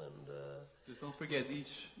successful. And Just don't forget,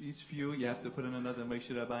 each view you have to put in another Moshe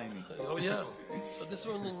Rabbeinu. oh yeah. So this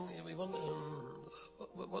one, we want.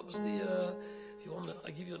 What was the? If you want, I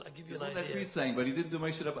give you There's an one that idea. Fried sang, but he didn't do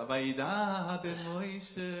Moshe Rabbeinu. Vayida ben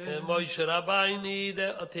Moshe. Moshe Rabbeinu,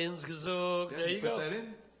 der hat uns gesagt. There you Put go. that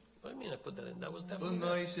in? What do you mean I put that in? That was Ben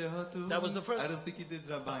definitely. Moshe hatu. That was the first. I don't think he did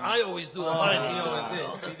Rabbeinu. I always do a He line. always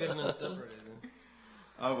did. He didn't interpret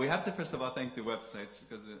it. We have to first of all thank the websites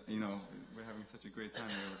because we're having such a great time.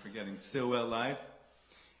 We're forgetting Stillwell Live,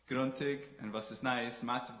 Gruntig, and Was ist Nice,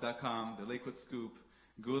 Matziv.com, The Lakewood Scoop,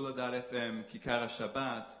 Gula.fm, Kikara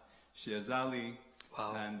Shabbat, Shiazali,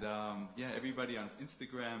 Wow. and everybody on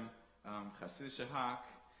Instagram, Chassid Shahak,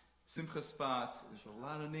 Simcha Spot. There's a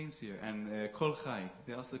lot of names here, and Kol Chai.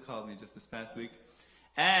 They also called me just this past week.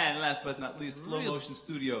 And last but not least, Flow Really? Motion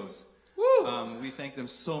Studios. We thank them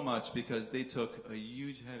so much because they took a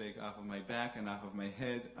huge headache off of my back and off of my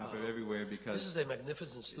head, off of everywhere. Because This is a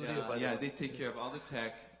magnificent studio, by the way. they take care of all the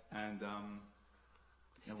tech and.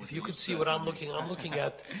 If you could see what I'm looking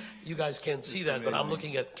at, you guys can't see that, but I'm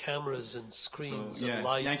looking at cameras and screens and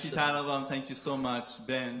lights. Yankee Tanavam, thank you so much.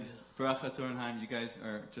 Ben, Bracha Turnheim, you guys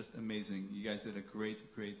are just amazing. You guys did a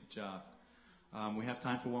great, great job. We have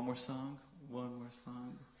time for one more song.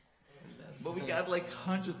 But we got like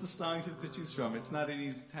hundreds of songs to choose from. It's not an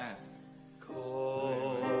easy task.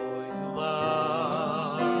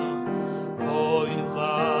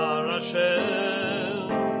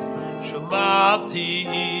 Shemati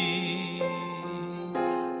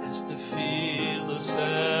es tefila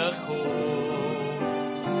secho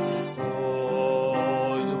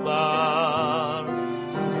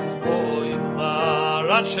Oyumar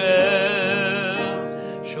Hashem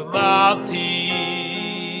Shemati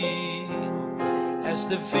es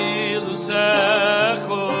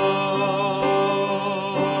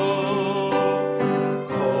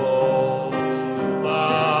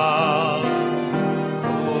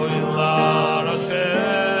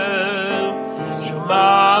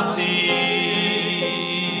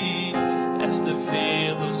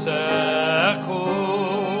tefila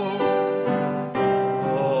secho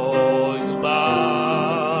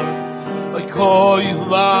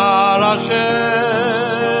Oyumar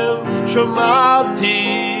Hashem Shemati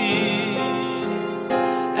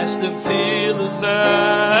es tefila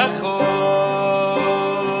zecho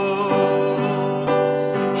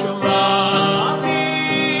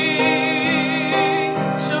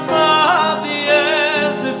Shemati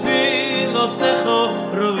es tefila zecho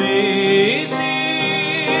Ruisi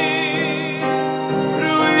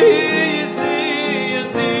es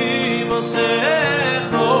nimo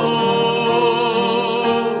zecho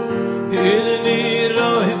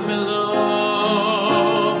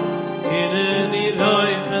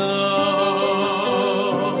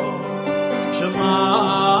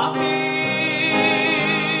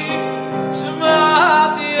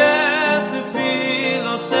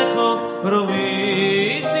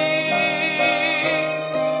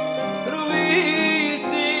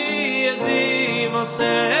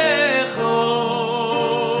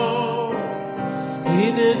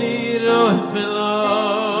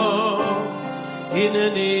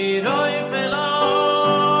Hineni roi felo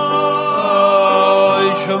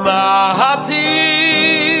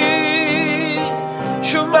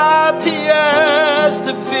Shumati es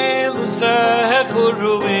the feels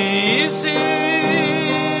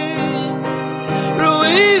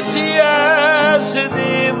Ruisi es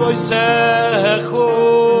the Moisecho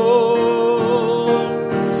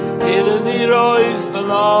in the Roif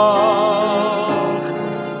Falach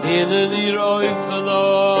in the Roif Falach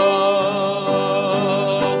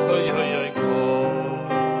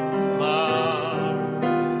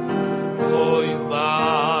Koy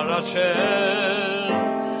Mar Hashem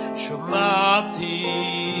Shumati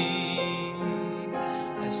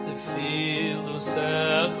es the feels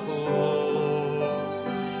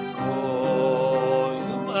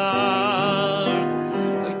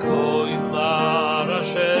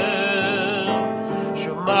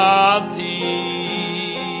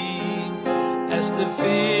the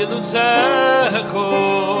feel of Seko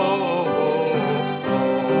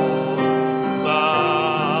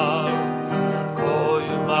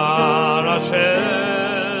Koyumar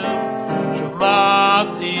Hashem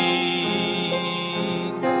Shumati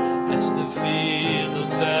as the feel of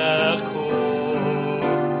Seko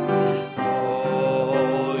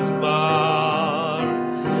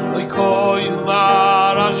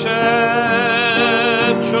Koyumar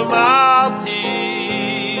Hashem Shumati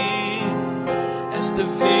the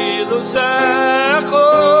feel of Seko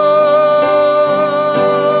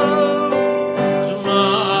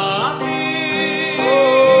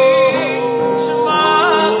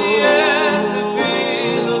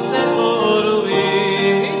Shumati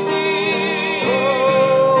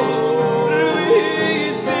Shumati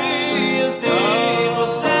es the feel of Seko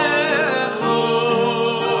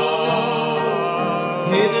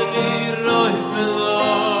Ruisi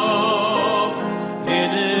es the feel of Seko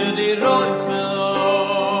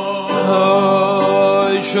Hidden the Roifel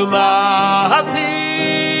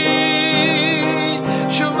Hidden the Roifel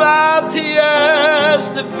Shumati es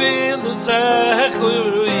the feel of Seko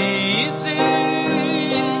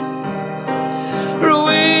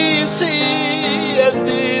Ruisi es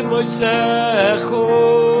the Moisecho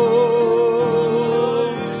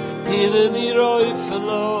in the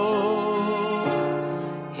Roifelo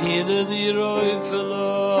in the Roifelo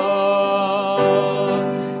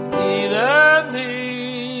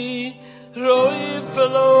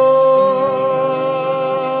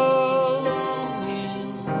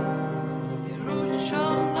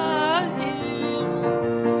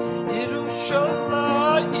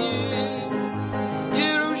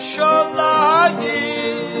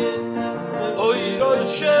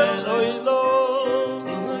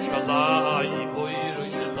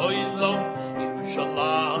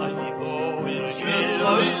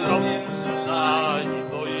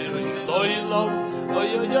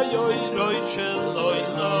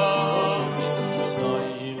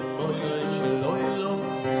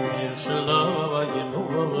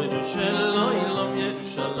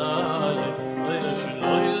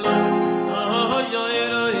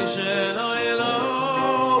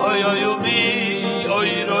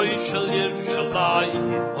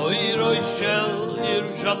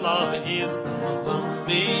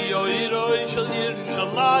Mi oiroi shel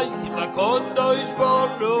Yerushalayim HaKadosh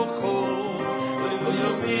Baruch Hu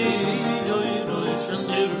Mi oiroi shel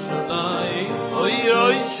Yerushalayim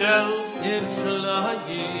Oiroi shel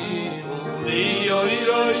Yerushalayim Mi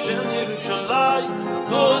oiroi shel Yerushalayim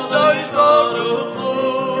HaKadosh Baruch Hu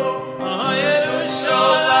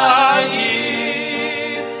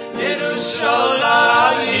Yerushalayim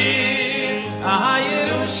Yerushalayim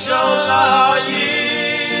Yerushalayim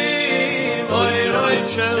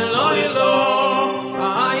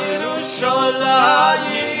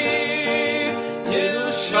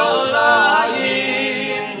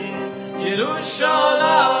Yerushalayim,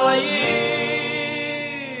 Yerushalayim,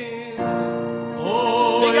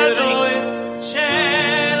 oh, Eloi,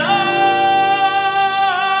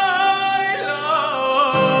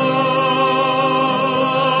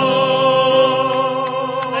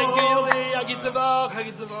 Thank you, Yumi.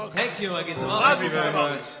 Thank you, Thank you very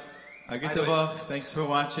much. Thanks for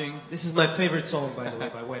watching. This is my favorite song, by the way,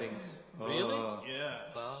 by weddings. Really? Yeah.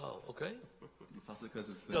 Wow, okay. It's also because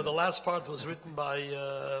it's You know, the last part was written by,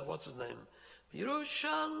 what's his name?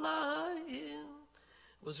 Yerushalayim.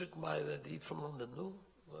 Was written by the dude from London, no?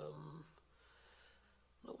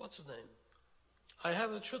 No, what's his name? I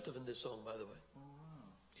have a shutov in this song, by the way. Oh, wow.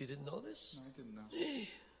 You didn't know this? No, I didn't know.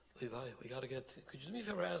 We gotta get, could you do me a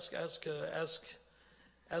favor, ask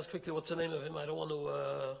quickly what's the name of him? I don't want to,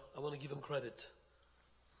 I want to give him credit.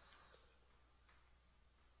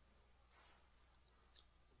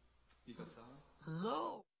 Ivasala?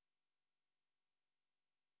 No.